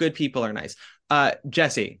 Good people are nice.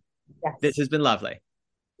 Jesse, yes. This has been lovely.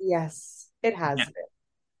 Yes, it has been.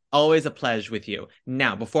 Always a pleasure with you.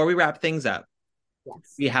 Now, before we wrap things up,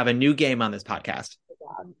 we have a new game on this podcast.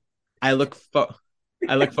 I look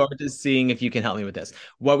forward to seeing if you can help me with this.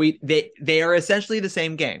 They are essentially the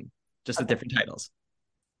same game, just with different titles.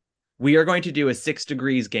 We are going to do a 6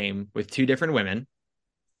 Degrees game with 2 different women.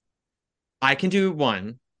 I can do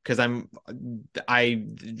one because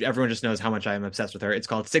everyone just knows how much I'm obsessed with her. It's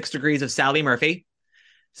called 6 Degrees of Sally Murphy.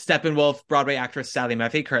 Steppenwolf Broadway actress Sally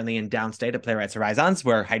Murphy, currently in Downstate at Playwrights Horizons,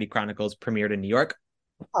 where Heidi Chronicles premiered in New York.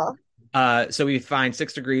 So we find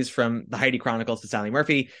 6 degrees from the Heidi Chronicles to Sally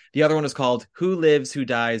Murphy. The other one is called Who Lives, Who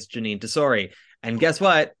Dies, Janine Tesori. And guess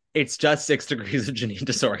what? It's just 6 degrees of Janine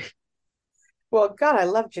Tesori. Well, God, I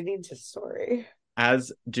love Janine Tesori.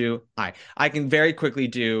 As do I. I can very quickly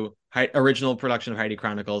do original production of Heidi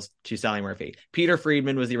Chronicles to Sally Murphy. Peter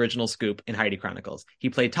Friedman was the original Scoop in Heidi Chronicles.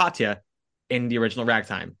 He played Tatya in the original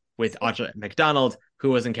Ragtime with Audra McDonald,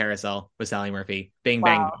 who was in Carousel with Sally Murphy. Bing,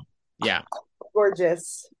 bang. Yeah.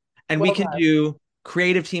 Gorgeous. And we can do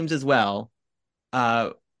creative teams as well.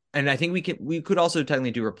 And I think we could also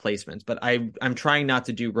technically do replacements, but I'm trying not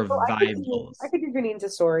to do revivals. I could do Janine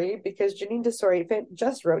Tesori, because Janine Tesori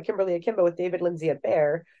just wrote Kimberly Akimbo with David Lindsay at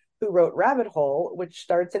Bear, who wrote Rabbit Hole, which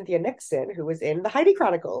starred Cynthia Nixon, who was in the Heidi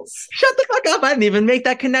Chronicles. Shut the fuck up! I didn't even make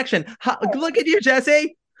that connection. Look at you,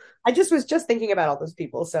 Jesse. I was just thinking about all those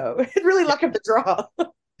people, so it really luck of the draw.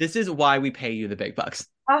 This is why we pay you the big bucks.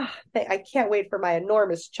 I can't wait for my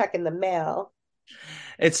enormous check in the mail.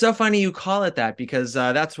 It's so funny you call it that, because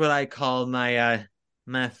that's what I call my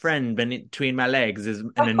my friend between my legs is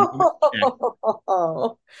an enormous check.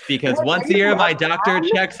 Because once a year my doctor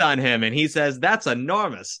checks on him and he says that's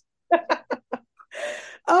enormous.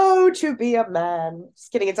 Oh, to be a man.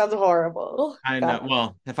 Just kidding. It sounds horrible. I know.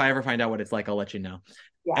 Well, if I ever find out what it's like, I'll let you know.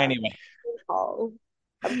 Yeah. Anyway.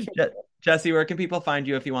 Jesse, where can people find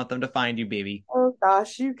you if you want them to find you, baby? Oh,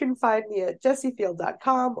 gosh. You can find me at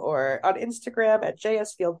jessiefield.com or on Instagram at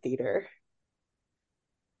jsfieldtheater.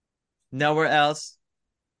 Nowhere else?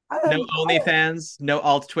 No OnlyFans? No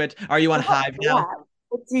alt twit? Are you on Hive now?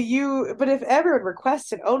 But if everyone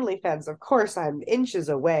requests an OnlyFans, of course I'm inches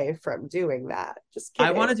away from doing that. Just kidding.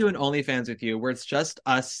 I want to do an OnlyFans with you where it's just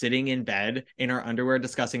us sitting in bed in our underwear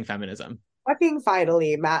discussing feminism. Fucking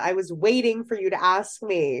finally, Matt. I was waiting for you to ask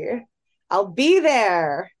me. I'll be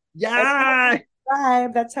there. Yeah.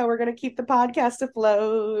 That's how we're going to keep the podcast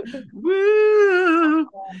afloat. Woo!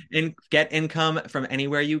 And get income from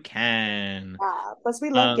anywhere you can. Plus, we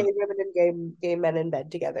love gay women and gay men in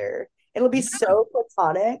bed together. It'll be so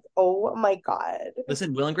platonic. Oh my God.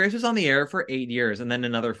 Listen, Will and Grace was on the air for 8 years and then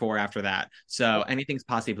another 4 after that. So anything's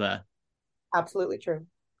possible. Absolutely true.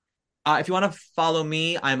 If you want to follow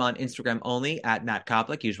me, I'm on Instagram only at Matt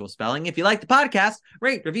Koplik, usual spelling. If you like the podcast,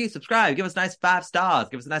 rate, review, subscribe, give us a nice 5 stars,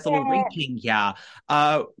 give us a nice little rating. Yeah.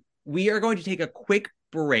 We are going to take a quick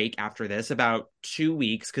break after this, about 2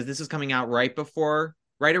 weeks, because this is coming out right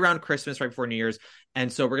around Christmas, right before New Year's.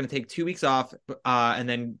 And so we're going to take 2 weeks off and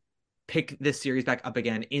then pick this series back up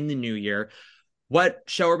again in the new year. What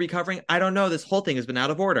show are we covering? I don't know. This whole thing has been out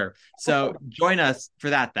of order. So join us for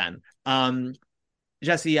that then.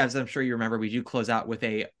 Jesse, as I'm sure you remember, we do close out with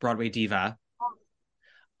a Broadway diva.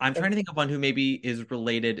 I'm trying to think of one who maybe is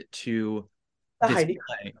related to the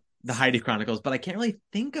Heidi Chronicles, but I can't really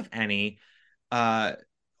think of any. All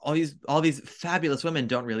these fabulous women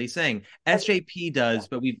don't really sing. SJP does,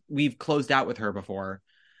 but we've closed out with her before.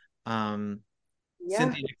 Cynthia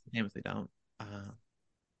Nixon famously don't.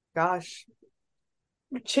 Gosh,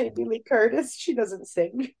 Jamie Lee Curtis, she doesn't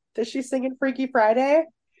sing. Does she sing in Freaky Friday?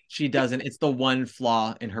 She doesn't. It's the one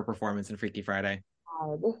flaw in her performance in Freaky Friday.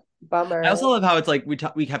 Bummer. I also love how it's like we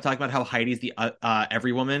kept talking about how Heidi's the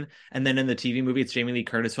every woman, and then in the TV movie it's Jamie Lee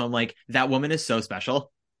Curtis. So I'm like, that woman is so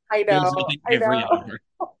special. I know.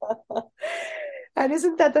 And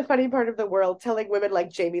isn't that the funny part of the world? Telling women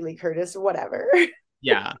like Jamie Lee Curtis, whatever.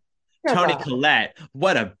 Yeah. Toni Collette,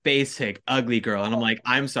 what a basic ugly girl. And I'm like,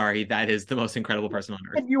 I'm sorry, that is the most incredible person on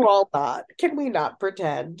earth. Can you all not? Can we not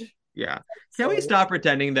pretend? Yeah. Can we stop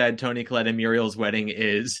pretending that Toni Collette and Muriel's wedding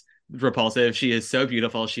is repulsive? She is so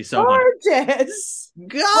beautiful. She's so gorgeous.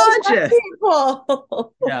 Gorgeous.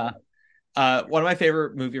 Yeah. One of my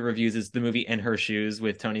favorite movie reviews is the movie In Her Shoes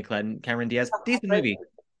with Toni Collette and Cameron Diaz. Decent movie.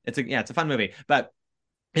 It's a fun movie. But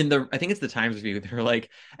I think it's the Times review, they're like,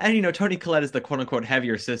 and Toni Collette is the quote unquote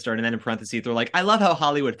heavier sister, and then in parentheses they're like, I love how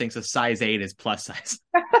Hollywood thinks a size 8 is plus size.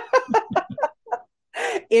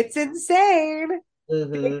 It's insane.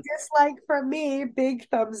 Big dislike from me, big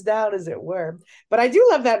thumbs down, as it were. But I do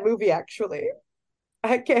love that movie, actually.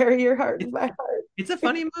 I carry your heart in my heart. It's a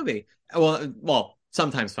funny movie. Well,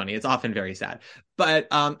 sometimes funny. It's often very sad. But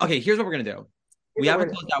okay, here's what we're gonna do. We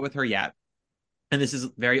haven't closed out with her yet, and this is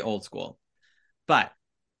very old school. But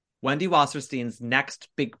Wendy Wasserstein's next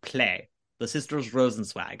big play, The Sisters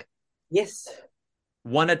Rosenzweig,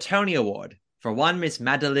 won a Tony Award for one Miss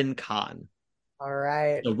Madeline Kahn. All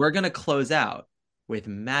right. So we're gonna close out with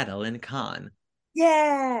Madeline Kahn.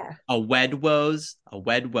 Yeah. A wed woes,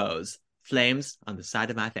 flames on the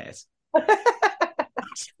side of my face.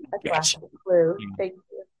 That's Clue. Thank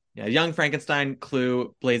you. Yeah, Young Frankenstein,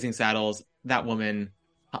 Clue, Blazing Saddles, that woman,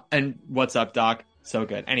 and What's Up, Doc? So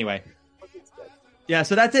good. Anyway. Yeah,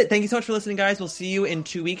 so that's it. Thank you so much for listening, guys. We'll see you in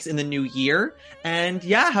 2 weeks in the new year. And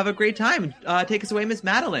yeah, have a great time. Take us away, Miss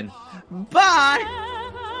Madeline. Bye!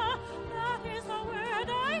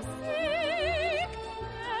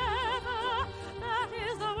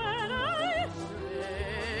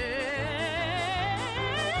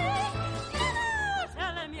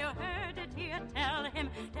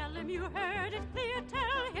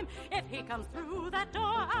 comes through that door,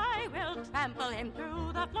 I will trample him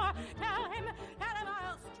through the floor. Tell him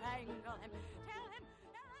I'll strangle him.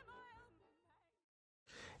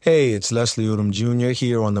 Hey, it's Leslie Odom Jr.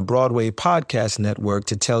 here on the Broadway Podcast Network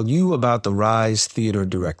to tell you about the Rise Theater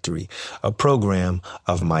Directory, a program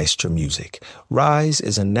of Maestro Music. Rise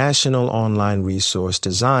is a national online resource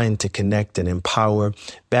designed to connect and empower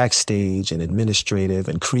backstage and administrative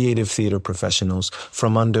and creative theater professionals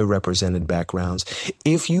from underrepresented backgrounds.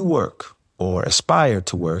 If you work or aspire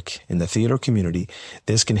to work in the theater community,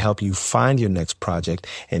 this can help you find your next project.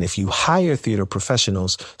 And if you hire theater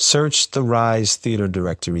professionals, search the Rise Theater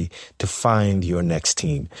Directory to find your next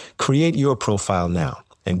team. Create your profile now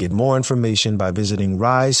and get more information by visiting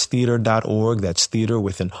risetheater.org. That's theater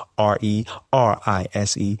with an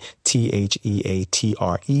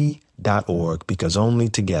RERISETHEATRE.org, because only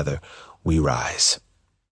together we rise.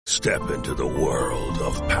 Step into the world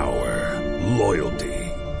of power, loyalty,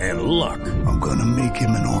 and luck. I'm gonna make him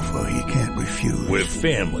an offer he can't refuse. With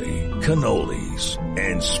family, cannolis,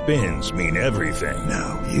 and spins mean everything.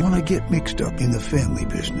 Now, you wanna get mixed up in the family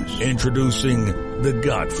business. Introducing The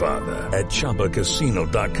Godfather at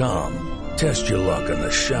ChumbaCasino.com. Test your luck in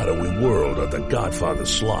the shadowy world of The Godfather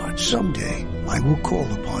slot. Someday, I will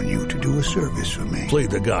call upon you to do a service for me. Play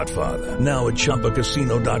The Godfather now at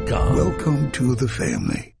ChumbaCasino.com. Welcome to the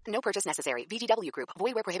family. No purchase necessary. VGW Group.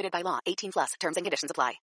 Void where prohibited by law. 18+. Terms and conditions apply.